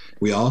this.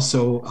 We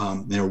also,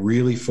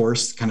 really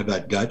force kind of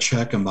that gut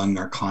check among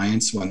our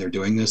clients when they're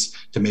doing this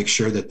to make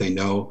sure that they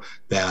know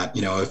that,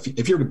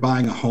 if you're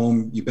buying a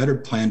home, you better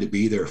plan to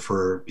be there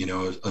for,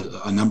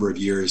 a number of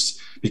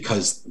years,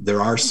 because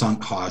there are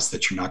sunk costs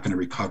that you're not going to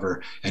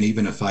recover. And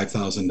even a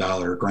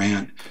 $5,000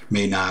 grant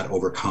may not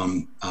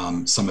overcome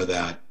some of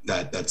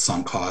that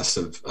sunk cost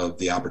of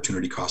the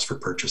opportunity cost for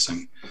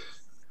purchasing.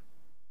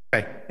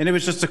 Okay, and it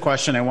was just a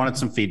question. I wanted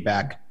some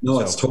feedback. No,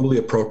 it's totally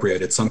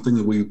appropriate. It's something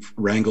that we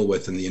wrangle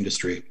with in the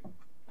industry.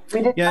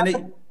 We did,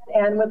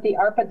 and with the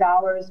ARPA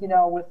dollars, you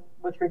know,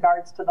 with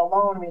regards to the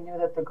loan, we knew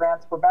that the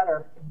grants were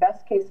better.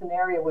 Best case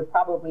scenario would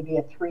probably be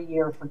a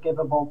 3-year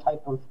forgivable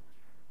type of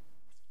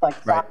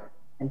right.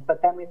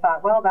 But then we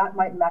thought, well, that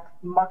might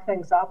muck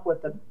things up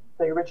with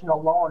the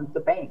original loan, the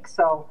bank.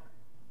 So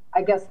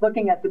I guess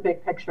looking at the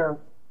big picture,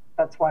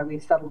 that's why we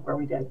settled where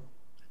we did.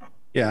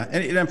 Yeah,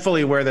 and I'm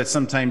fully aware that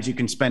sometimes you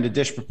can spend a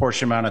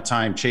disproportionate amount of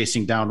time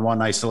chasing down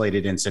one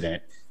isolated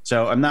incident.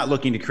 So I'm not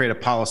looking to create a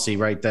policy,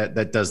 right,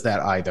 that does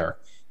that either.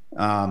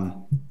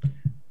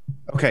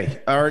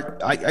 Okay,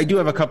 I do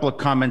have a couple of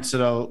comments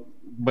that I'll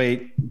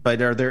wait,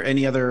 but are there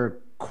any other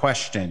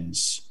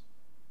questions?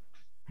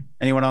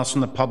 Anyone else from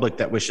the public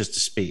that wishes to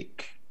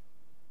speak?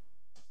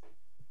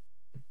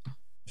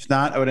 If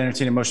not, I would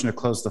entertain a motion to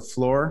close the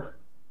floor.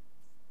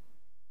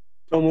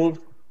 So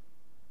moved.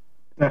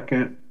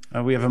 Second.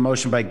 We have a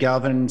motion by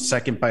Galvin,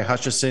 second by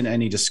Hutchison.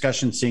 Any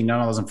discussion? Seeing none,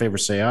 all those in favor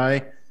say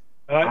aye.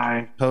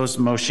 Aye. Opposed,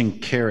 motion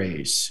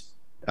carries.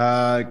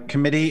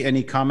 Committee,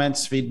 any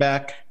comments,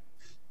 feedback?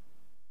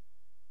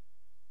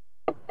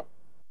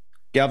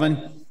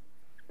 Galvin?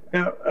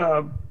 Yeah,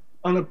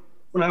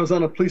 when I was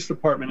on the police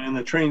department in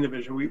the training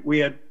division, we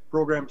had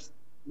programs,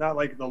 not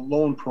like the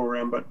loan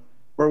program, but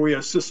where we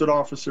assisted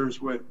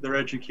officers with their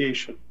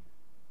education.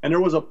 And there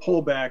was a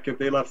pullback if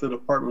they left the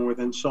department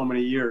within so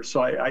many years.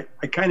 So I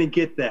kind of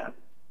get that.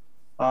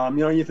 You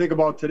know, you think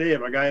about today,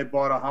 if a guy had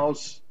bought a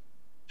house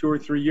 2 or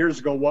 3 years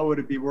ago, what would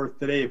it be worth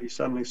today if he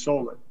suddenly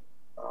sold it?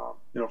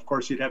 You know, of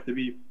course, he'd have to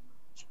be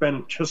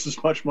spending just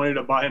as much money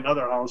to buy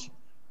another house.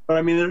 But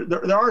I mean,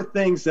 there are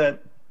things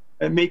that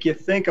make you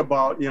think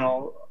about, you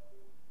know,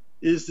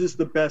 is this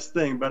the best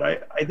thing? But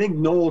I think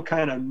Noel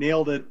kind of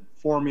nailed it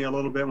for me a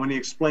little bit when he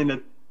explained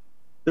that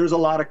there's a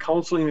lot of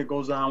counseling that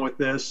goes on with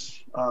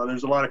this.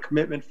 There's a lot of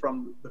commitment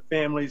from the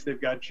families. They've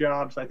got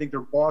jobs. I think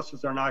their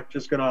bosses are not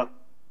just going to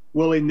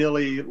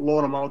willy-nilly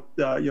loan them out,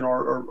 you know,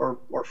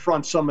 or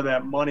front some of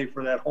that money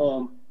for that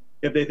home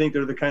if they think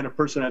they're the kind of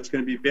person that's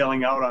going to be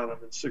bailing out on them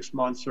in 6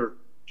 months or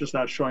just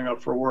not showing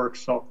up for work.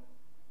 So,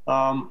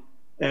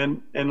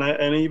 and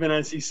even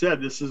as he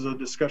said, this is a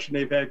discussion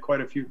they've had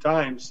quite a few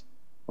times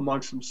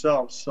amongst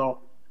themselves. So,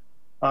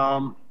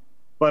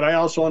 but I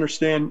also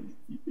understand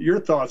your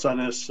thoughts on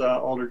this,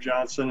 Alder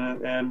Johnson,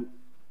 and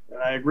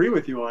I agree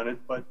with you on it.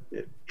 But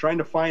trying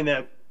to find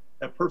that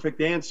perfect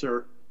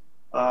answer,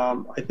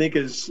 I think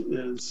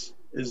is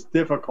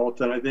difficult,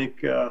 and I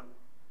think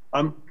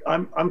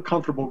I'm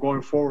comfortable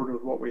going forward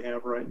with what we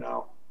have right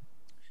now.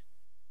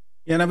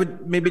 Yeah, and I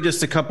would maybe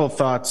just a couple of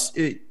thoughts,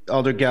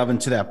 Alder Galvin,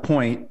 to that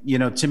point. You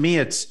know, to me,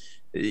 it's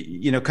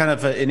kind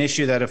of an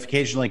issue that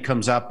occasionally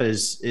comes up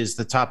is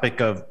the topic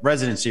of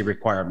residency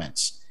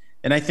requirements.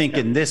 And I think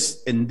in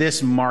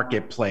this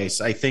marketplace,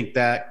 I think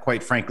that,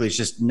 quite frankly, is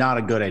just not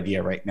a good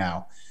idea right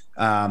now.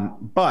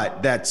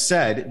 But that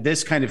said,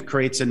 this kind of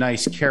creates a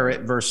nice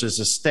carrot versus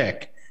a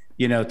stick,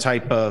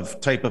 type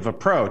of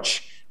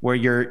approach where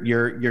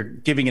you're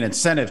giving an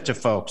incentive to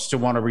folks to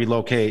want to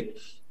relocate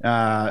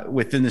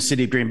within the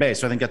city of Green Bay.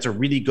 So I think that's a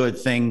really good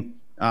thing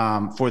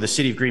for the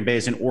city of Green Bay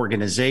as an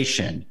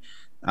organization.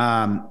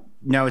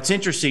 Now, it's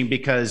interesting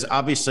because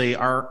obviously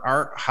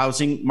our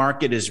housing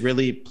market is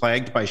really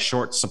plagued by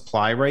short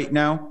supply right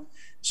now.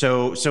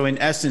 So in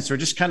essence, we're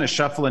just kind of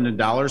shuffling the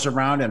dollars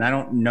around. And I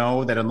don't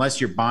know that unless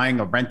you're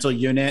buying a rental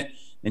unit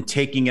and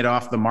taking it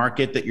off the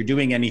market, that you're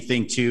doing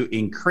anything to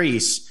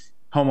increase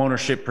home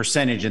ownership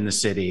percentage in the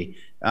city.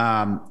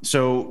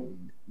 So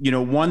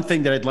one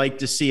thing that I'd like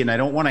to see, and I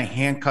don't want to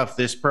handcuff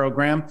this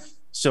program.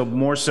 So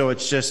more so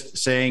it's just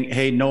saying,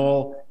 hey,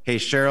 Noel, hey,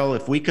 Cheryl,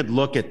 if we could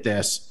look at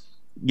this,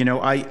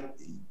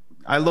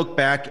 I look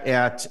back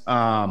at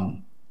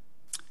our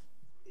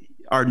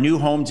new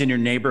homes in your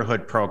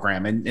neighborhood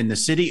program, and the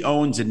city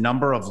owns a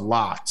number of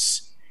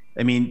lots.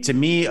 I mean, to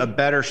me, a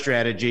better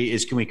strategy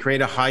is, can we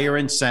create a higher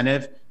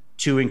incentive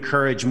to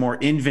encourage more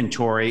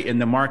inventory in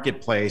the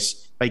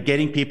marketplace by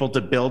getting people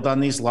to build on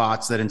these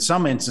lots that in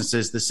some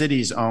instances the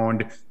city's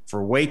owned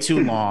for way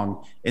too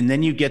long, and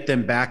then you get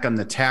them back on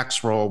the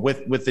tax roll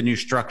with the new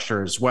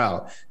structure as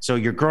well. So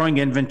you're growing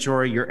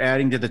inventory, you're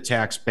adding to the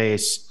tax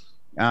base.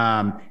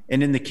 And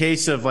in the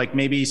case of like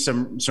maybe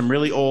some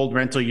really old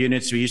rental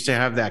units, we used to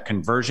have that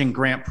conversion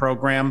grant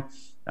program,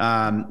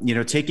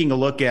 taking a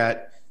look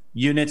at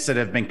units that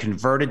have been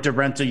converted to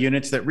rental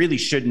units that really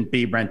shouldn't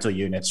be rental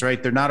units,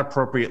 right? They're not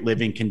appropriate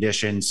living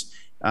conditions.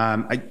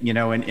 And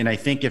I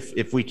think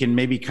if we can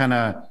maybe kind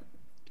of,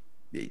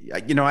 I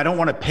don't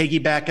want to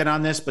piggyback it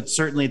on this, but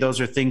certainly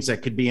those are things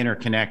that could be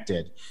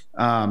interconnected.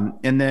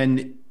 And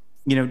then,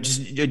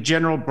 just a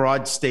general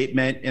broad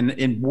statement.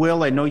 And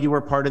Will, I know you were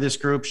part of this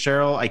group.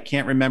 Cheryl, I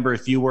can't remember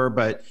if you were,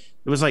 but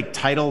it was like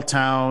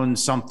Titletown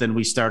something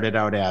we started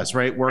out as,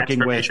 right?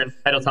 Working with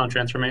Titletown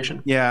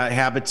Transformation. Yeah,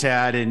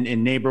 Habitat and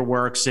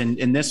NeighborWorks.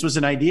 And this was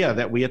an idea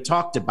that we had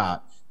talked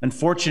about.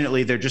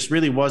 unfortunately, there just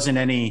really wasn't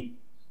any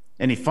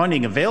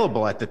funding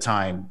available at the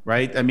time,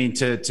 right? I mean,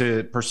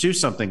 to pursue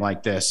something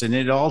like this. And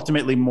it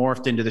ultimately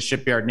morphed into the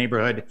Shipyard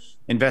Neighborhood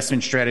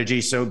Investment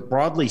Strategy. So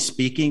broadly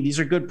speaking, these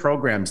are good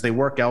programs. They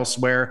work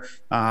elsewhere.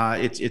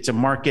 It's a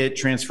market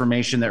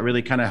transformation that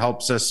really kind of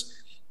helps us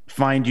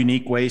find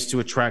unique ways to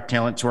attract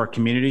talent to our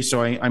community.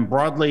 So I'm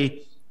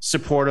broadly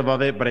supportive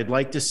of it, but I'd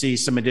like to see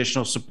some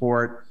additional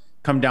support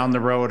come down the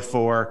road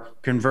for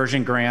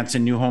conversion grants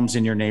and new homes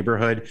in your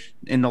neighborhood.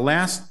 In the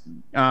last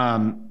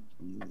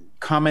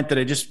comment that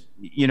I just,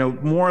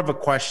 more of a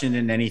question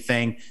than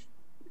anything,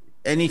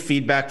 any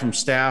feedback from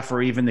staff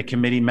or even the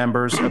committee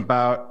members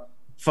about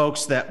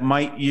folks that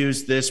might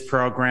use this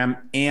program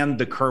and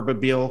the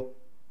Curbappeal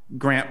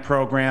grant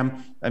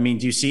program? I mean,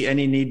 do you see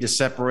any need to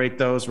separate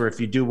those, where if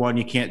you do one,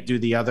 you can't do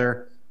the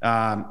other?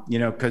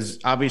 Because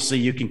obviously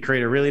you can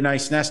create a really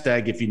nice nest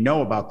egg if you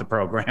know about the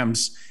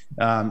programs.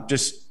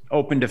 Just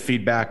open to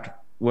feedback,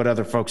 what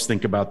other folks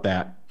think about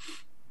that.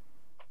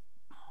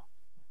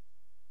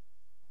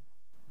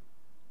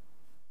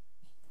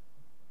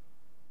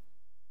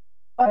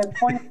 But a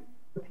point of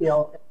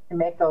appeal to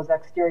make those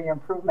exterior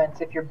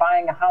improvements. If you're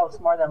buying a house,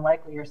 more than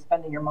likely you're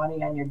spending your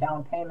money on your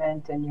down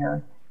payment and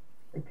your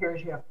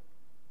repairs you have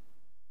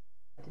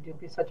to do.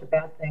 It'd be such a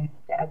bad thing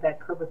to add that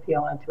curb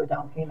appeal onto a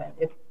down payment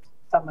if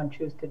someone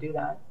chooses to do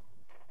that.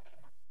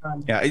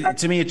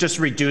 To me, it just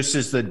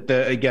reduces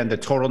the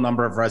total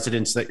number of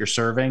residents that you're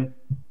serving.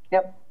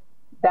 Yep,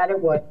 that it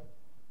would.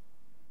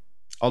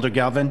 Alder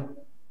Galvin?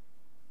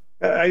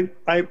 I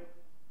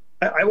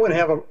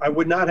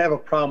would not have a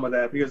problem with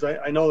that, because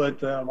I know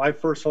that my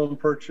first home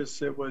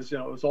purchase, it was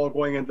all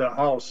going into the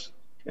house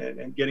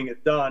and getting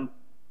it done.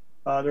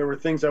 There were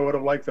things I would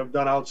have liked to have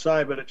done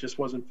outside, but it just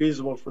wasn't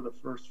feasible for the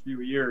first few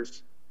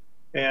years.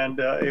 And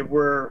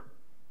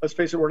let's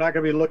face it, we're not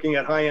going to be looking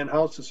at high-end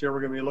houses here.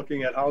 We're going to be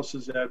looking at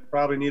houses that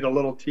probably need a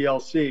little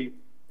TLC.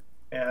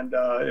 And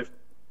if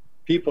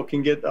people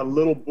can get a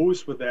little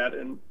boost with that,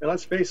 and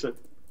let's face it,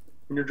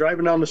 when you're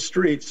driving down the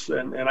streets,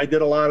 and I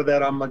did a lot of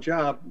that on my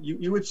job,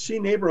 you would see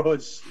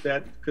neighborhoods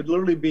that could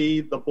literally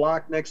be the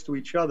block next to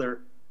each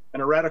other,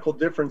 and a radical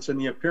difference in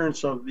the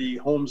appearance of the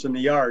homes and the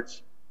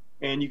yards.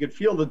 And you could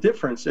feel the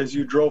difference as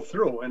you drove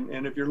through.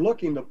 And if you're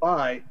looking to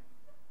buy,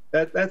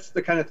 that's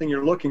the kind of thing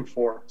you're looking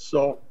for.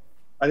 So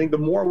I think the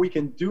more we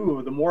can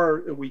do, the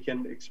more we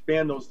can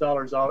expand those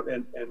dollars out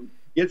and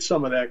get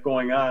some of that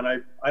going on.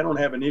 I don't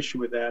have an issue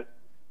with that.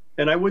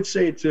 And I would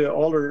say to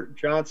Alder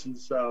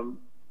Johnson's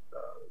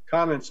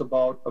comments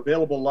about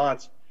available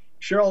lots,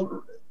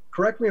 Cheryl,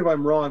 correct me if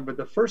I'm wrong, but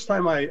the first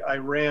time I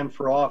ran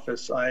for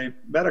office, I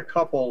met a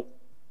couple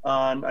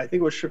on, I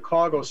think it was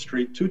Chicago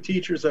Street, two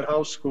teachers at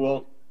House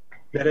School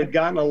that had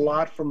gotten a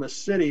lot from the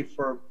city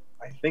for,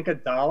 I think,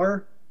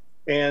 $1.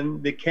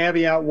 And the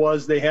caveat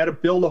was they had to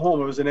build a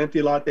home. It was an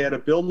empty lot. They had to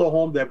build a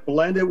home that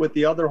blended with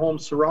the other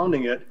homes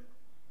surrounding it.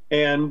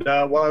 And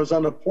while I was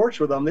on the porch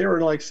with them, they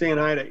were like saying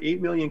hi to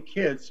 8 million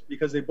kids,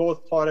 because they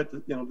both taught at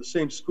the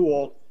same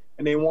school,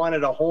 and they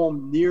wanted a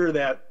home near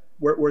that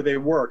where they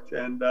worked.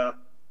 And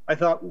I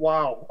thought,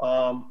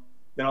 wow,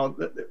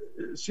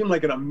 it seemed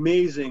like an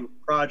amazing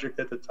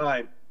project at the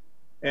time.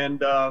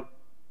 And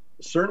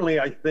certainly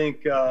I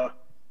think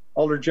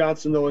Alder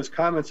Johnson, though, his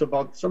comments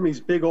about some of these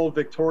big old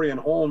Victorian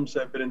homes that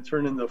have been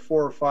turned into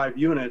 4 or 5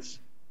 units,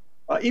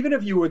 even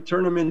if you would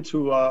turn them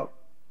into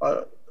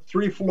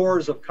 3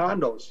 floors of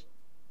condos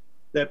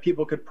that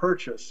people could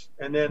purchase,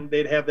 and then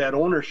they'd have that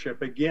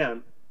ownership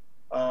again.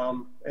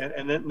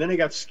 And then they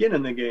got skin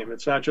in the game.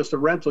 It's not just a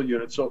rental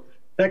unit. So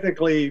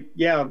technically,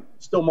 yeah,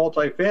 still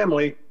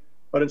multifamily,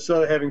 but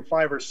instead of having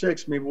 5 or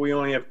 6, maybe we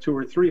only have 2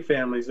 or 3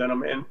 families in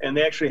them, and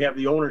they actually have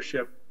the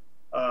ownership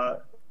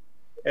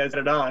as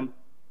it on,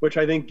 which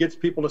I think gets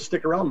people to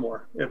stick around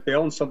more if they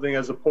own something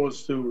as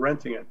opposed to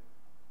renting it.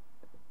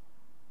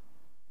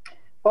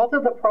 Both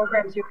of the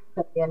programs you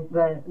in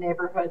the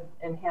neighborhood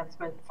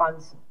enhancement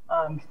funds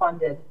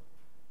funded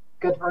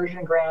Good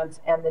Version grants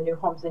and the New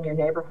Homes in Your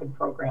Neighborhood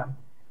program.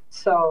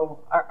 So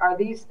are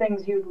these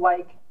things you'd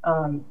like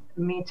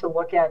me to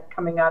look at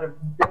coming out of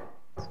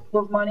this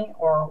pool of money,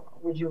 or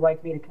would you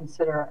like me to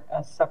consider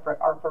a separate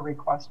ARPA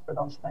request for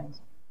those things?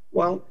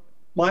 Well,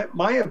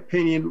 my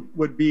opinion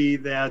would be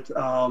that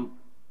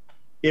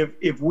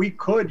if we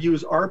could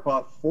use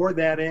ARPA for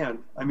that end,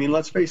 I mean,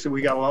 let's face it,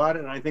 we got a lot,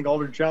 and I think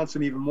Alder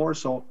Johnson even more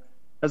so,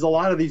 has a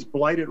lot of these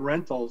blighted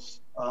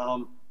rentals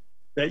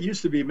that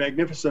used to be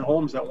magnificent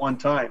homes at one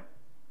time.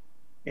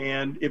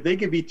 And if they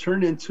could be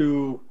turned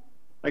into,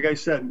 like I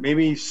said,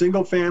 maybe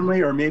single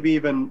family or maybe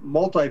even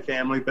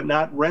multifamily, but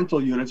not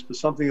rental units, but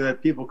something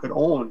that people could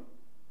own,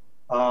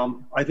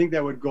 I think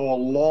that would go a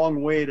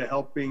long way to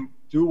helping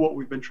do what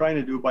we've been trying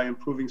to do by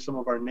improving some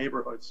of our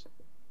neighborhoods.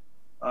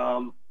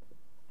 And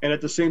at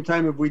the same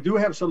time, if we do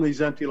have some of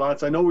these empty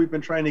lots, I know we've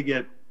been trying to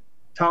get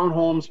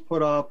townhomes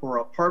put up or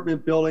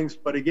apartment buildings,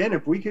 but again,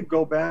 if we could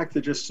go back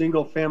to just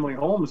single family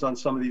homes on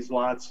some of these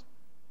lots,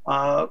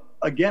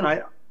 again,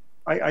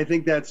 I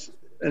think that's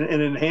an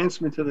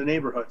enhancement to the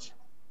neighborhoods.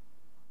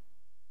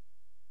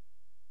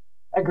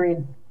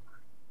 Agreed.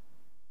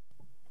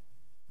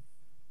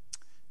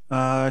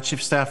 Chief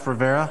of Staff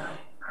Rivera.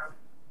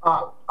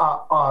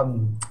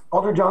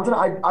 Alder Johnson,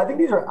 I think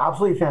these are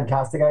absolutely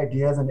fantastic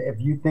ideas. And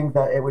if you think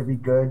that it would be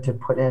good to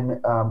put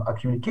in a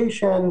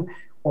communication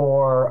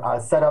or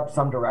set up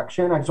some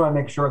direction, I just want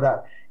to make sure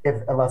that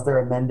unless they're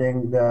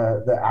amending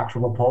the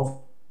actual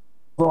proposal,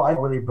 I have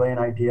really brilliant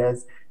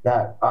ideas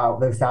that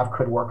the staff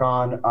could work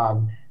on.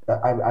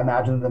 I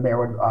imagine the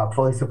mayor would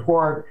fully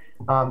support.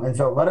 And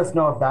so let us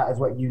know if that is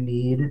what you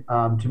need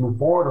to move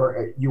forward,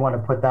 or you want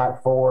to put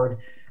that forward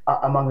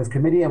among this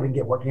committee, and we can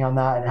get working on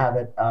that and have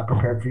it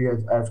prepared for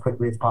you as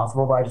quickly as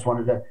possible. But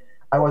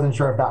I wasn't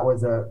sure if that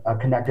was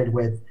connected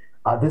with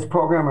this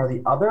program or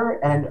the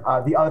other. And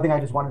the other thing I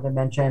just wanted to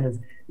mention is,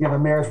 the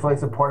mayor is fully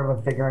supportive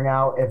of figuring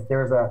out if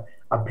there's a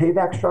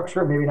payback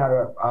structure, maybe not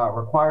a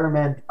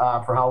requirement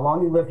for how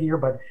long you live here,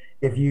 but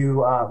if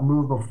you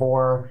move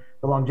before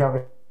the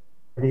longevity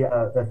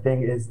the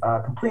thing is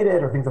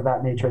completed or things of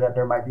that nature, that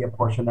there might be a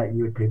portion that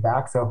you would pay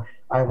back. So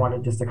I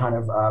wanted just to kind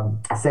of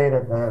say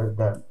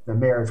that the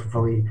mayor is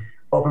fully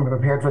open and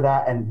prepared for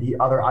that. And the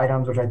other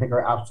items, which I think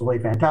are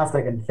absolutely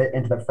fantastic and fit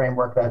into the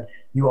framework that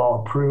you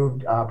all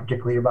approved,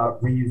 particularly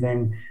about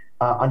reusing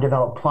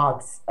undeveloped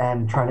plots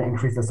and trying to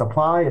increase the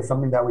supply, is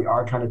something that we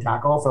are trying to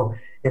tackle. So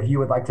if you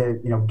would like to,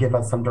 give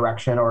us some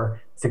direction or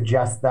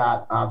suggest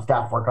that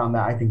staff work on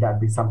that, I think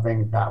that'd be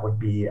something that would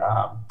be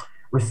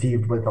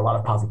received with a lot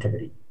of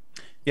positivity.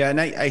 Yeah,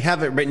 and I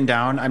have it written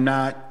down.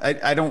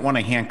 I don't want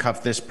to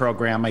handcuff this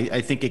program.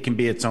 I think it can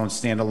be its own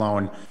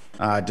standalone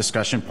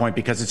discussion point,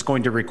 because it's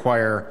going to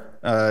require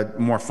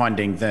more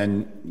funding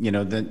than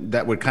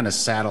that would kind of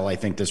saddle, I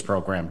think, this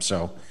program.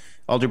 So,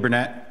 Alder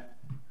Burnett.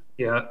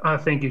 Yeah,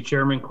 thank you,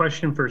 Chairman.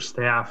 Question for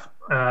staff.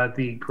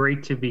 The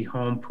Great to Be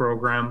Home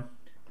program,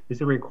 is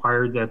it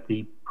required that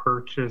the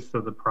purchase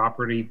of the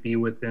property be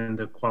within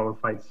the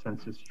qualified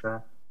census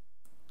tract?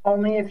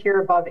 Only if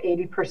you're above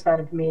 80%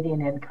 of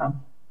median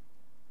income.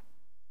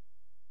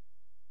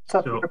 So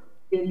if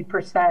you're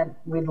 80%,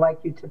 we'd like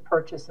you to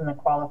purchase in the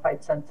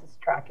qualified census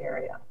tract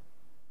area.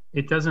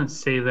 It doesn't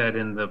say that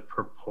in the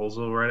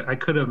proposal, right? I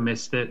could have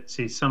missed it.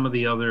 See, some of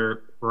the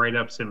other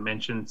write-ups that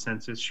mentioned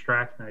census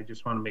tract, and I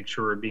just want to make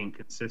sure we're being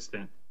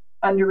consistent.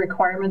 Under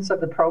requirements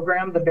of the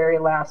program, the very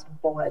last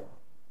bullet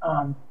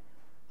on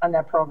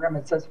that program,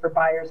 it says for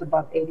buyers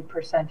above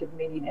 80% of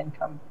median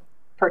income,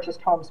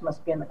 purchased homes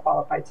must be in the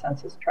qualified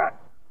census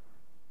tract.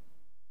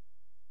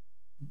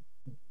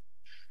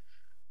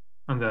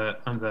 On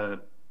the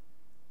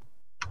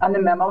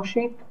memo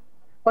sheet,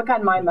 look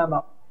on my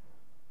memo.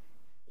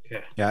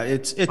 Okay. Yeah,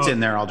 it's in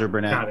there, Alder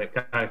Burnett. Got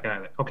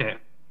it. Okay.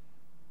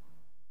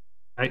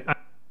 I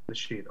the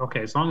sheet.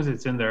 Okay, as long as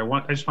it's in there,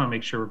 I just want to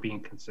make sure we're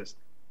being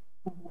consistent.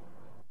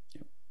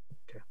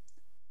 Okay.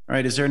 All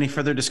right. Is there any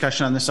further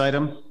discussion on this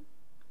item?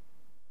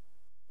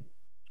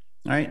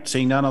 All right.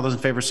 Seeing none, all those in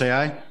favor say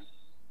aye.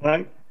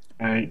 Aye.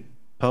 Aye.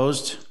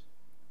 Opposed?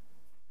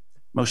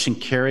 Motion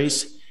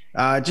carries.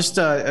 Just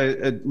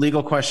a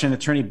legal question,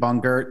 Attorney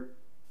Bungert,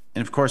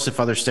 and of course, if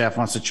other staff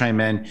wants to chime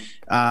in.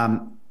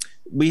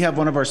 We have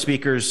one of our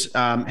speakers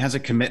has a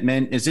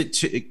commitment. Is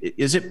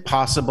it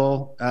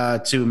possible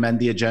to amend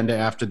the agenda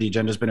after the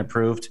agenda has been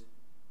approved?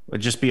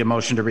 Would just be a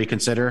motion to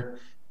reconsider?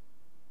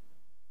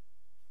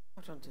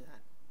 Don't do that.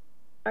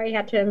 Sorry, I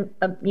had to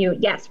mute.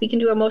 Yes, we can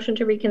do a motion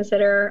to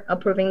reconsider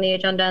approving the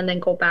agenda and then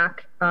go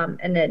back,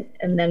 and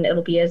then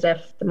it'll be as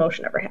if the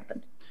motion never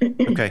happened.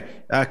 Okay,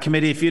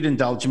 committee, if you'd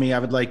indulge me, I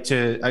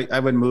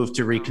would move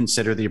to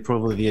reconsider the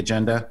approval of the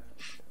agenda.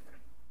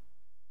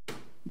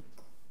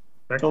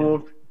 So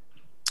moved.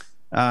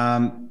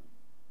 All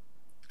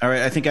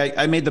right, I think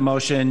I made the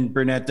motion.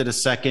 Burnett did a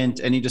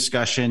second. Any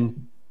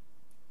discussion?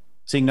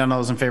 Seeing none, all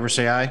those in favor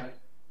say aye.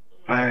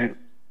 Aye.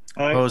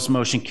 Opposed,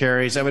 motion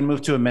carries. I would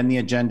move to amend the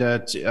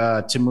agenda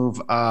to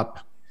move up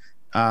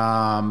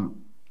item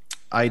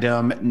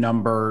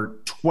number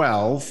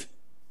 12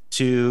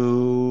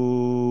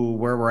 to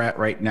where we're at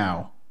right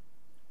now,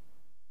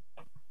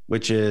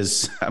 which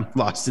is, I'm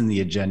lost in the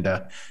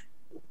agenda.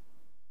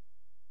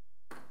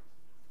 I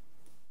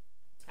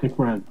think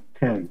we're on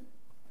 10.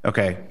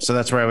 Okay, so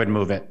that's where I would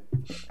move it.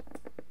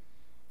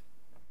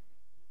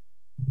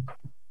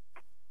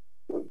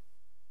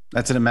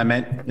 That's an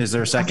amendment. Is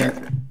there a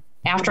second?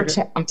 After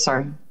 10, I'm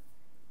sorry.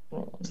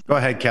 Go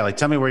ahead, Kelly.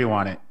 Tell me where you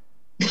want it.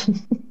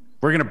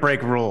 We're going to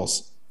break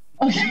rules.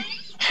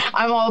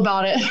 I'm all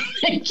about it.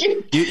 Thank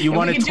you. You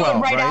wanted 12, do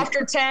it right right?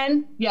 after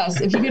 10.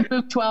 Yes, if you could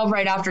move 12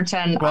 right after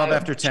 10. 12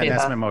 after 10,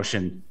 that's my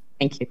motion.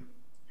 Thank you.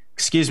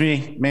 Excuse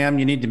me, ma'am,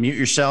 you need to mute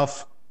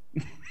yourself.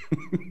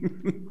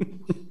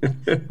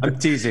 I'm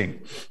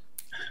teasing.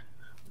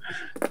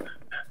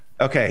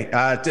 Okay,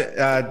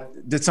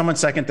 did someone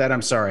second that?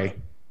 I'm sorry.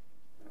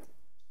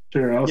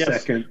 Sure, I'll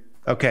second.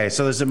 Okay,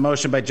 so there's a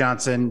motion by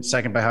Johnson,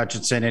 second by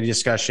Hutchinson. Any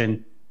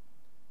discussion?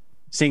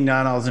 Seeing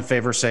none, all those in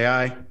favor say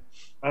aye.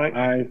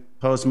 Aye.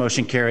 Opposed,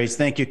 motion carries.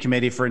 Thank you,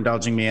 committee, for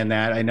indulging me in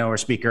that. I know our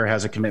speaker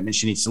has a commitment.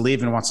 She needs to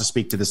leave and wants to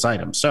speak to this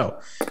item. So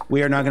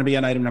we are now going to be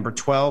on item number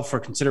 12 for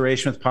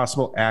consideration with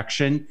possible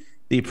action,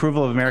 the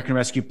approval of American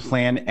Rescue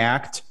Plan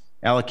Act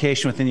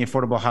allocation within the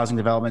Affordable Housing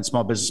Development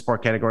Small Business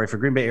Support category for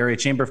Green Bay Area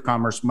Chamber of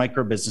Commerce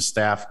micro business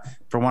staff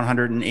for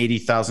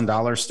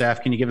 $180,000.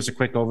 Staff, can you give us a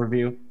quick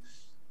overview?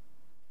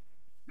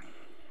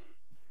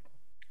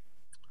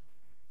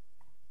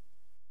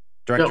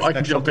 Director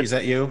Stechel, is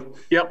that you?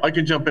 Yep, I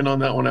can jump in on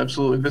that one.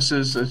 Absolutely.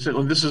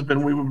 We've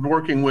been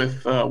working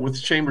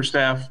with chamber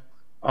staff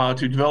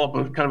to develop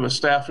a kind of a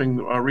staffing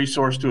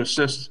resource to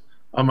assist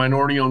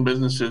minority-owned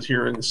businesses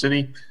here in the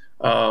city.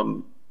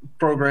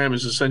 Program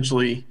is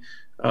essentially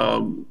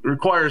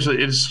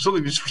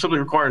simply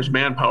requires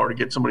manpower to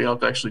get somebody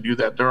out to actually do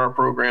that. There are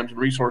programs and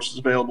resources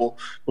available,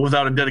 but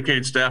without a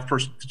dedicated staff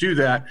person to do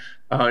that,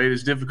 it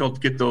is difficult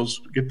to get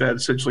that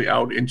essentially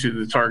out into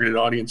the targeted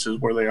audiences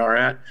where they are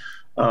at.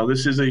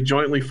 This is a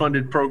jointly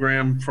funded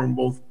program from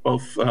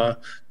both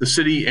the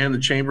city and the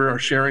chamber are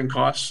sharing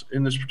costs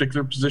in this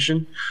particular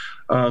position.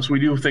 So we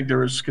do think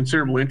there is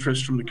considerable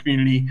interest from the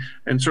community,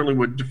 and certainly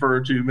would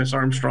defer to Ms.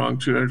 Armstrong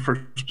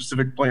for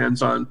specific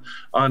plans on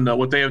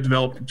what they have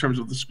developed in terms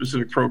of the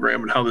specific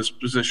program and how this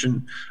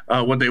position,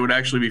 what they would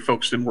actually be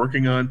focused in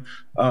working on.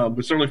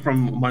 But certainly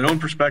from my own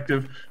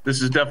perspective,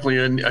 this is definitely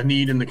a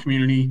need in the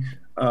community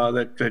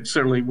that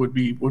certainly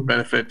would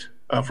benefit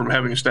from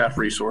having a staff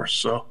resource.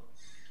 So.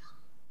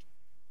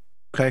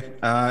 Okay,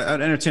 I'd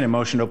entertain a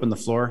motion to open the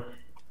floor.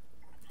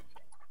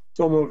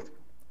 So moved.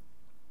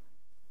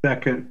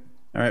 Second.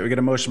 All right, we got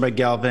a motion by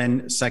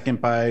Galvin,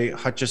 second by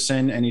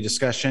Hutchison. Any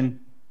discussion?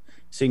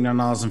 Seeing none,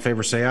 all those in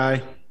favor say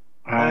aye.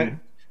 Aye.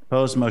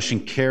 Opposed, motion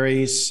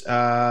carries.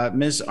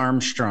 Ms.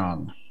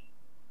 Armstrong.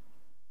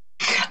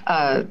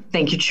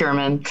 Thank you,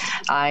 Chairman.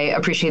 I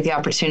appreciate the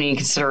opportunity and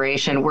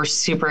consideration. We're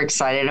super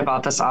excited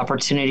about this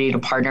opportunity to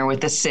partner with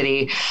the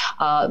city.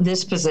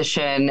 This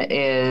position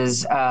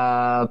is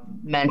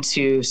meant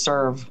to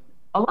serve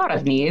a lot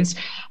of needs,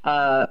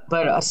 but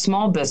a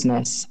small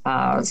business,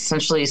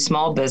 essentially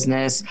small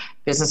business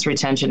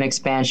retention,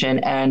 expansion,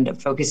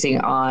 and focusing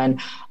on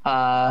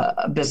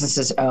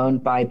businesses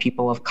owned by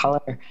people of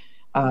color.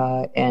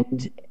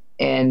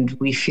 And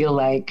we feel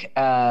like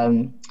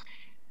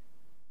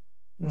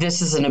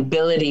this is an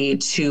ability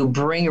to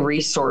bring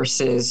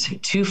resources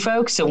to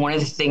folks. So one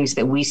of the things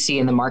that we see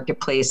in the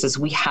marketplace is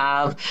we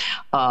have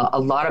a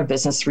lot of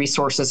business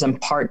resources and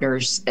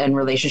partners and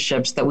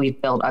relationships that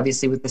we've built,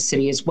 obviously with the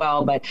city as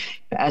well, but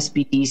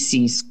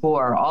SBDC,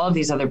 SCORE, all of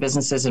these other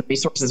businesses and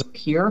resources are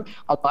here.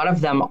 A lot of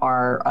them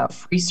are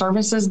free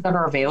services that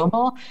are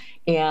available.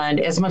 And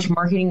as much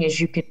marketing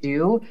as you can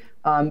do,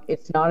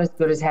 it's not as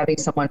good as having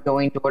someone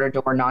going door to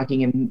door,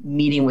 knocking and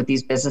meeting with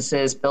these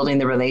businesses, building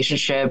the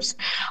relationships,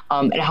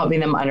 and helping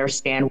them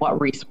understand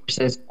what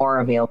resources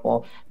are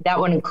available. That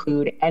would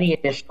include any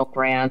additional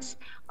grants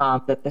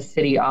that the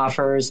city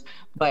offers,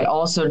 but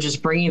also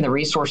just bringing the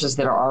resources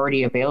that are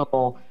already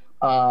available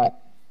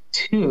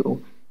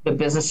to the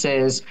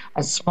businesses,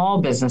 small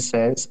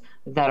businesses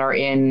that are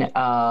in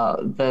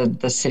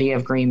the city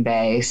of Green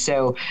Bay.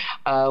 So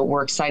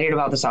we're excited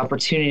about this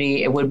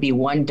opportunity. It would be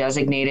one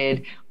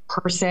designated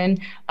person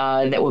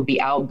that would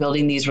be out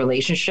building these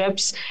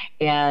relationships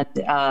and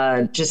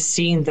just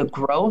seeing the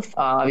growth.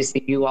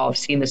 Obviously, you all have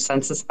seen the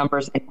census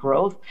numbers and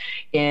growth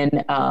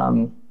in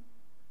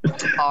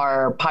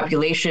our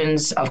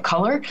populations of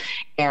color,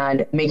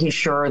 and making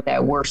sure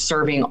that we're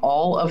serving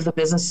all of the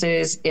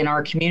businesses in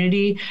our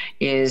community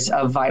is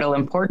of vital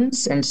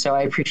importance. And so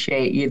I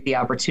appreciate the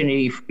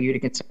opportunity for you to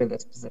consider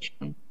this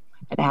position,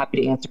 and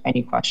happy to answer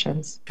any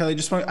questions. Kelly,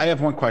 I have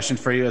one question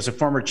for you as a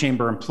former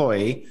chamber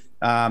employee.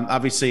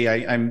 Obviously,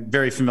 I'm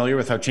very familiar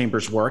with how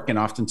chambers work, and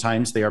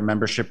oftentimes they are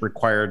membership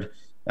required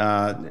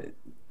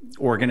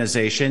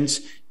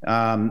organizations.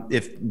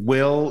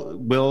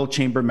 Will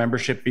chamber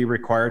membership be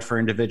required for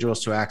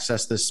individuals to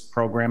access this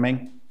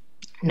programming?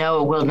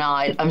 No, it will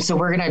not. So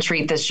we're going to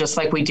treat this just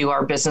like we do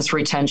our business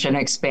retention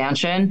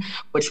expansion,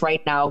 which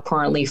right now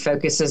currently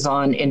focuses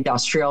on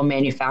industrial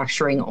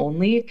manufacturing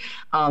only.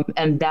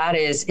 And that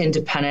is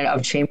independent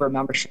of chamber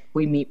membership.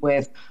 We meet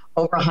with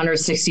over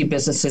 160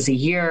 businesses a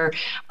year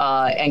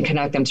and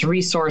connect them to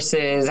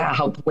resources,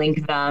 help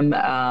link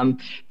them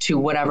to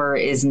whatever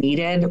is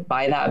needed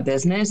by that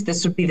business.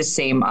 This would be the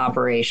same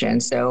operation.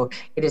 So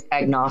it is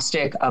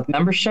agnostic of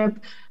membership.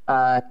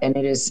 And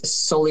it is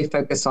solely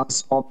focused on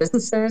small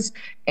businesses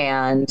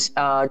and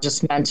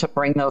just meant to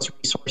bring those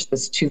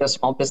resources to those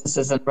small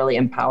businesses and really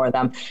empower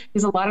them.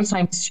 Because a lot of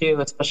times too,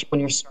 especially when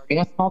you're starting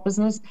a small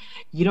business,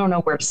 you don't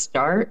know where to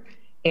start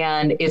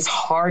and it's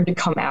hard to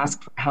come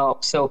ask for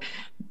help. So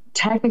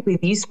technically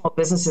these small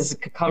businesses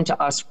could come to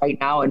us right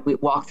now and we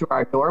walk through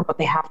our door, but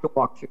they have to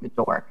walk through the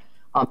door.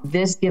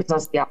 This gives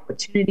us the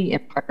opportunity in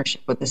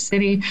partnership with the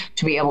city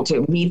to be able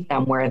to meet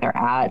them where they're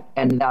at.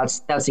 And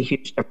that's a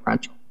huge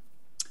differential.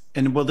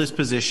 And will this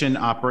position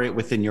operate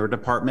within your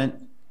department?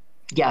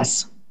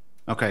 Yes.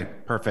 Okay,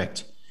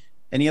 perfect.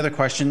 Any other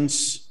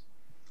questions,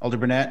 Alder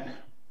Burnett?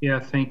 Yeah,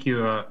 thank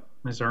you,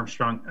 Ms.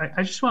 Armstrong.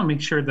 I just want to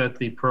make sure that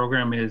the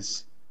program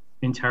is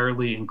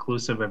entirely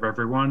inclusive of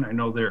everyone. I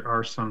know there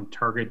are some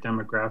target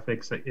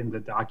demographics in the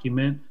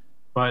document,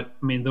 but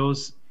I mean,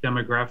 those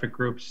demographic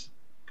groups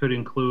could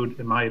include,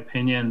 in my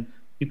opinion,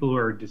 people who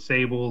are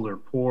disabled or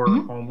poor,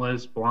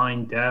 homeless,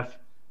 blind, deaf,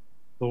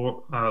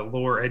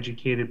 lower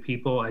educated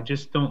people. I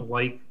just don't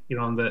like,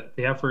 the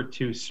effort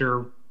to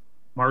serve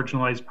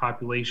marginalized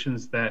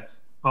populations that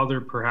other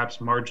perhaps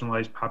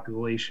marginalized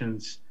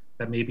populations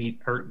that maybe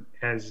aren't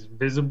as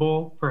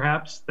visible,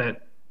 perhaps,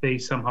 that they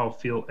somehow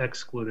feel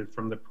excluded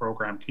from the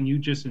program. Can you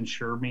just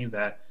ensure me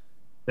that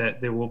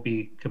there will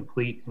be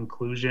complete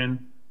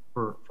inclusion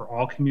for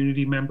all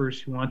community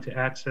members who want to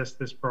access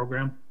this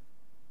program?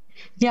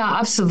 Yeah,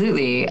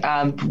 absolutely.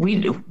 I'm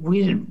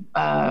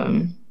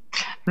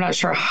not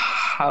sure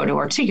how to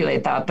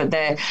articulate that,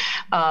 but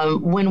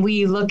when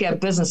we look at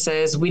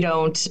businesses, we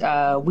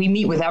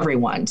meet with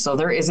everyone. So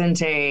there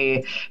isn't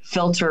a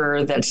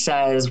filter that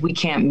says we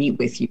can't meet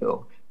with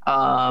you.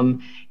 And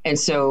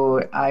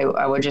so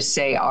I would just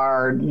say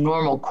our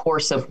normal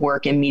course of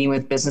work in meeting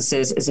with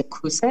businesses is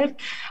inclusive.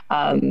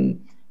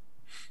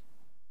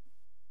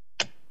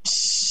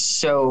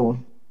 So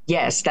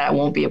yes, that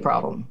won't be a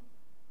problem.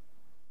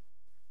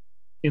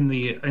 In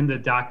the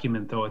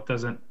document, though, it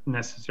doesn't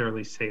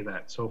necessarily say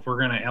that. So if we're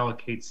going to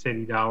allocate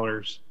city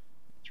dollars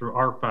through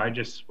ARPA, I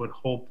just would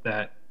hope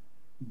that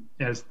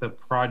as the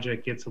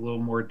project gets a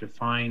little more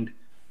defined,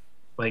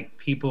 like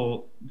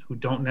people who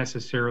don't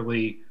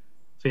necessarily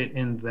fit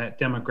in that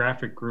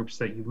demographic groups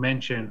that you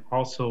mentioned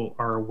also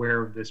are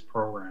aware of this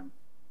program.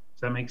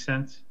 Does that make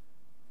sense?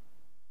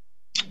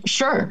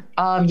 Sure.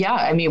 Yeah,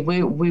 I mean,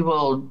 we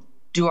will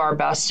do our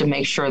best to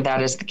make sure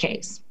that is the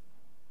case.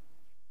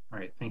 All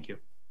right, thank you.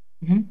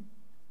 Mm-hmm.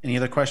 Any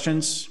other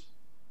questions?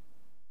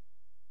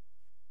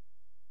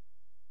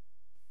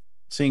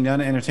 Seeing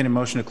none, entertain a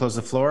motion to close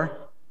the floor.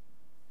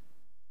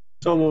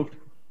 So moved.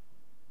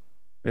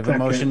 We have a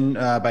motion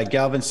by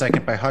Galvin,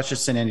 second by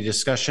Hutchison. Any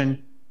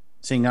discussion?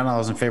 Seeing none, all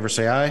those in favor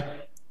say aye.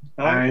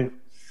 Aye.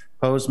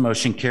 Opposed,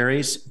 motion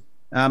carries.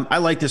 I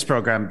like this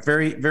program.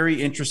 Very, very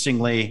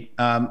interestingly,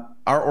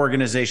 our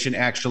organization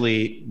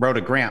actually wrote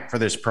a grant for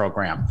this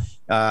program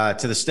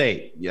to the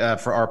state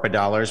for ARPA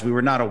dollars. We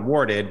were not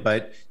awarded,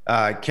 but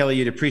Kelly,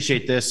 you'd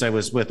appreciate this. I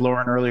was with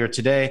Lauren earlier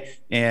today,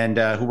 and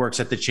who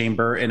works at the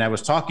chamber, and I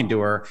was talking to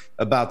her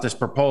about this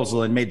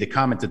proposal and made the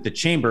comment that the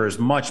chamber is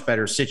much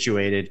better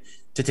situated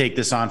to take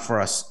this on for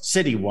us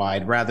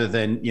citywide rather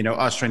than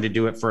us trying to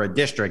do it for a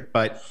district.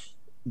 But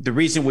the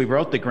reason we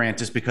wrote the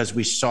grant is because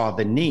we saw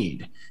the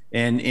need,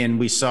 and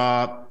we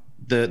saw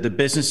the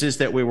businesses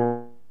that we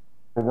were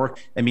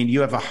working. I mean, you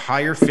have a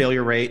higher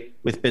failure rate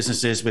with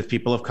businesses with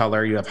people of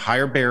color. You have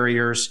higher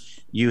barriers.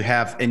 You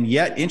have, and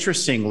yet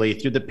interestingly,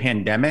 through the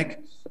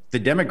pandemic, the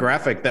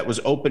demographic that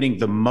was opening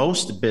the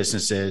most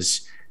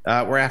businesses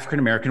were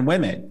African-American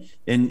women.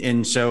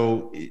 And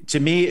so to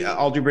me,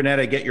 Alder Burnett,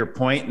 I get your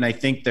point. And I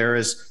think there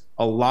is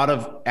a lot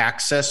of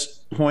access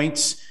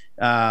points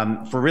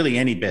for really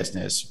any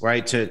business,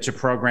 right, to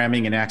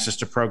programming and access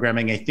to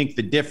programming. I think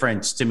the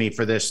difference to me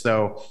for this,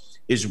 though,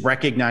 is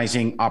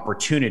recognizing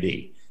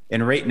opportunity.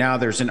 And right now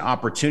there's an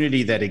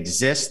opportunity that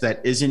exists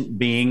that isn't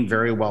being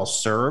very well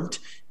served.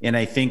 And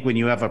I think when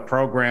you have a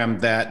program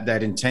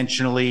that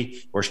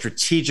intentionally or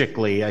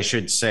strategically, I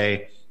should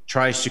say,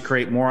 tries to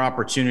create more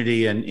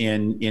opportunity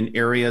in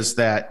areas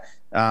that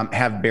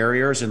have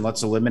barriers, and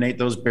let's eliminate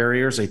those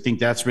barriers, I think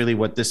that's really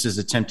what this is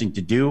attempting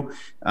to do.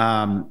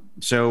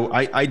 So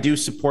I do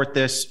support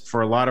this for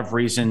a lot of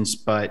reasons,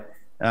 but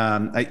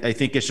I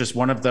think it's just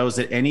one of those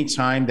that any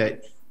time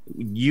that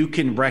you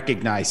can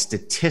recognize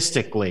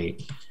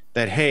statistically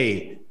that,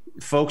 hey,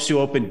 folks who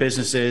open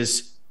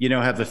businesses,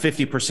 have a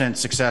 50%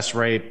 success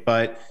rate,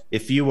 but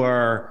if you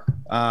are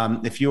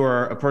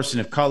a person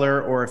of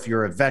color, or if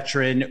you're a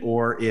veteran,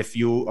 or if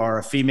you are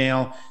a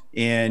female,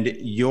 and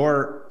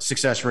your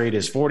success rate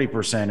is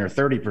 40% or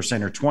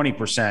 30% or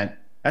 20%,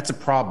 that's a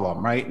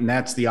problem, right? And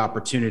that's the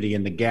opportunity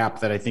and the gap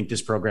that I think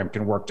this program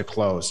can work to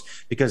close,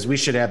 because we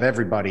should have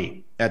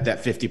everybody at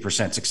that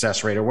 50%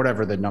 success rate or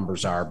whatever the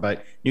numbers are.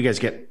 But you guys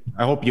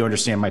I hope you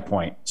understand my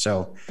point.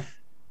 So,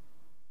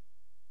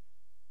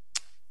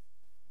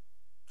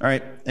 all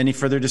right, any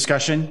further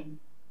discussion?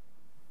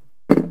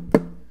 All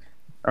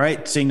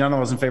right, seeing none, all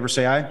those in favor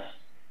say aye.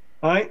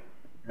 Aye.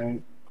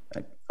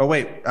 Oh,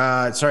 wait,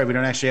 sorry, we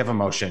don't actually have a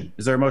motion.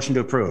 Is there a motion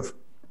to approve?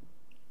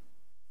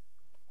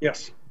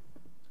 Yes.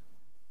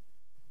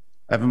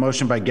 I have a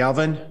motion by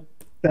Galvin.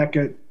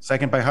 Second.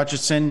 Second by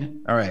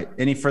Hutchison. All right,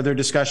 any further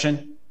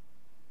discussion?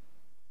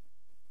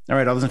 All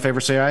right, all those in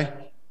favor say aye.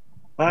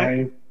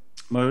 Aye.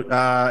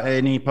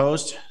 Any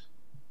opposed?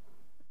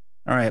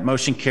 All right,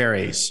 motion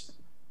carries.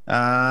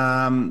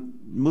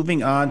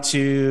 Moving on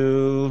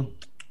to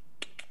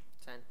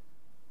 10.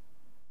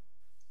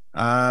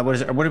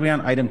 What are we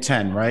on? Item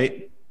 10,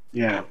 right?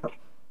 Yeah.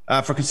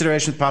 For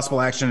consideration of possible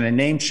action on a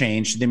name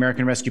change to the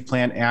American Rescue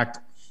Plan Act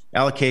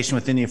allocation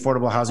within the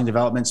Affordable Housing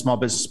Development Small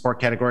Business Support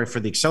category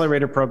for the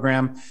Accelerator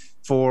Program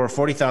for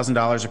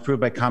 $40,000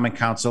 approved by Common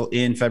Council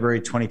in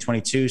February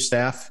 2022.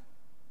 Staff?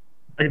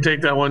 I can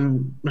take that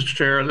one, Mr.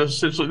 Chair.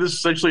 This is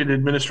essentially an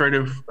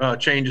administrative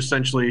change,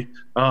 essentially.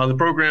 The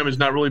program is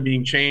not really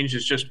being changed.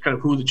 It's just kind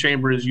of who the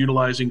chamber is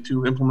utilizing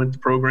to implement the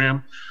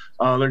program.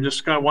 They're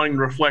just kind of wanting to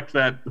reflect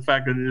the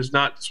fact that it is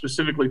not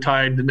specifically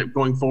tied to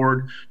going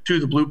forward to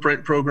the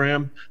Blueprint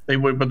program.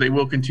 But they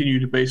will continue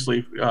to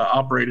basically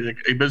operate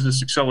a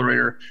business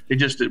accelerator. They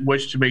just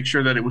wish to make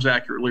sure that it was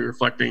accurately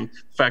reflecting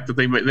the fact that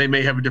they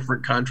may have a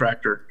different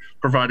contractor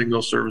providing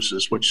those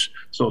services.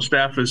 So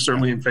staff is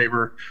certainly in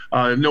favor.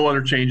 No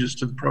other changes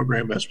to the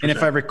program as presented. And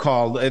if I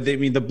recall,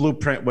 the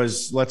Blueprint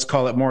was, let's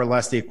call it more or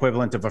less the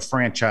equivalent of a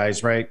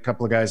franchise, right? A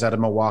couple of guys out of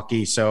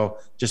Milwaukee. So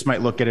just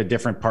might look at a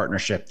different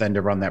partnership than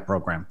to run that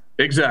program.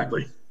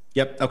 Exactly.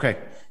 Yep. Okay.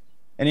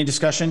 Any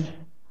discussion?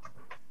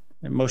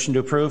 Motion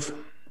to approve?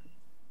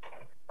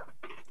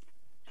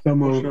 So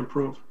moved. Motion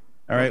approved.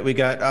 All right. We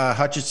got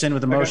Hutchinson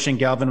with a motion,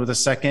 Galvin with a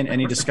second.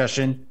 Any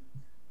discussion?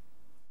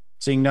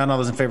 Seeing none, all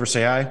those in favor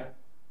say aye.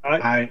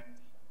 Aye.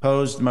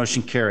 Opposed,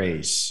 motion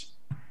carries.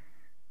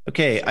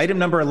 Okay, item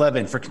number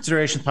 11, for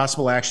consideration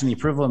possible action, the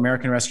approval of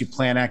American Rescue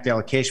Plan Act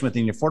allocation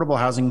within the Affordable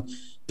Housing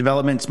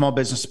Development Small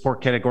Business Support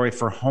category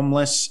for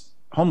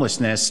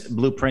homelessness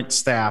Blueprint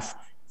staff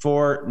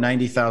for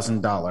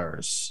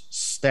 $90,000.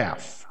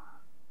 Staff.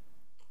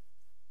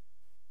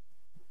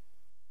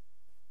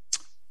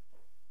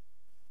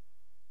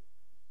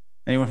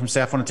 Anyone from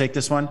staff want to take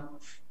this one?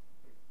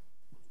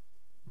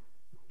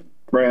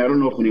 Right, I don't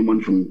know if anyone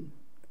from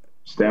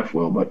staff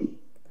will, but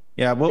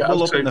yeah,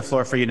 we'll open the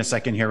floor for you in a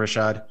second here,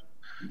 Rashad.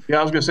 Yeah,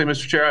 I was going to say,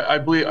 Mr. Chair, I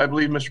believe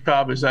Mr.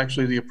 Cobb is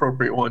actually the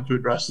appropriate one to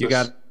address this. You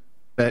got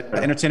it.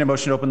 Entertain a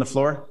motion to open the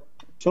floor.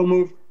 So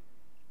moved.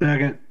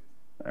 Second.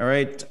 All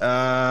right.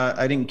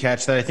 I didn't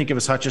catch that. I think it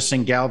was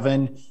Hutchison,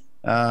 Galvin.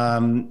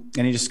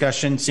 Any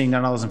discussion? Seeing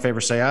none, all those in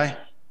favor say aye.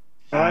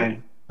 Aye.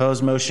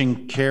 Opposed,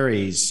 motion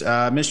carries.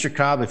 Mr.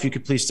 Cobb, if you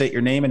could please state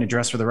your name and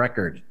address for the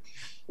record.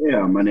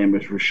 Yeah, my name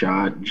is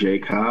Rashad J.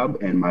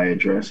 Cobb, and my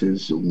address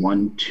is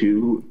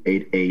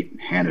 1288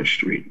 Hannah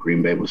Street,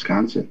 Green Bay,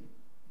 Wisconsin.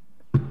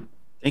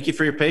 Thank you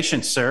for your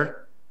patience,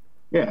 sir.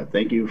 Yeah,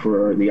 thank you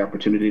for the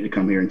opportunity to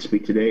come here and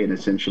speak today. And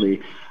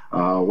essentially,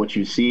 what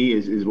you see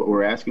is what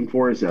we're asking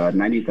for is a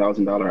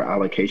 $90,000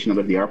 allocation out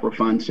of the ARPA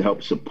funds to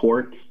help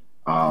support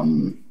a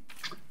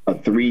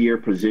 3-year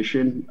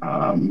position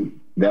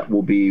that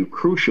will be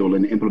crucial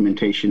in the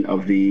implementation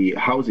of the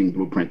housing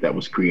blueprint that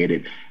was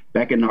created.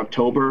 Back in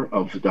October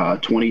of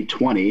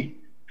 2020,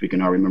 if you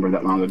can all remember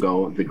that long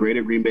ago, the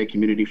Greater Green Bay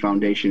Community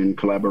Foundation, in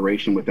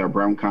collaboration with our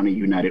Brown County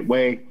United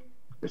Way,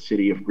 the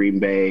city of Green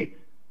Bay,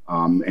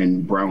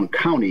 and Brown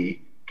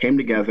County, came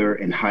together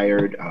and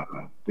hired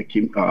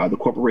the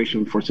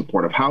Corporation for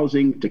Supportive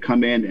Housing to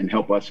come in and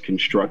help us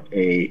construct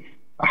a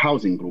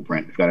housing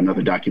blueprint. We've got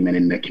another document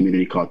in the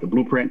community called the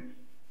Blueprint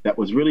that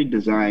was really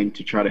designed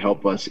to try to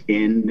help us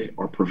end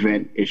or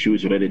prevent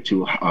issues related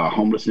to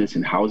homelessness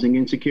and housing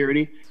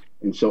insecurity.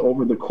 And so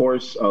over the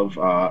course of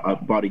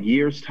about a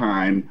year's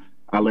time,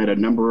 I led a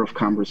number of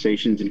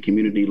conversations and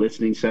community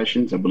listening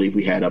sessions. I believe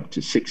we had up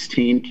to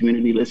 16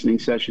 community listening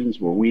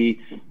sessions where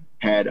we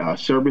had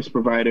service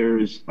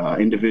providers,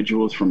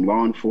 individuals from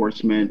law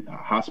enforcement,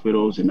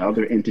 hospitals, and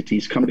other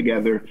entities come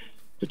together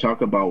to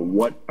talk about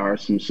what are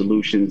some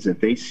solutions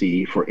that they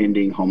see for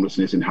ending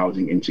homelessness and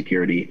housing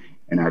insecurity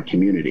in our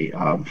community.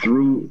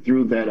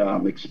 Through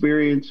that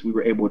experience, we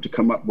were able to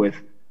come up with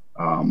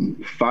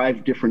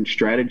 5 different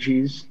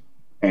strategies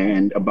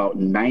and about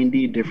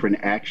 90 different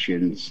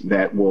actions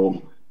that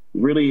will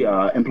really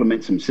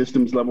implement some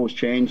systems levels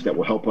change that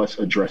will help us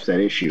address that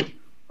issue.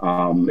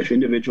 If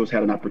individuals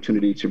had an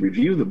opportunity to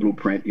review the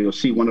blueprint, you'll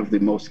see one of the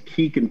most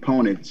key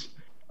components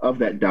of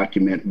that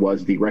document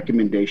was the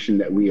recommendation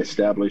that we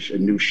establish a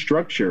new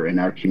structure in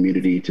our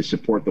community to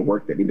support the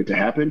work that needed to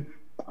happen.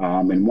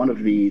 And one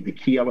of the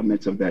key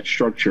elements of that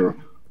structure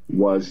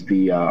was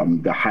the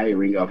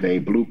hiring of a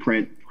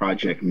blueprint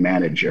project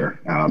manager,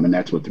 and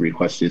that's what the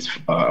request is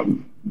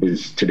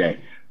today.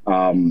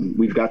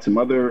 We've got some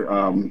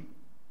other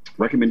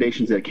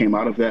recommendations that came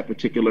out of that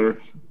particular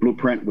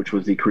blueprint, which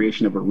was the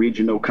creation of a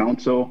regional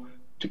council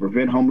to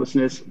prevent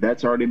homelessness.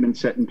 That's already been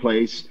set in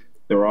place.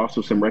 There are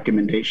also some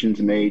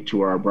recommendations made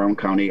to our Brown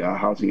County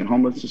Housing and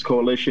Homelessness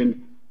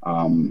Coalition.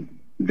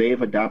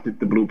 They've adopted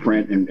the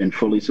blueprint and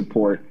fully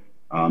support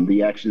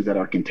the actions that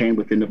are contained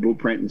within the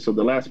blueprint. And so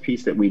the last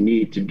piece that we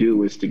need to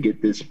do is to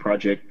get this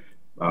project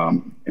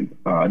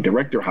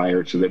director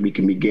hired so that we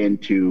can begin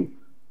to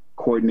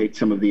coordinate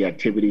some of the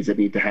activities that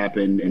need to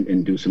happen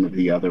and do some of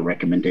the other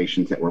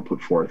recommendations that were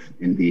put forth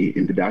in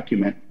the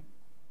document.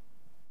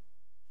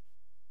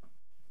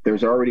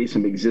 There's already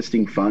some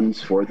existing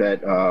funds for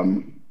that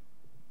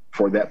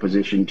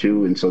position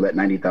too, and so that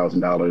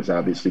 $90,000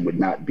 obviously would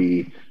not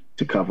be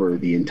to cover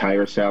the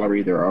entire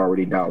salary. There are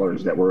already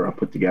dollars that were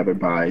put together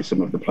by some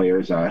of the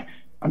players I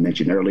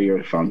mentioned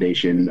earlier,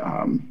 Foundation,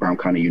 Brown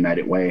County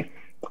United Way.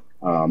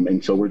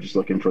 And so we're just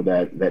looking for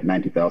that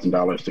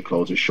 $90,000 to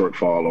close a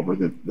shortfall over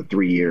the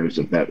 3 years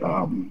of that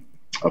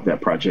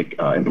project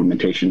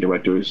implementation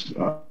director's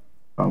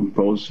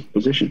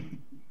position.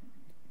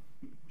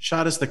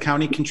 Shad, is the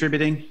county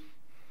contributing?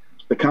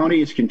 The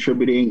county is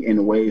contributing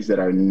in ways that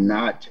are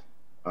not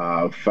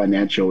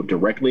financial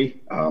directly,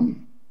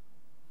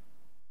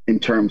 in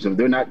terms of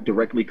they're not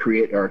directly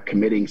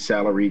committing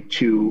salary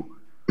to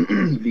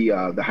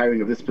the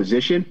hiring of this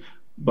position,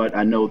 but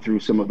I know through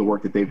some of the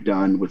work that they've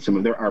done with some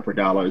of their ARPA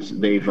dollars,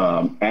 they've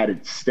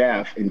added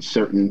staff in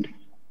certain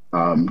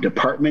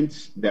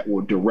departments that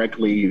will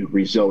directly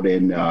result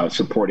in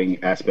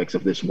supporting aspects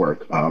of this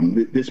work.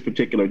 This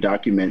particular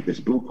document, this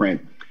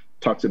blueprint,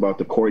 talks about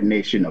the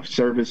coordination of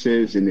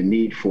services and the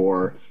need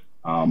for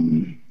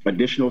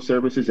additional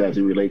services as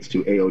it relates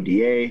to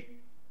AODA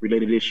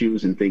related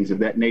issues and things of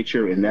that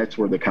nature. And that's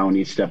where the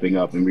county is stepping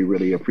up, and we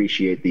really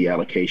appreciate the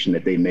allocation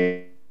that they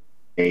made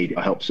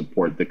to help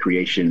support the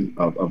creation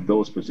of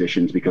those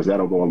positions, because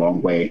that'll go a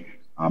long way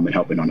in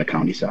helping on the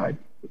county side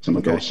with some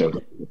of those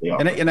services that they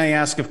offer. And I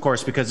ask, of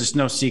course, because it's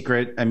no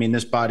secret. I mean,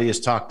 this body has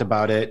talked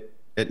about it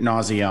ad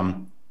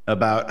nauseum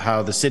about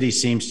how the city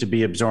seems to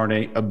be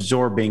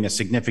absorbing a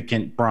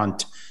significant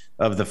brunt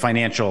of the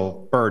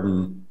financial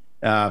burden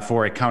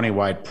for a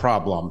countywide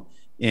problem.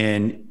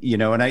 And,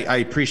 and I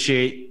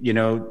appreciate,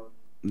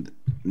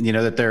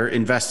 that they're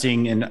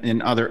investing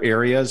in other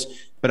areas,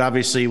 but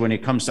obviously when it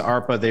comes to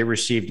ARPA, they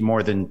received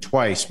more than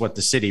twice what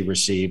the city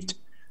received.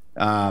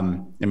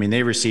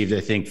 They received,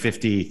 I think,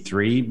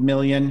 $53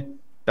 million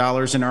in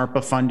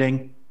ARPA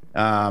funding.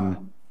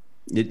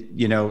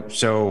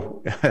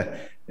 So,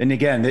 and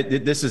again,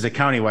 this is a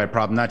countywide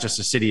problem, not just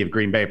a city of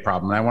Green Bay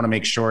problem. And I want to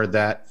make sure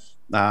that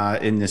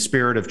in the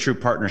spirit of true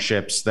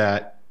partnerships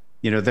that,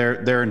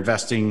 they're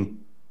investing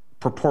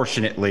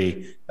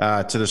proportionately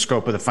to the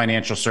scope of the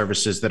financial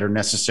services that are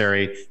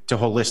necessary to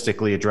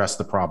holistically address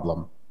the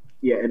problem.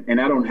 Yeah, and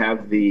I don't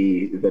have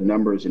the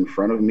numbers in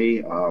front of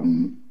me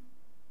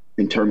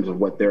in terms of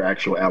what their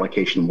actual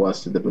allocation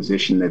was to the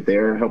position that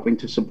they're helping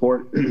to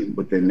support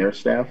within their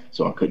staff.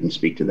 So I couldn't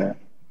speak to that.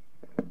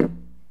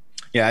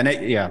 Yeah,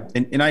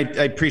 and I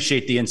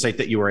appreciate the insight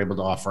that you were able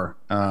to offer.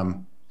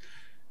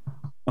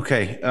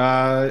 Okay,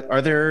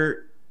 are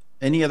there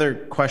any other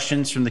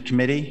questions from the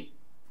committee?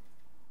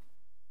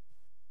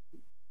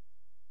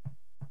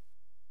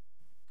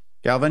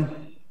 Galvin?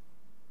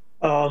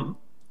 And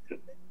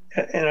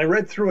I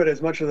read through it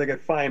as much as I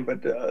could find,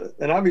 but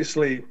and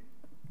obviously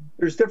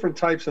there's different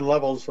types and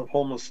levels of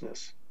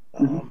homelessness.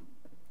 The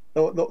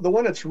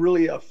one that's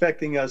really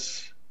affecting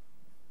us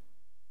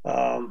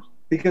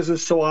because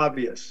it's so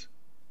obvious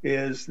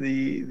is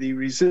the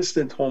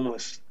resistant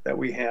homeless that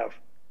we have.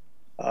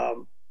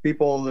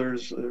 People,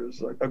 there's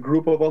a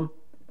group of them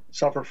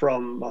suffer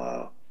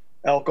from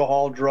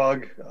alcohol,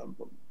 drug,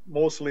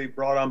 mostly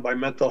brought on by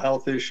mental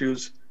health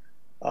issues.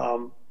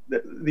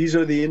 These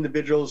are the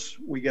individuals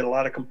we get a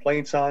lot of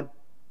complaints on.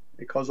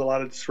 They cause a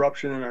lot of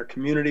disruption in our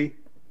community.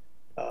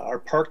 Our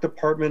park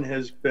department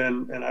has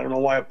been, and I don't know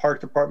why a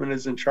park department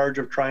is in charge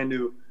of trying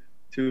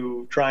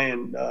to try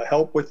and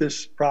help with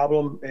this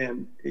problem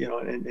and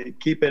and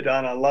keep it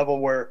on a level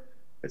where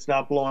it's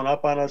not blowing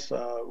up on us.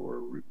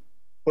 We're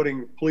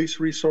putting police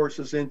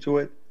resources into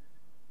it.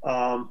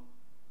 And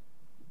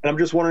I'm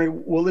just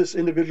wondering, will this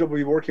individual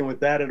be working with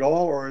that at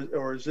all,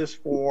 or is this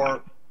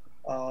for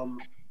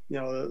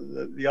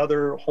the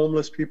other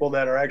homeless people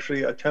that are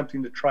actually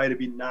attempting to try to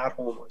be not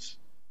homeless,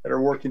 that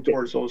are working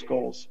towards those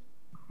goals?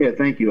 Yeah,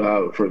 thank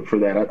you for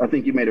that. I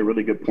think you made a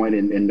really good point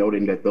in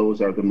noting that those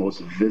are the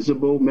most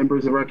visible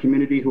members of our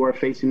community who are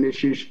facing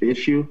this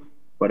issue.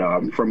 But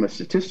from a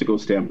statistical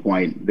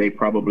standpoint, they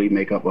probably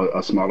make up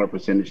a smaller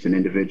percentage than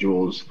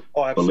individuals.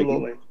 Oh,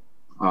 absolutely.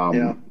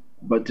 Yeah.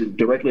 But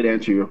directly to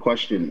answer your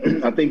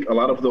question, I think a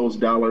lot of those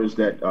dollars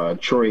that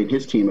Troy and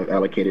his team have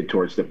allocated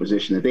towards the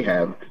position that they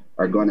have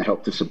are going to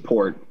help to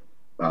support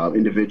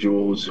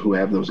individuals who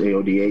have those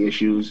AODA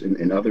issues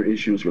and other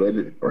issues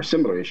related or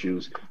similar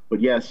issues. But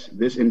yes,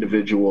 this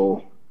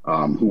individual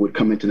who would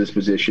come into this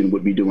position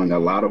would be doing a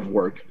lot of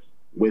work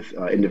with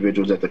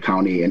individuals at the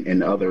county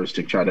and others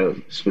to try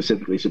to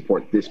specifically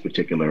support this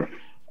particular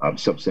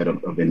subset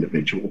of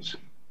individuals.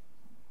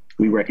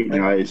 We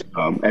recognize,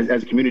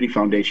 as a community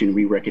foundation,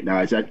 we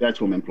recognize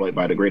that's what I'm employed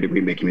by the Greater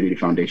Green Bay Community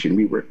Foundation.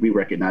 We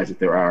recognize that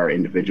there are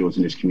individuals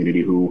in this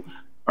community who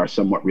are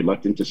somewhat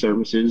reluctant to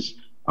services.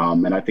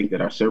 And I think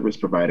that our service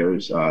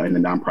providers in the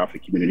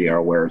nonprofit community are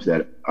aware of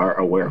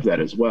that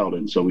as well.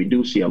 And so we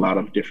do see a lot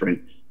of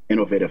different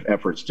innovative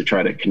efforts to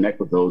try to connect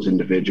with those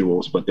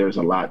individuals, but there's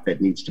a lot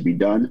that needs to be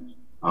done.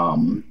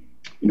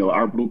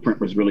 Our blueprint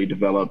was really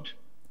developed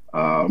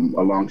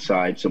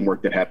alongside some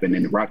work that happened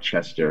in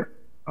Rochester,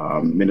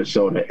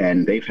 Minnesota,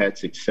 and they've had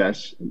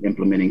success in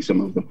implementing some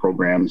of the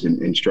programs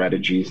and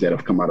strategies that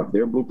have come out of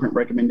their blueprint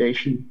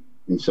recommendation.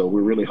 And so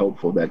we're really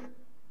hopeful that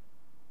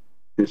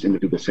this will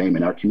do the same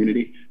in our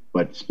community.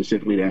 But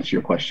specifically to answer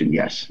your question,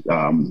 yes,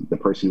 the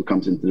person who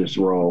comes into this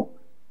role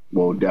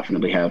will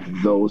definitely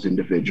have those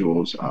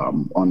individuals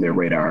on their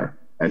radar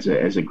as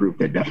a group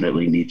that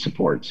definitely needs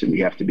supports, and we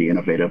have to be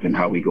innovative in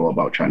how we go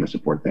about trying to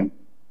support them.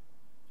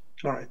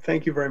 All right,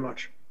 thank you very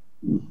much.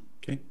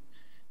 Okay.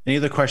 Any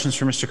other questions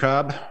for Mr.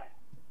 Cobb?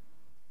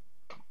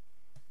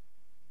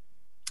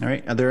 All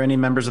right, are there any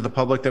members of the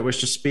public that wish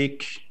to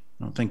speak?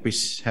 I don't think we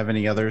have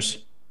any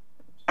others.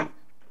 All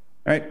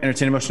right,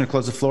 entertain a motion to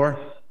close the floor.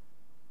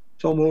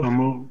 So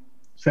moved.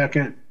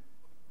 Second.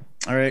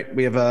 All right,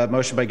 we have a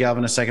motion by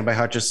Galvin, a second by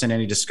Hutchison.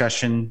 Any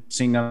discussion?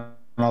 Seeing none,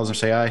 all those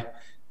say aye.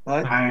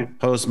 Aye.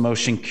 Opposed,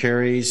 motion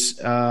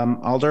carries.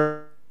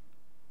 Alder?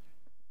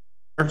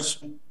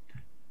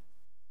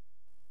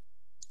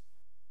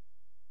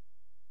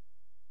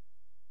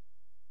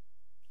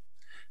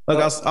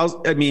 Look,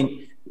 I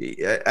mean,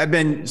 I've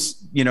been,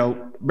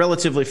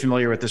 relatively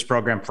familiar with this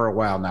program for a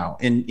while now,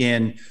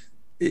 and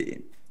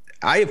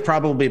I have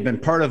probably been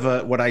part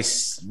of what I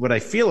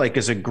feel like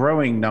is a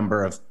growing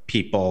number of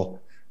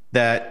people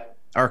that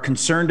are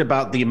concerned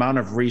about the amount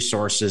of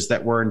resources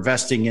that we're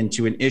investing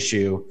into an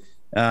issue,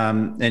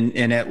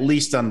 and at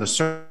least on the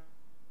surface,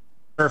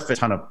 a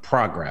ton of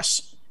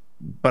progress.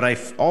 But I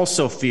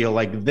also feel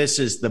like this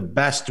is the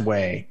best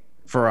way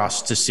for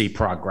us to see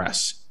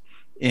progress.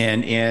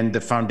 And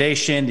the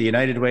foundation, the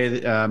United Way,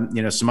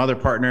 some other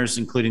partners,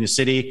 including the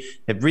city,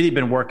 have really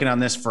been working on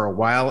this for a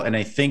while. And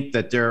I think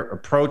that their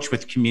approach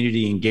with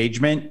community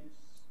engagement,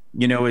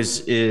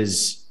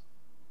 is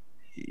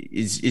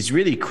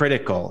really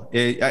critical.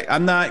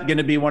 I'm not going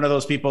to be one of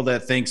those people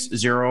that thinks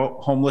zero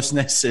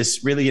homelessness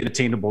is really an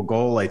attainable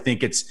goal. I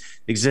think it's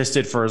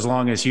existed for as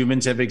long as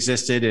humans have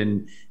existed,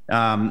 and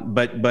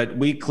but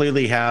we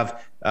clearly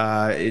have. To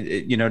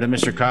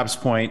Mr. Cobb's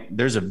point,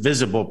 there's a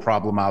visible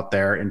problem out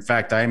there. In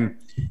fact, I'm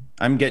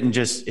getting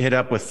just hit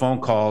up with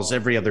phone calls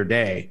every other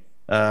day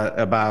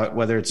about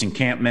whether it's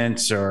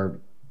encampments or,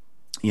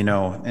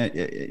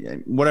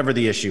 whatever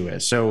the issue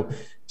is. So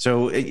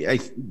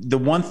the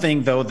one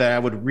thing though that I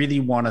would really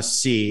want to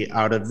see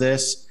out of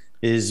this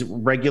is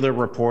regular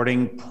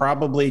reporting,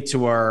 probably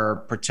to our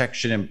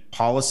Protection and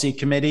Policy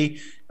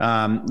Committee.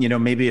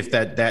 Maybe if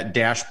that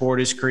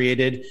dashboard is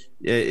created,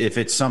 if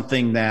it's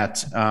something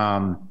that,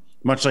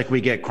 much like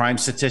we get crime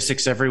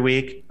statistics every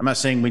week, I'm not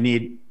saying we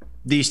need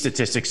these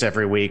statistics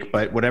every week,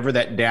 but whatever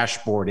that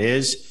dashboard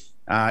is,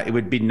 it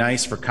would be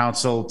nice for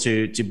council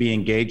to be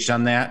engaged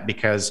on that,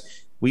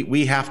 because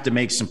we have to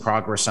make some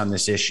progress on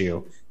this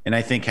issue. And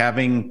I think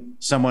having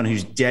someone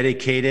who's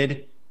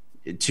dedicated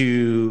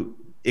to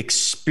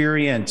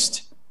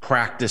experienced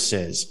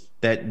practices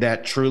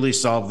that truly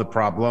solve the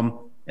problem,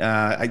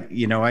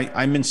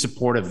 I'm in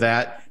support of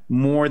that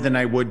more than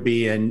I would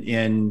be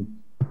in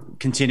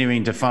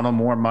continuing to funnel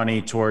more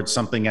money towards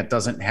something that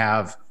doesn't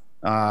have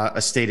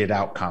a stated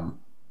outcome.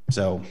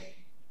 So.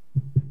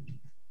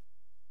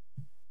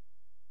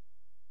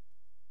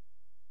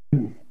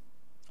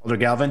 Alder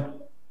Galvin?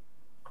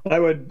 I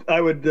would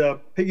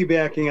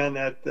piggybacking on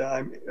that.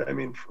 I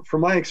mean,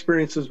 from my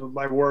experiences with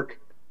my work,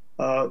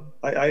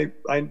 I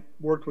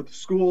worked with the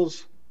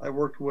schools. I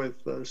worked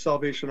with the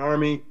Salvation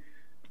Army.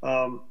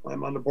 I'm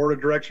on the board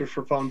of directors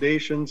for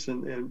foundations,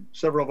 and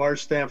several of our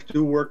staff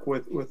do work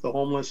with the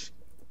homeless.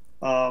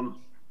 I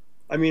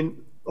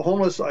mean, the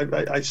homeless,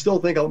 I still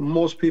think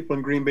most people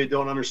in Green Bay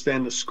don't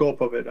understand the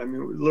scope of it. I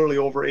mean, literally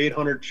over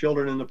 800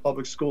 children in the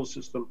public school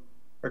system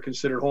are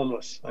considered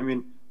homeless. I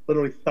mean,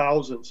 literally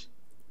thousands.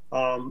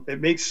 I'm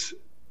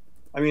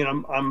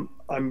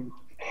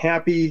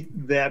happy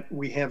that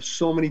we have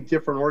so many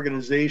different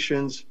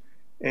organizations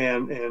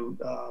and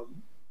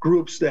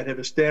groups that have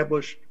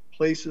established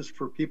places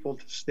for people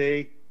to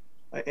stay.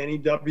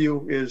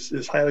 NEW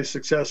is highly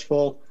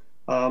successful.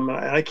 And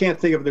I can't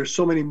think of, there's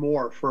so many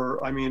more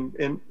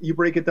and you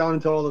break it down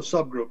into all the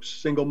subgroups: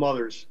 single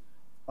mothers,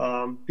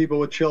 people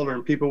with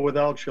children, people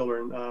without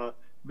children,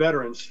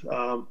 veterans.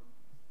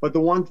 But the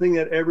one thing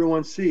that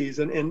everyone sees,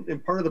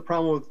 and part of the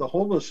problem with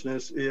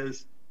homelessness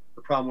is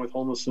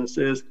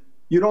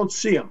you don't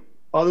see them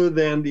other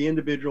than the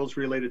individuals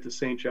related to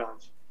St.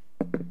 John's.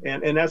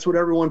 And that's what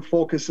everyone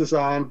focuses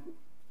on.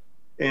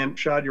 And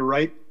Shad, you're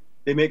right.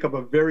 They make up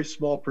a very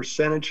small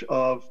percentage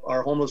of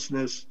our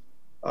homelessness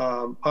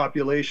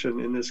population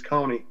in this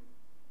county.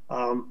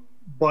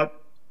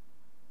 But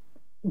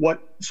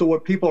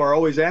what people are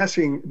always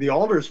asking the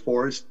alders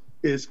for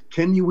is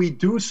can we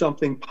do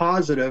something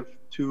positive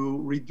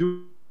to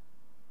reduce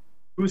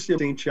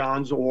St.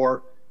 John's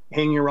or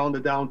hanging around the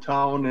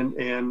downtown?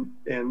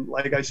 And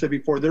like I said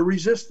before, they're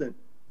resistant.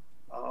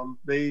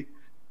 They,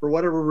 for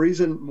whatever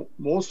reason,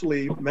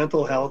 mostly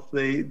mental health,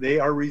 they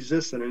are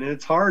resistant, and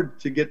it's hard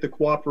to get the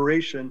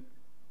cooperation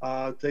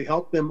to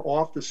help them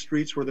off the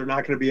streets where they're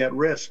not going to be at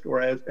risk, or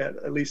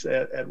at least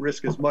at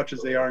risk as much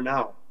as they are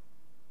now.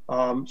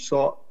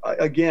 So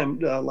again,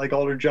 like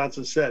Alder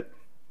Johnson said,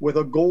 with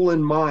a goal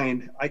in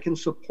mind, I can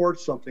support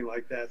something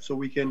like that, so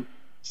we can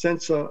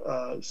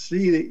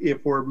see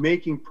if we're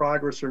making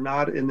progress or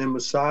not, and then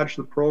massage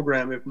the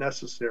program if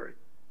necessary.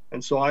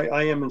 And so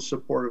I am in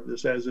support of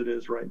this as it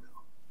is right now.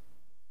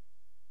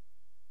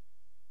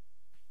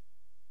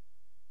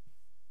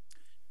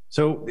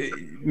 So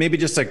maybe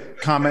just a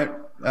comment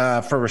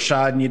for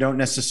Rashad, and you don't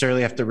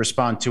necessarily have to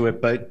respond to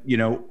it, but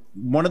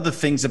one of the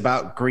things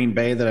about Green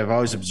Bay that I've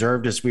always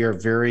observed is we are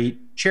very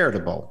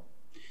charitable.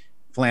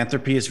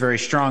 Philanthropy is very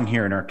strong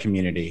here in our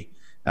community,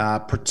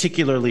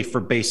 particularly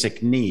for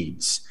basic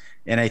needs.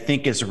 And I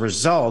think as a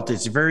result,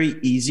 it's very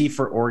easy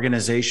for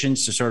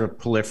organizations to sort of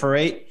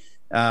proliferate,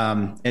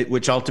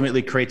 which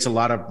ultimately creates a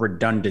lot of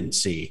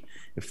redundancy.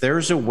 If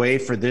there's a way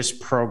for this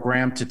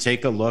program to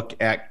take a look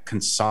at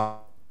consolidating,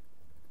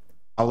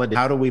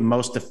 how do we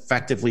most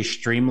effectively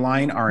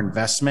streamline our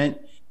investment,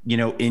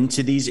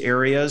 into these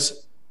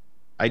areas?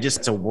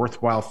 It's a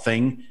worthwhile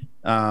thing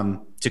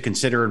to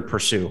consider and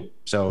pursue.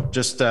 So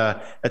just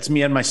that's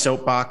me on my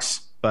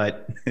soapbox,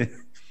 but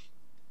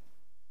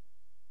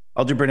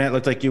Alder Burnett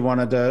looked like you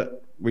wanted to,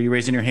 were you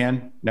raising your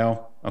hand?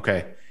 No?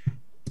 Okay.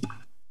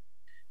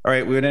 All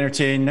right, we would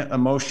entertain a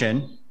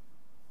motion.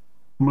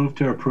 Move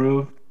to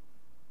approve.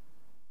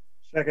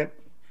 Second.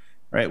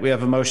 All right, we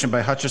have a motion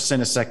by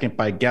Hutchison, a second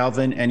by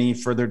Galvin. Any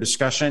further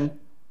discussion?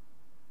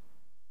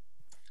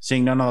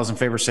 Seeing none, all those in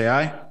favor say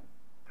aye.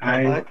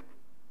 Aye.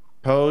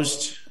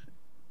 Opposed?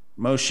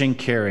 Motion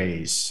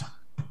carries.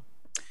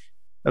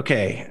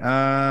 Okay.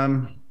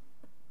 And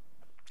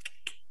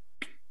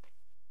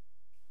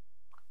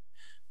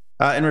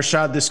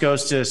Rashad, this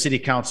goes to City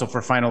Council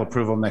for final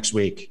approval next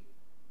week.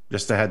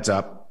 Just a heads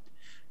up.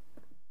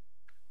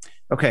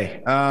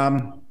 Okay. What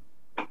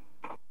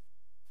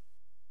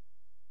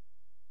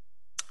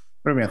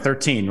are we on?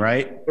 13,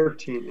 right?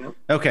 13, yeah.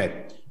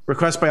 Okay.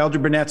 Request by Alder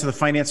Burnett to the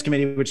Finance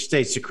Committee, which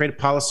states to create a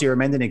policy or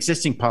amend an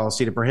existing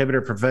policy to prohibit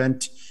or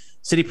prevent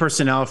city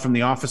personnel from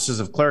the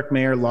offices of clerk,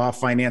 mayor, law,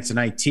 finance, and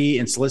IT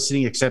in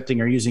soliciting, accepting,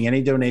 or using any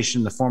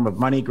donation in the form of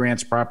money,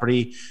 grants,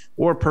 property,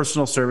 or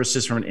personal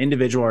services from an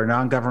individual or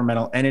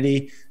non-governmental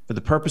entity for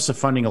the purpose of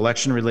funding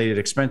election-related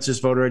expenses,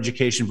 voter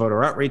education,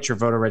 voter outreach, or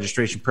voter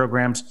registration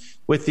programs,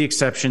 with the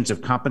exceptions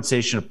of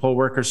compensation of poll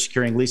workers,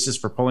 securing leases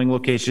for polling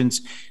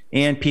locations,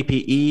 and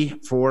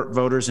PPE for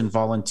voters and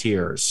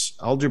volunteers.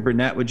 Alder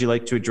Burnett, would you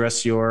like to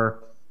address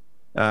your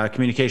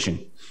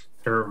communication?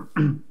 Sure.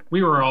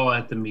 We were all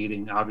at the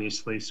meeting,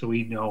 obviously, so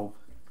we know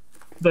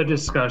the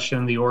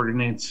discussion. The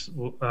ordinance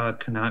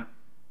cannot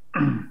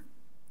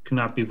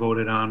be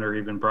voted on or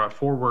even brought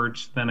forward.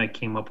 Then I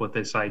came up with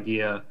this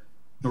idea.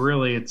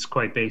 Really, it's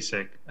quite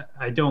basic.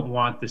 I don't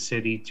want the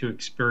city to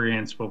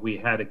experience what we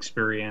had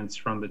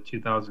experienced from the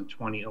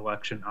 2020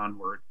 election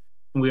onward.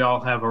 We all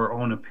have our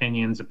own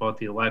opinions about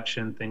the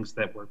election, things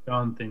that were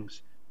done,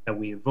 things that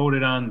we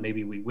voted on.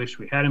 Maybe we wish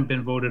we hadn't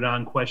been voted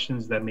on,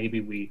 questions that maybe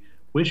we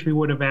wish we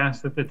would have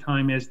asked at the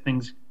time as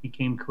things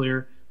became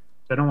clear.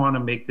 So I don't want to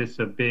make this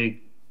a big,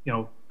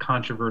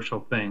 controversial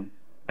thing.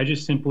 I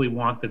just simply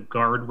want the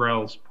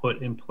guardrails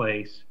put in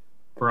place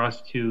for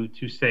us to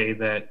say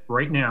that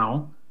right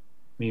now,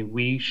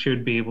 we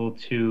should be able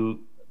to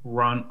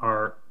run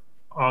our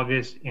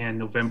August and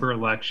November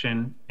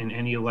election and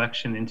any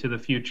election into the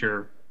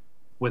future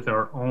with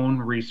our own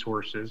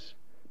resources.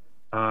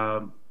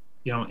 And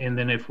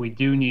then if we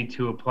do need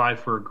to apply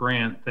for a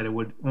grant, that it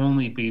would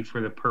only be for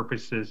the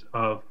purposes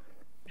of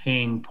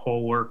paying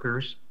poll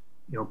workers,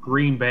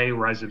 Green Bay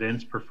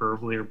residents,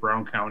 preferably, or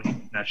Brown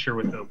County, not sure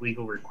what the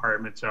legal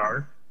requirements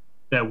are,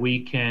 that we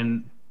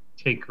can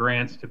take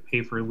grants to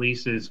pay for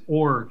leases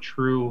or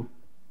true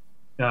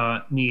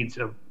needs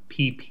of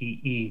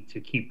PPE to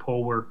keep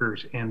poll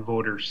workers and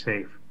voters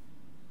safe.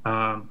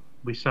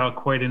 We saw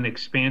quite an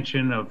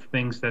expansion of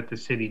things that the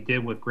city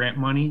did with grant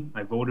money.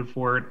 I voted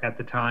for it at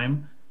the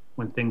time.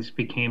 When things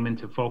became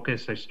into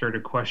focus, I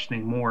started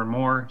questioning more and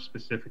more,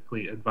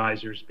 specifically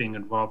advisors being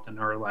involved in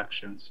our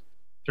elections.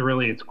 So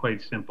really, it's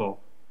quite simple.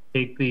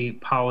 Take the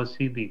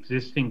policy, the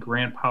existing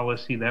grant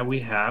policy that we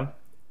have,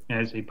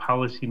 as a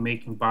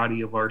policy-making body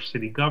of our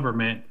city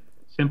government,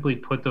 simply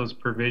put those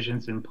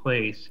provisions in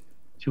place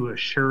to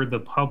assure the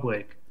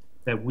public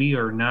that we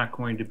are not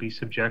going to be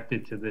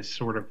subjected to this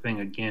sort of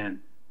thing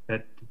again.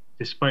 That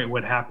despite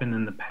what happened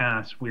in the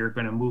past, we are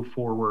going to move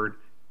forward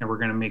and we're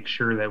going to make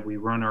sure that we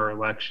run our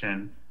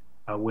election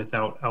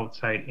without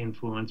outside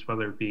influence,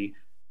 whether it be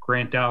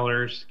grant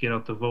dollars, get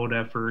out the vote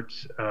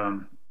efforts,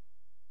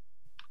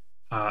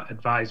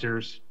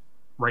 advisors,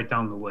 right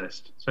down the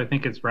list. So I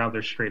think it's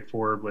rather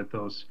straightforward with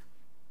those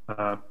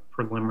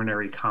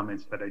preliminary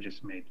comments that I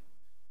just made.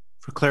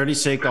 For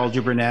clarity's sake,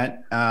 Alder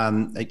Burnett,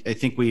 I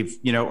think we've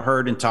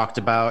heard and talked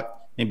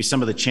about maybe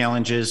some of the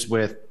challenges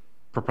with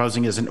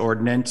proposing as an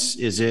ordinance.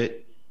 Is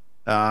it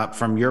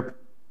from your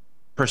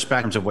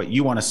perspective of what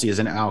you want to see as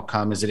an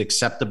outcome, is it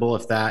acceptable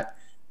if that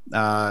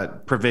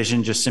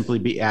provision just simply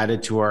be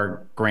added to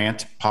our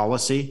grant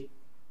policy?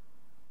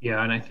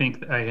 Yeah, and I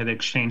think I had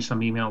exchanged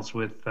some emails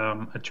with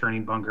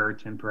Attorney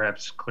Bungert and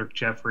perhaps Clerk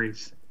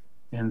Jeffries,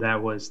 and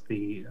that was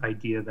the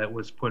idea that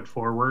was put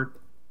forward.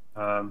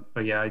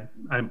 But yeah,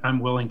 I'm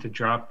willing to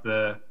drop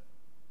I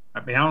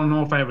don't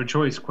know if I have a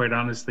choice, quite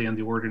honestly, on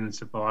the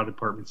ordinance. If the law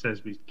department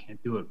says we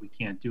can't do it, we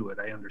can't do it.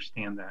 I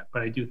understand that,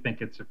 but I do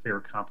think it's a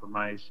fair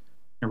compromise.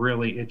 And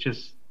really, it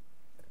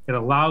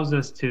allows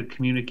us to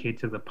communicate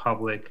to the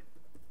public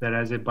that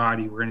as a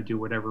body, we're going to do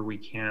whatever we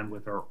can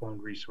with our own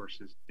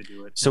resources to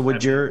do it. So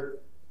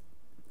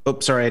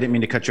sorry, I didn't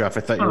mean to cut you off. I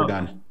thought you were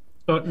done.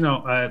 So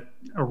no,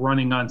 a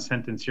running on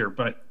sentence here,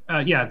 but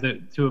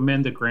to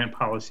amend the grant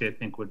policy, I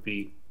think would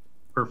be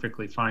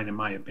perfectly fine in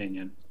my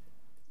opinion.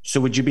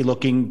 So would you be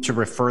looking to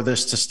refer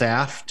this to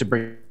staff to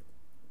bring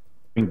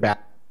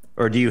back,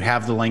 or do you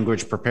have the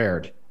language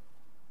prepared?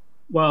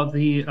 Well,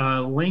 the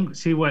link.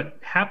 See, what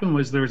happened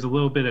was there was a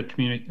little bit of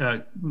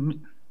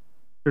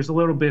there's a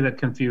little bit of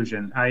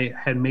confusion. I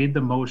had made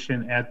the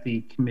motion at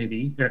the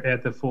committee, or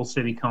at the full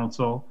city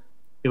council.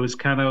 It was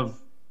kind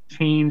of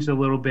changed a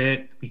little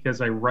bit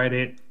because I read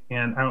it,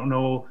 and I don't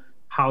know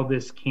how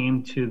this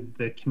came to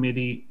the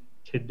committee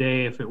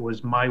today, if it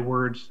was my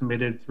words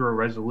submitted through a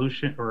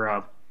resolution or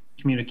a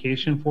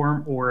communication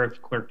form, or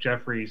if Clerk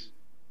Jeffries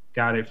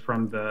got it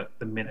from the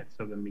minutes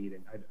of the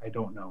meeting. I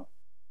don't know.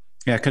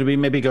 Yeah, could we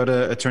maybe go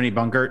to Attorney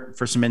Bungert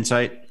for some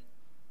insight?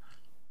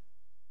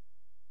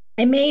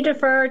 I may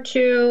defer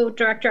to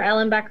Director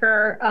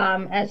Ellenbecker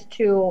as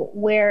to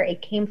where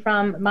it came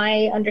from.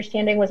 My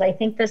understanding was, I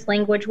think this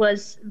language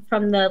was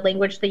from the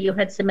language that you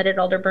had submitted,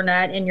 Alder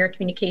Burnett, in your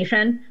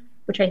communication,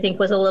 which I think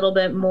was a little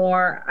bit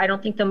more, I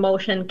don't think the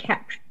motion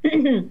captured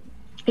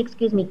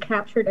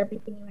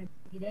everything you had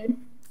stated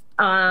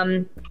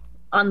on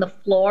the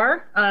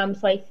floor.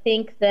 So I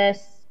think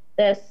this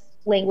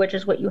language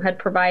is what you had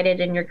provided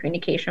in your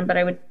communication, but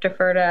I would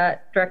defer to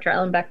Director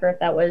Ellenbecker if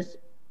that was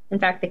in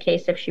fact the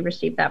case, if she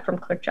received that from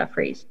Clerk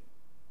Jeffries.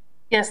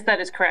 Yes, that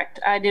is correct.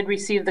 I did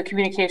receive the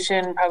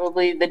communication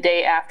probably the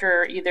day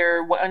after,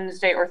 either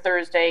Wednesday or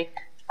Thursday,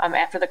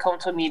 after the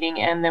council meeting.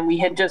 And then we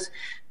had just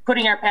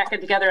putting our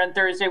packet together on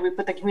Thursday, we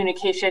put the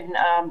communication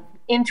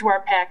into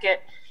our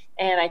packet.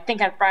 And I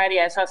think on Friday,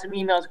 I saw some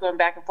emails going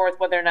back and forth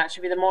whether or not it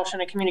should be the motion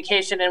of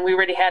communication, and we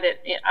already had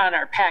it on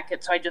our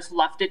packet. So I just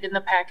left it in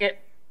the packet.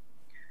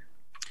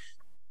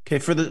 Okay,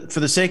 for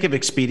the sake of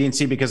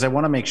expediency, because I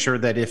want to make sure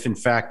that if in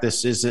fact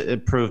this is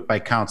approved by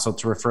council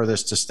to refer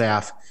this to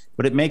staff,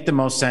 would it make the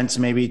most sense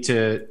maybe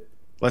to,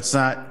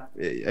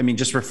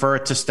 just refer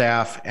it to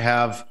staff,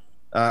 have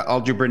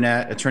Alder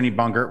Burnett, Attorney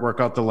Bungert work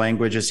out the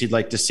language as he'd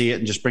like to see it,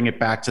 and just bring it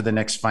back to the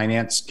next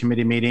finance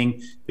committee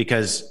meeting,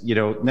 because,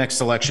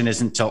 next election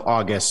isn't until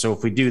August. So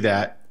if we do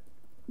that,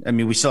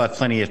 we still have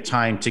plenty of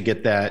time to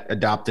get that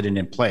adopted and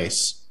in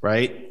place,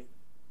 right?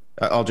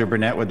 Alder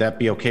Burnett, would that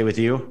be okay with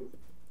you?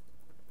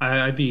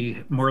 I'd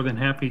be more than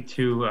happy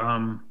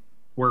to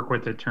work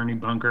with Attorney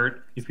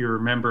Bungert. If you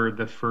remember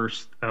the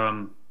first,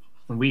 when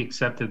we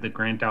accepted the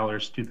grant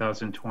dollars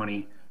 2020,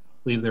 I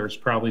believe there was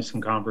probably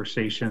some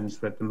conversations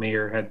that the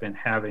mayor had been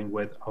having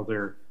with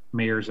other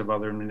mayors of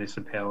other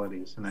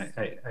municipalities. And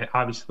I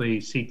obviously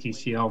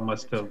CTCL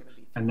must have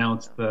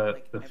announced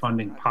the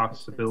funding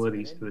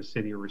possibilities to the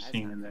city of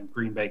Racine, and then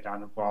Green Bay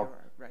got involved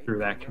through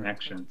that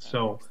connection.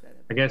 So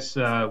I guess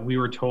we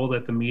were told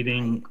at the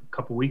meeting a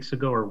couple weeks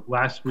ago or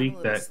last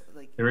week that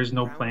there is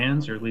no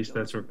plans, or at least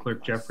that's what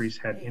Clerk Jeffries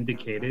had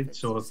indicated.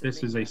 So if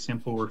this is a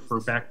simple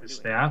refer back to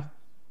staff,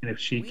 and if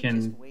she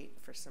can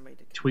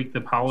tweak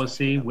the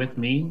policy with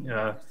me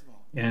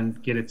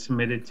and get it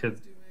submitted to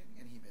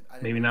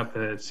maybe not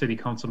the city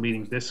council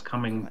meeting this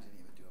coming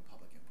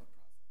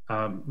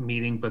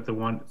meeting, but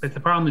the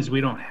problem is we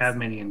don't have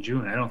many in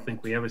June. I don't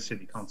think we have a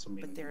city council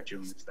meeting in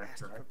June. Is that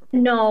correct?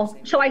 No.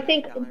 So I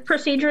think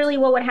procedurally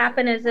what would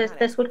happen is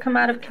this would come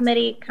out of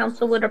committee,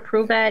 council would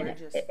approve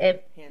it. If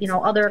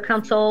other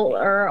council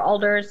or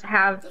alders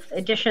have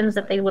additions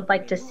that they would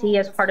like to see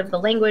as part of the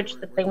language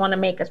that they want to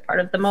make as part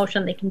of the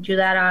motion, they can do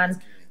that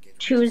on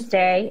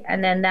Tuesday,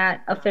 and then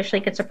that officially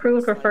gets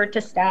approved, referred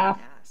to staff,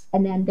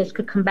 and then this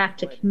could come back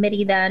to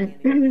committee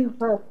then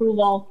for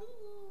approval.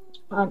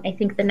 I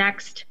think the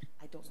next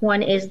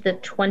one is the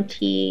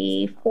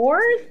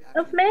 24th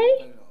of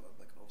May.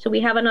 So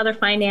we have another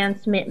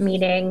finance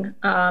meeting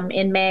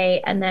in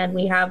May, and then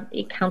we have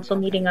a council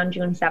meeting on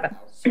June 7th.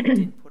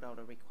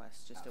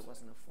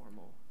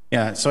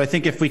 Yeah, so I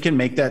think if we can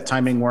make that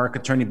timing work,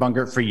 Attorney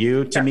Bungert, for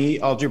you, to me,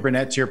 Alder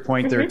Burnett, to your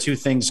point, there are two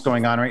things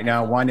going on right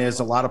now. One is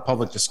a lot of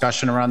public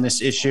discussion around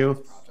this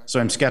issue.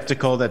 So I'm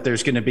skeptical that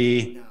there's going to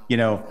be,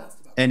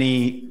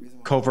 any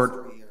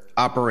covert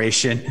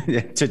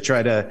operation to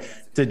try to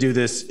do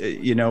this,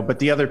 but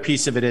the other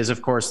piece of it is,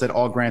 of course, that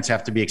all grants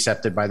have to be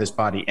accepted by this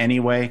body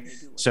anyway.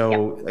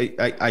 So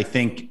I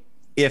think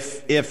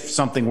if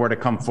something were to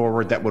come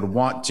forward that would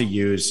want to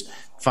use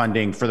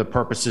funding for the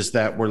purposes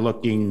that we're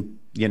looking,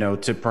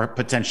 to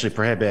potentially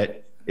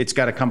prohibit, it's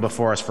got to come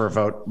before us for a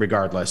vote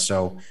regardless.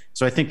 So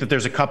I think that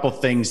there's a couple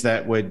things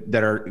that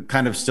are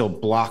kind of still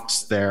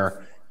blocks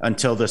there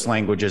until this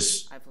language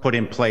is put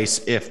in place,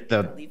 if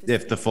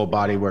the full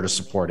body were to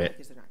support it.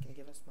 Does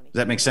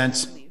that make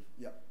sense?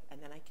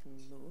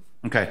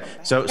 Okay,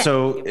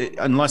 so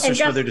unless there's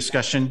further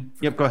discussion,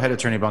 go ahead,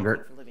 Attorney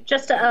Bungert.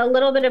 Just a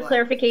little bit of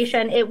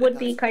clarification. It would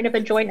be kind of a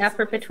joint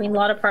effort between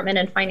Law Department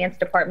and Finance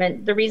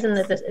Department. The reason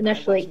that this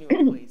initially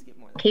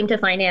came to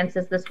Finance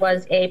is this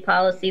was a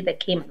policy that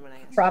came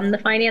from the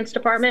Finance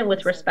Department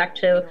with respect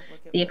to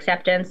the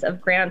acceptance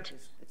of grant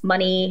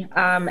money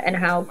and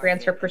how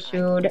grants are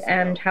pursued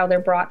and how they're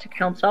brought to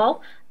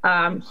council.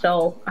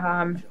 It'll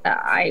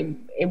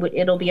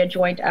be a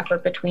joint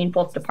effort between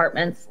both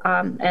departments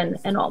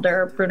and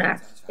Alder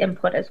Burnett's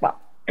input as well.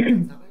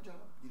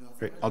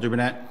 Great. Alder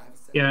Burnett?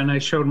 Yeah, and I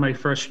showed my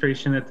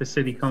frustration at the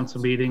city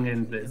council meeting,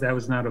 and that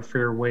was not a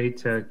fair way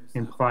to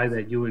imply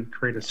that you would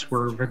create a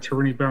swerve,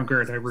 Attorney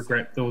Bungert. I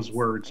regret those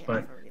words,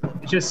 but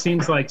it just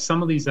seems like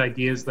some of these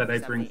ideas that I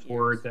bring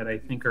forward that I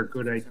think are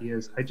good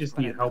ideas, I just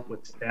need help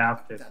with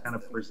staff to kind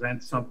of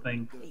present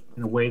something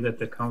in a way that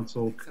the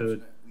council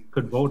could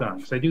vote on,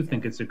 because I do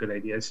think it's a good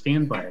idea. I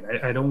stand by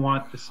it. I don't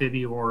want the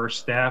city or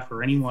staff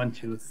or anyone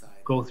to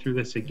go through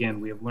this again.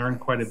 We have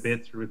learned quite a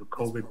bit through the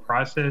COVID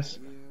process.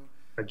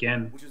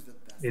 Again,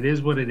 it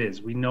is what it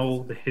is. We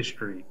know the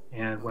history,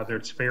 and whether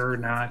it's fair or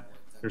not,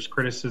 there's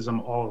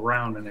criticism all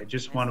around, and I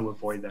just want to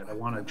avoid that. I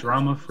want a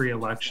drama-free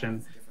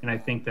election, and I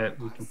think that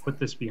we can put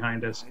this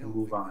behind us and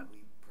move on.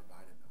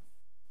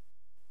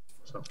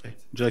 So, okay.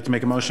 Would you like to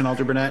make a motion,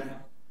 Alder Burnett?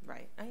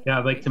 Yeah,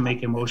 I'd like to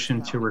make a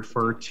motion to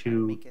refer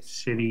to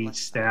city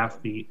staff,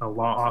 the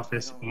law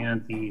office,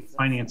 and the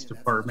finance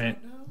department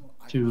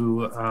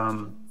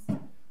to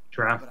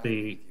draft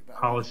the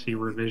policy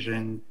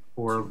revision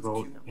for a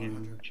vote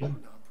in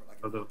June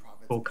of the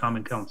full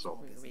common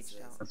council.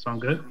 That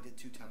sound good?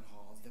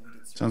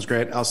 Sounds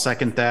great. I'll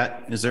second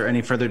that. Is there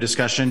any further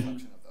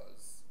discussion?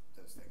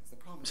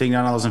 Seeing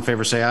none, all those in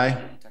favor say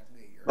aye.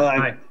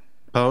 Aye.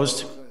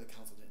 Opposed?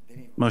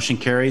 Motion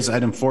carries.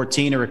 Item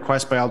 14, a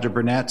request by Alder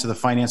Burnett to the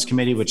Finance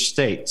Committee, which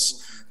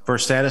states, for a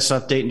status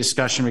update and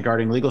discussion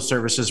regarding legal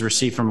services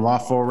received from Law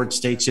Forward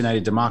States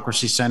United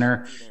Democracy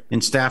Center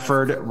in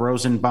Stafford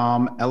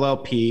Rosenbaum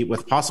LLP,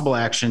 with possible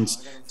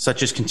actions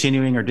such as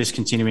continuing or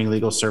discontinuing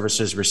legal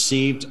services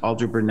received.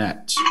 Alder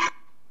Burnett.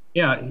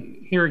 Yeah,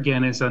 here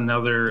again is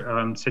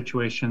another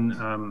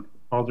situation.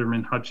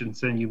 Alderman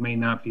Hutchinson, you may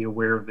not be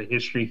aware of the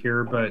history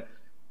here, but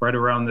right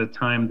around the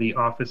time the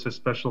Office of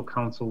Special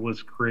Counsel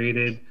was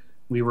created,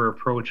 we were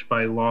approached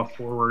by Law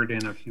Forward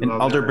and a few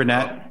other. Alder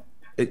Burnett,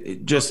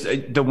 just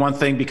the one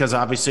thing, because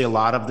obviously a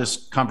lot of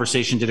this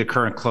conversation did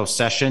occur in closed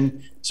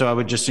session. So I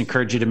would just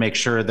encourage you to make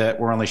sure that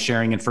we're only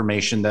sharing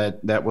information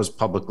that was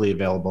publicly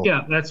available.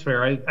 Yeah, that's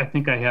fair. I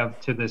think I have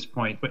to this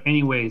point. But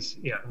anyways,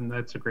 yeah, and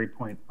that's a great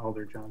point,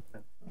 Alder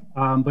Johnson.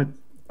 But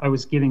I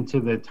was getting to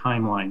the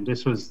timeline.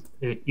 This was,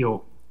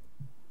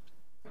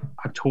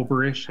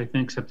 October-ish, I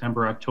think,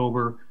 September,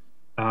 October.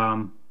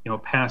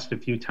 Passed a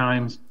few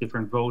times,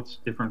 different votes,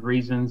 different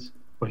reasons.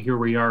 But here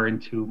we are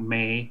into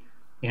May.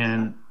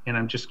 And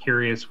I'm just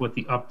curious what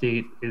the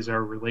update is,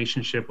 our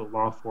relationship with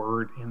Law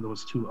Forward and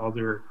those two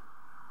other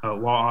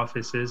law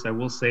offices. I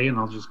will say, and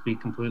I'll just be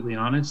completely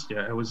honest,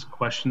 yeah, I was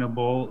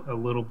questionable a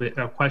little bit,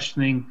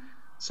 questioning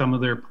some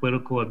of their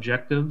political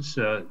objectives.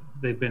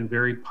 They've been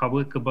very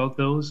public about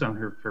those on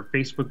her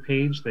Facebook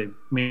page. They've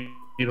made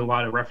a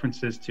lot of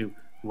references to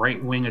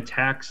right-wing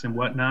attacks and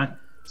whatnot.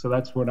 So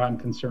that's what I'm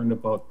concerned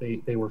about.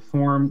 They were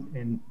formed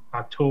in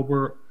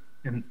October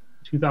in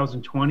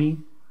 2020.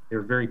 They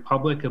were very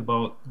public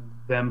about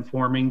them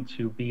forming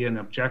to be an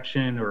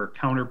objection or a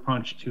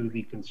counterpunch to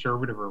the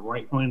conservative or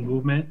right-wing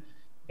movement.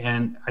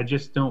 And I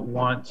just don't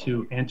want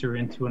to enter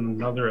into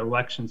another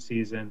election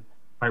season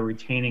by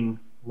retaining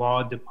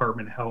law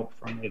department help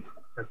from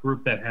a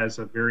group that has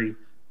a very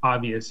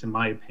obvious, in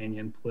my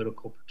opinion,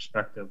 political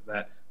perspective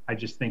that I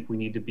just think we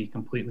need to be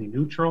completely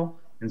neutral.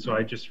 And so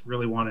I just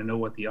really want to know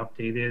what the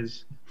update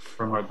is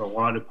from the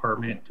law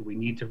department. Do we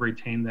need to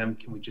retain them?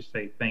 Can we just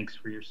say thanks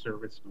for your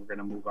service and we're going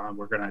to move on?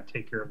 We're going to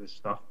take care of this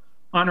stuff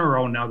on our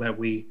own now that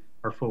we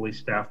are fully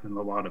staffed in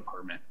the law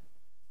department.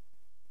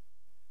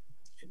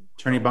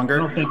 Attorney Bungert?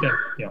 I don't think that,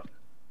 yeah.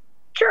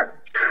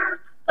 Sure.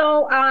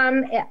 So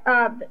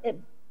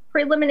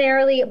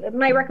preliminarily,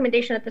 my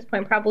recommendation at this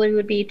point probably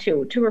would be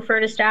to refer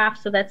to staff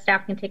so that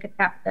staff can take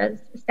a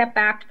step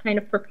back to kind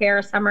of prepare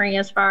a summary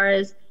as far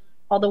as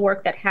all the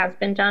work that has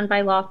been done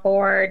by Law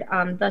Forward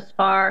thus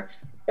far.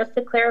 Just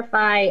to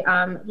clarify,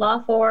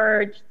 Law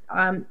Forward's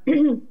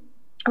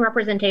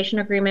representation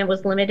agreement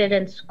was limited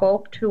in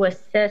scope to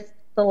assist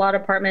the law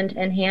department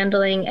in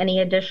handling any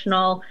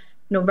additional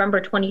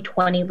November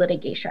 2020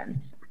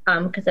 litigation.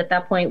 Because at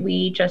that point,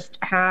 we just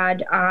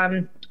had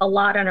a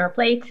lot on our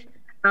plate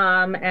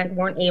and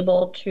weren't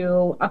able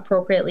to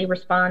appropriately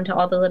respond to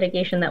all the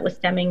litigation that was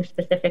stemming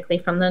specifically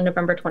from the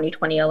November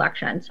 2020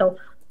 election. So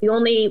the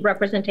only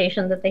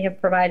representation that they have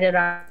provided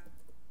us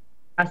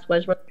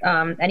was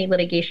any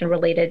litigation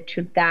related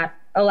to that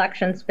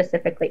election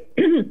specifically.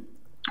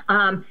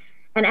 And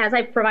as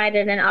I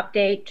provided an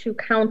update to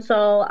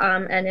council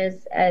and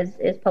as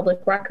is public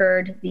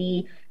record,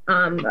 the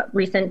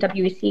recent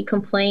WEC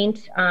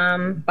complaint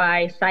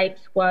by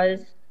Sipes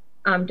was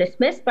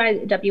dismissed by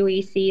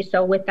WEC.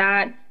 So with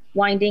that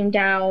winding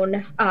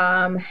down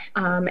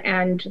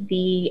and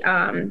the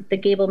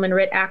Gableman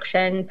writ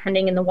action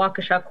pending in the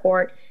Waukesha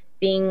court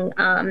being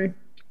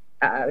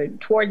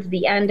towards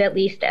the end, at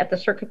least at the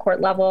circuit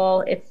court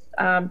level, its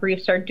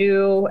briefs are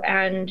due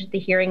and the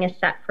hearing is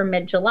set for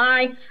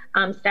mid-July.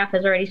 Staff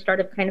has already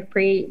started kind of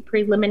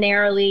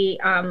preliminarily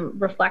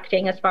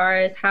reflecting as far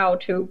as how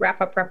to wrap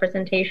up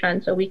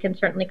representation. So we can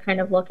certainly kind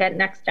of look at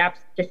next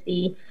steps to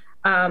see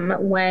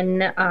when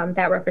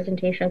that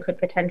representation could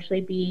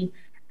potentially be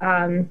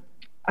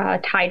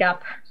tied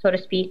up, so to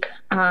speak,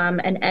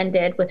 and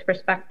ended with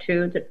respect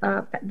to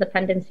the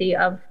pendency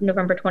of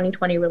November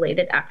 2020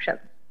 related actions.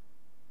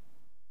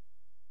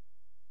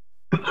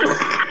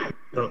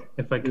 So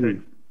if I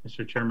could,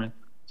 Mr. Chairman,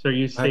 so are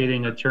you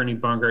stating, Attorney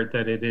Bungart,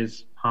 that it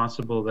is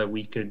possible that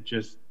we could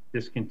just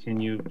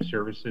discontinue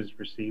services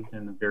received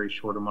in a very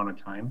short amount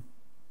of time?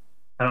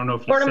 I don't know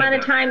if you short said amount that.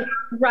 of time,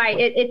 right?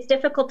 It's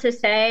difficult to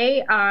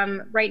say.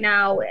 Right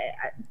now,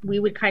 we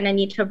would kind of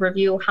need to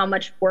review how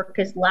much work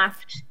is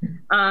left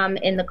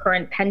in the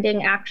current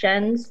pending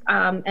actions,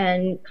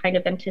 and kind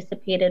of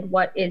anticipated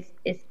what is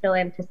still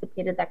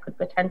anticipated that could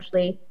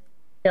potentially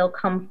still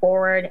come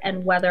forward,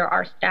 and whether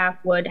our staff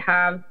would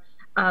have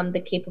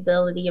the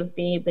capability of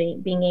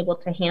being able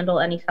to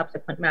handle any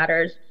subsequent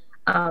matters,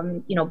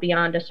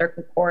 beyond a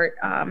circuit court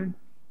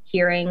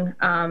hearing,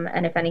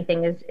 and if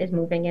anything is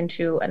moving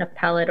into an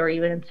appellate or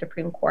even in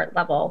Supreme Court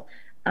level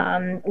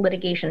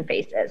litigation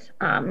phases,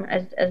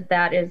 as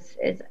that is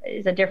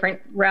a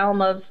different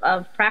realm of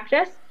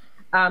practice.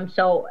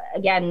 So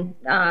again,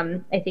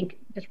 I think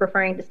just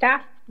referring to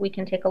staff, we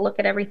can take a look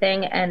at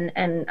everything and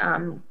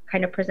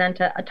kind of present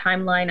a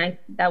timeline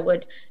that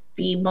would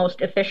be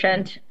most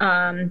efficient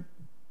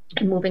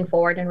in moving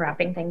forward and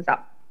wrapping things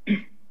up.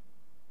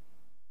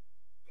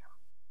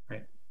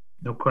 Right.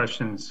 No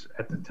questions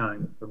at the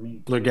time for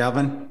me. Blue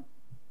Galvin?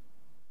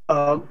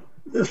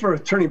 This is for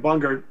Attorney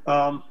Bungart.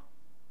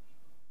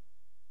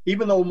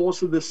 Even though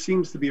most of this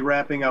seems to be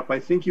wrapping up, I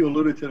think you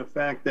alluded to the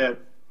fact that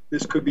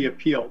this could be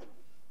appealed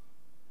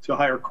to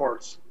higher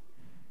courts.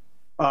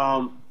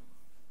 I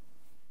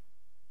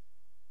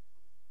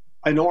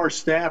know our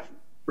staff,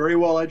 very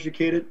well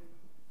educated,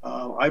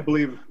 I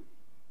believe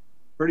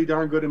pretty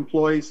darn good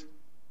employees,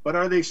 but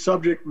are they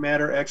subject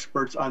matter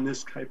experts on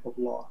this type of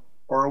law?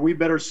 Or are we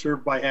better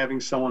served by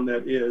having someone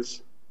that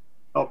is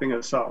helping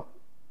us out?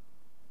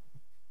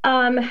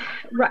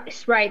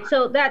 Right.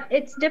 So that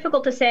it's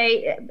difficult to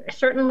say.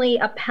 Certainly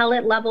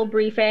appellate level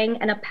briefing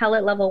and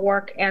appellate level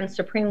work and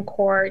Supreme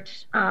Court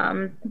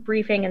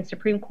briefing and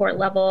Supreme Court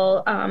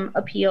level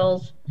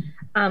appeals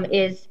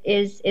is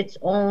its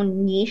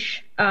own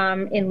niche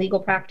in legal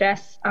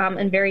practice,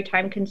 and very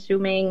time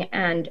consuming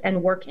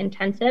and work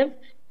intensive.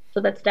 So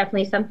that's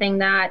definitely something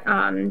that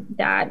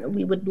that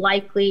we would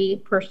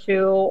likely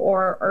pursue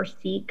or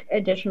seek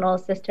additional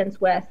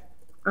assistance with.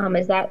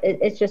 Is that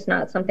it's just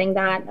not something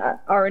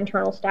that our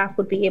internal staff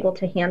would be able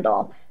to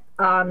handle.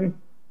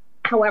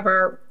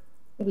 However,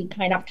 we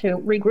kind of have to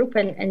regroup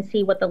and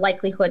see what the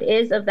likelihood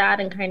is of that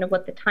and kind of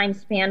what the time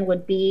span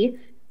would be,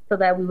 so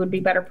that we would be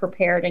better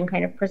prepared in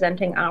kind of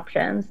presenting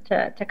options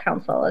to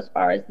counsel as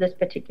far as this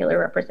particular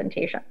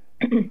representation.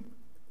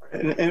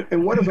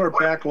 And what is our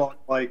backlog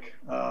like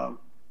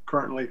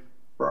currently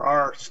for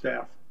our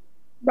staff?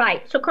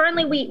 Right. So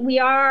currently we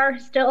are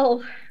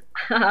still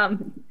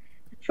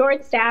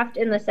short-staffed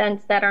in the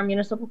sense that our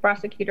municipal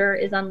prosecutor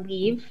is on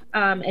leave,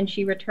 and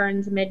she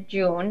returns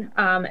mid-June.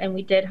 And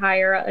we did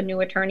hire a new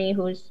attorney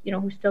who's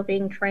still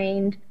being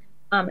trained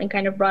and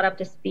kind of brought up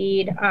to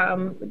speed.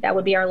 That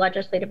would be our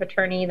legislative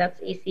attorney. That's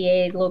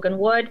ACA Logan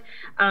Wood.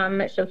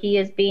 So he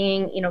is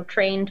being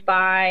trained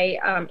by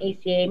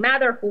ACA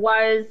Mather, who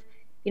was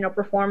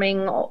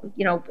performing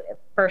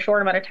for a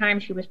short amount of time.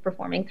 She was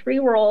performing 3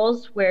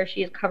 roles where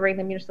she is covering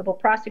the municipal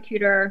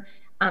prosecutor,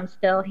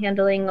 still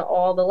handling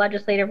all the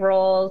legislative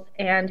roles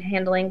and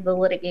handling the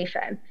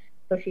litigation.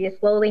 So she is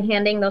slowly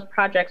handing those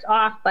projects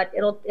off, but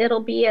it'll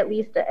be at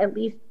least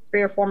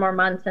 3 or 4 more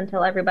months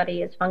until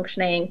everybody is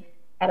functioning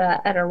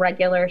at a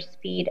regular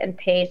speed and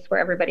pace, where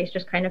everybody's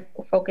just kind of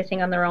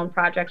focusing on their own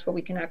projects, where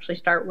we can actually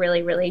start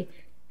really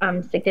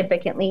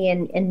significantly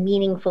and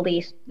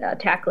meaningfully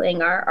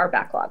tackling our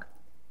backlog.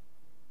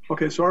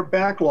 Okay, so our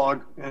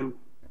backlog, and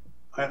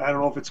I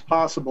don't know if it's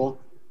possible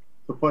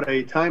to put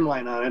a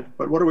timeline on it,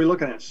 but what are we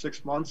looking at?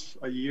 6 months,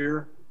 a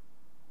year,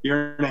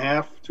 year and a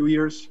half, 2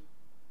 years?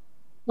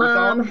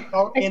 As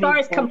far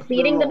as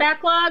completing the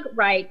backlog,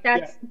 right?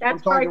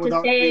 That's hard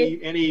to say.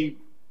 Any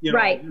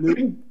right.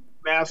 New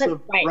massive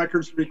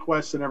records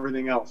requests and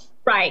everything else.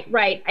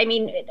 Right. I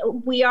mean,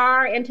 we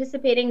are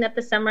anticipating that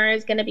the summer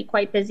is going to be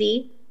quite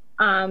busy.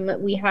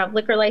 We have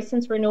liquor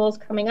license renewals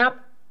coming up.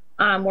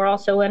 We're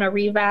also in a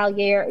reval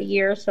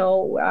year,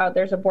 so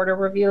there's a border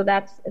review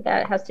that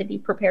has to be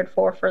prepared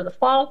for the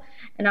fall.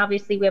 And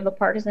obviously we have a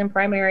partisan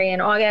primary in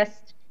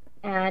August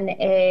and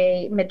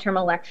a midterm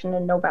election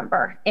in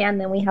November, and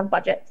then we have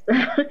budgets.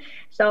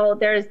 So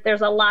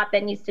there's a lot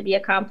that needs to be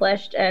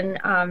accomplished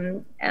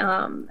and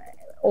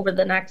over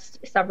the next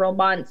several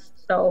months.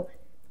 So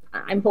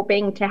I'm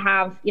hoping to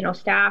have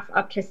staff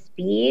up to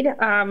speed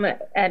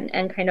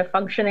and kind of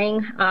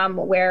functioning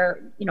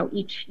where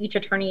each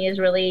attorney is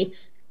really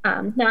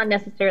not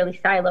necessarily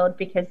siloed,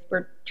 because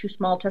we're too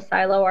small to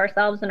silo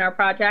ourselves in our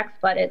projects,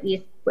 but at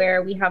least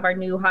where we have our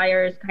new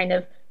hires kind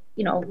of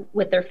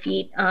with their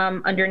feet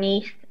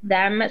underneath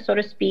them, so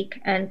to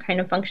speak, and kind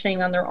of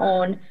functioning on their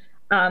own.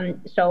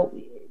 So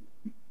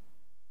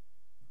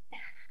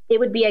it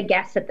would be a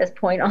guess at this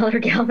point, Alder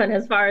Galvin,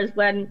 as far as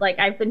when, like,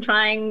 I've been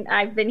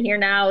here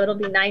now, it'll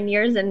be 9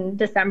 years in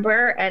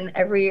December, and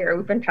every year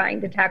we've been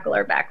trying to tackle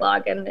our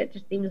backlog, and it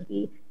just seems to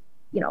be,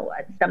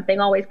 something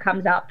always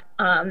comes up,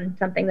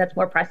 something that's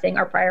more pressing.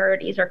 Our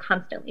priorities are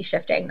constantly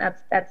shifting.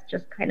 That's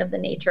just kind of the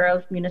nature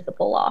of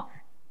municipal law.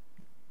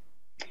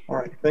 All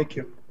right, thank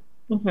you.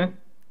 Mm-hmm.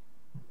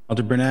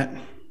 Alder Burnett?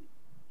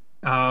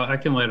 I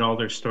can let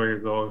Alder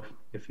Steuer go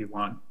if you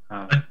want.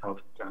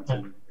 Alder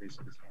Johnson raises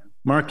his hand.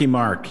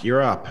 Mark,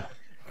 you're up.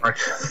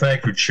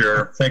 Thank you,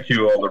 Chair. Thank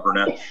you, Alder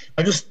Burnett.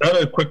 I just had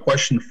a quick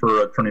question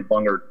for Attorney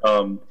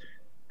Bungert.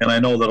 And I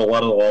know that a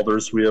lot of the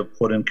alders we have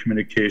put in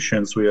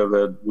communications.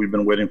 We've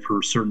been waiting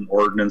for certain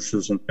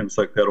ordinances and things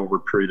like that over a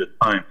period of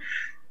time.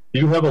 Do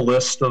you have a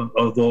list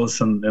of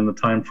those and the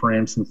time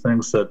frames and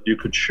things that you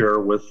could share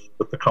with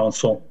the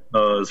council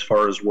as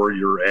far as where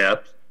you're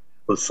at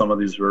with some of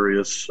these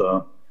various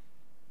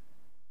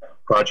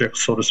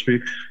projects, so to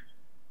speak?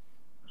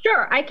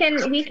 Sure,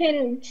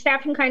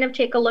 staff can kind of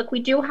take a look.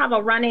 We do have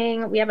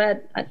we have a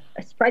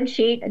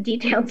spreadsheet, a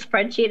detailed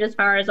spreadsheet as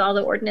far as all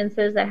the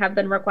ordinances that have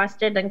been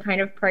requested and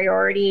kind of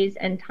priorities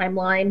and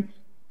timeline.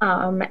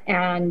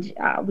 And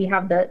we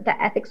have the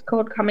ethics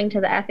code coming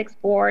to the ethics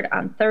board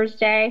on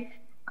Thursday.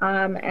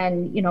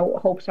 And,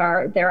 hopes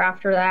are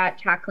thereafter that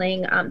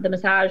tackling the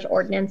massage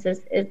ordinance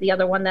is the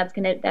other one that's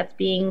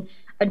being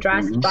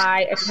addressed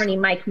by Attorney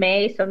Mike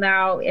May. So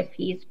now if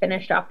he's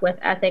finished up with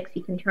ethics,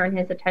 he can turn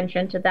his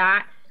attention to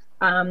that.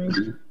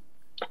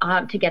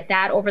 To get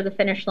that over the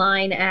finish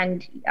line,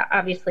 and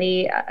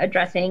obviously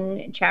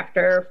addressing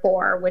Chapter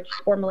 4, which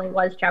formerly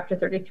was Chapter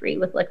 33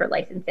 with liquor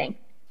licensing,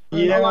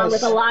 along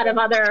with a lot of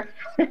other,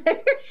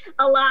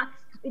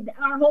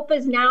 Our hope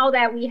is now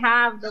that we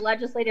have the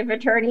legislative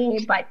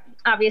attorney, but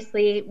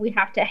obviously we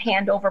have to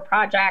hand over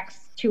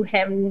projects to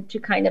him to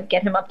kind of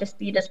get him up to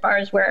speed as far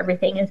as where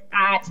everything is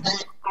at.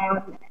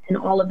 And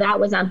all of that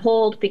was on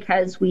hold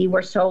because we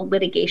were so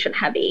litigation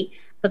heavy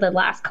for the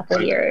last couple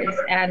of years,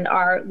 and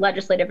our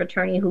legislative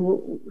attorney,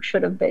 who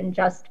should have been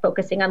just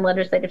focusing on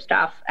legislative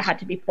stuff, had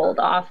to be pulled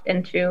off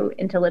into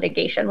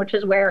litigation, which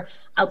is where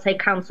outside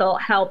counsel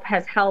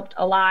has helped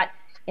a lot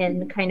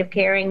in kind of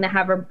carrying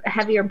the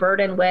heavier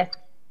burden with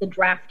the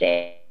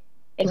drafting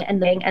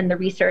and the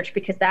research,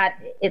 because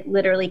it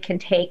literally can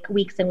take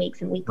weeks and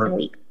weeks and weeks and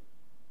weeks.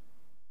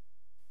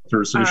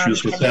 There's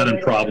issues with that and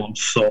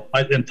problems. So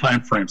in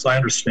time frames, I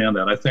understand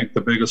that. I think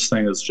the biggest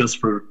thing is just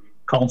for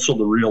council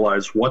to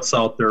realize what's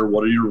out there,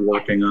 what are you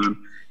working on,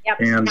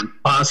 and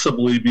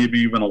possibly maybe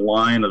even a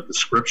line of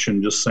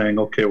description, just saying,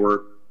 okay,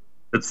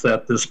 it's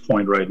at this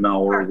point right now,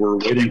 or we're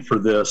waiting for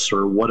this,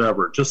 or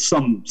whatever. Just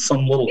some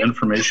little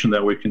information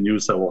that we can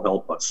use that will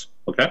help us.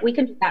 Okay. We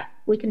can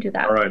do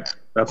that. All right.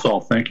 That's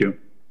all. Thank you.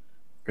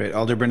 Great.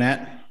 Alder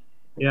Burnett.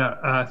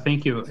 Yeah.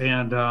 Thank you.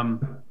 And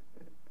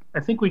I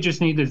think we just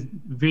need to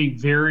be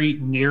very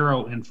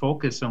narrow and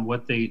focus on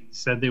what they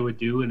said they would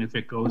do, and if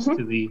it goes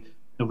to the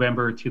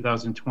November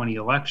 2020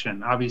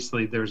 election.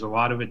 Obviously, there's a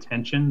lot of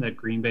attention that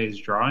Green Bay is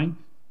drawing.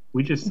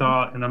 We just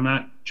saw, and I'm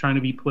not trying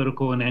to be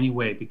political in any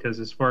way,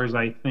 because as far as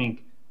I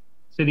think,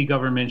 city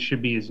government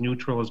should be as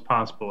neutral as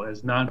possible,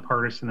 as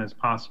nonpartisan as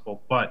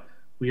possible. But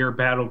we are a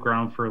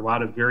battleground for a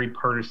lot of very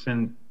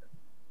partisan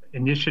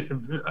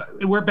initiative.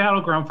 We're a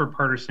battleground for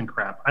partisan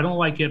crap. I don't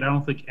like it. I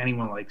don't think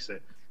anyone likes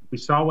it. We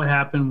saw what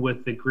happened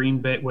with the Green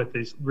Bay, with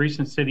these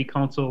recent city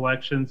council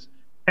elections,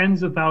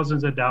 tens of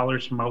thousands of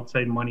dollars from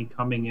outside money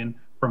coming in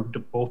from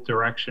both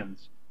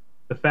directions.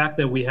 The fact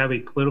that we have a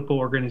political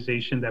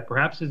organization that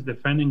perhaps is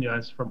defending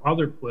us from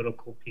other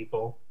political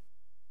people,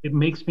 it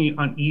makes me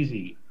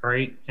uneasy,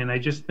 right? And I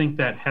just think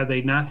that had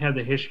they not had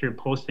the history of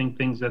posting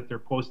things that they're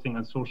posting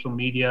on social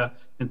media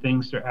and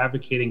things they're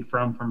advocating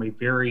from a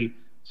very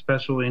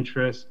special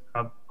interest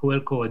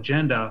political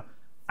agenda,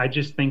 I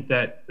just think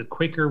that the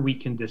quicker we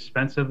can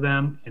dispense of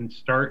them and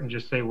start and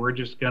just say we're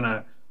just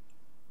gonna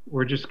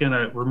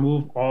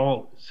remove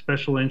all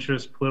special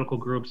interest political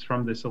groups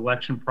from this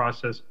election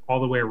process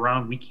all the way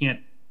around. We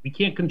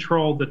can't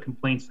control the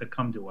complaints that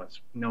come to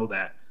us. We know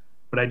that.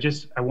 But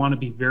I want to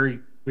be very,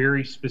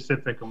 very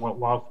specific on what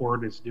Law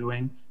Forward is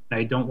doing. And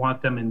I don't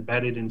want them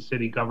embedded in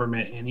city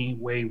government in any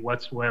way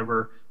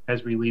whatsoever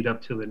as we lead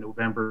up to the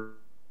November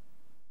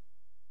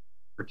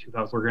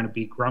 2000. We're going to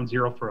be ground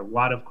zero for a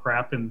lot of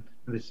crap in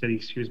the city,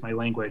 excuse my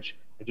language.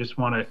 I just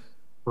want to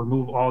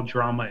remove all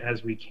drama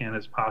as we can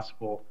as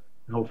possible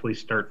and hopefully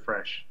start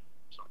fresh.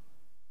 So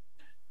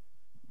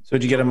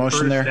did you get a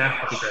motion there?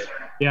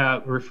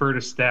 Yeah, refer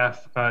to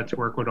staff to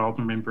work with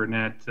Alderman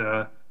Burnett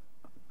to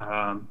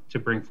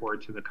bring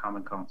forward to the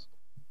Common Council.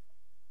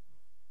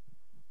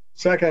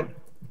 Second.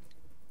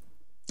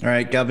 All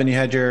right, Galvin, you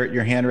had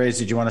your hand raised.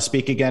 Did you want to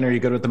speak again, or are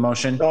you good with the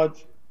motion?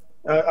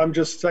 I'm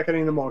just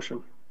seconding the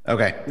motion.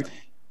 Okay. We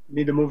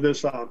need to move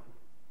this on.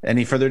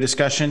 Any further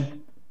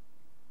discussion?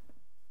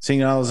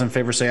 Seeing all those in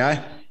favor say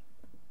aye.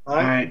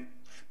 Aye.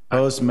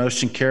 Opposed,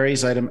 motion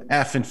carries. Item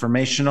F,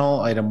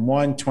 informational. Item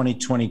 1,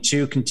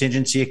 2022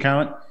 contingency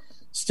account,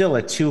 still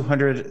at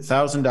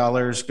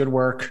 $200,000. Good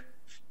work.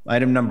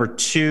 Item number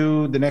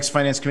 2, the next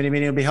Finance Committee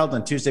meeting will be held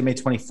on Tuesday, May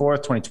 24th,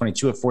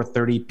 2022 at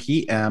 4:30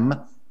 p.m. Do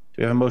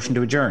we have a motion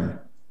to adjourn?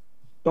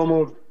 So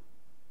moved.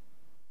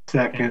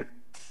 Second.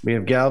 We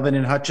have Galvin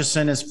and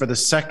Hutchison is for the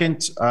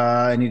second.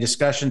 Any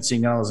discussion?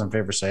 Seeing none, all those in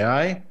favor say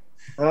aye.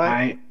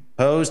 Aye.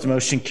 Opposed?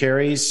 Motion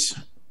carries.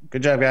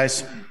 Good job,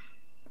 guys.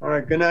 All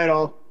right. Good night,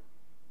 all.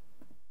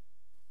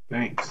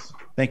 Thanks.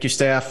 Thank you,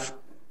 staff.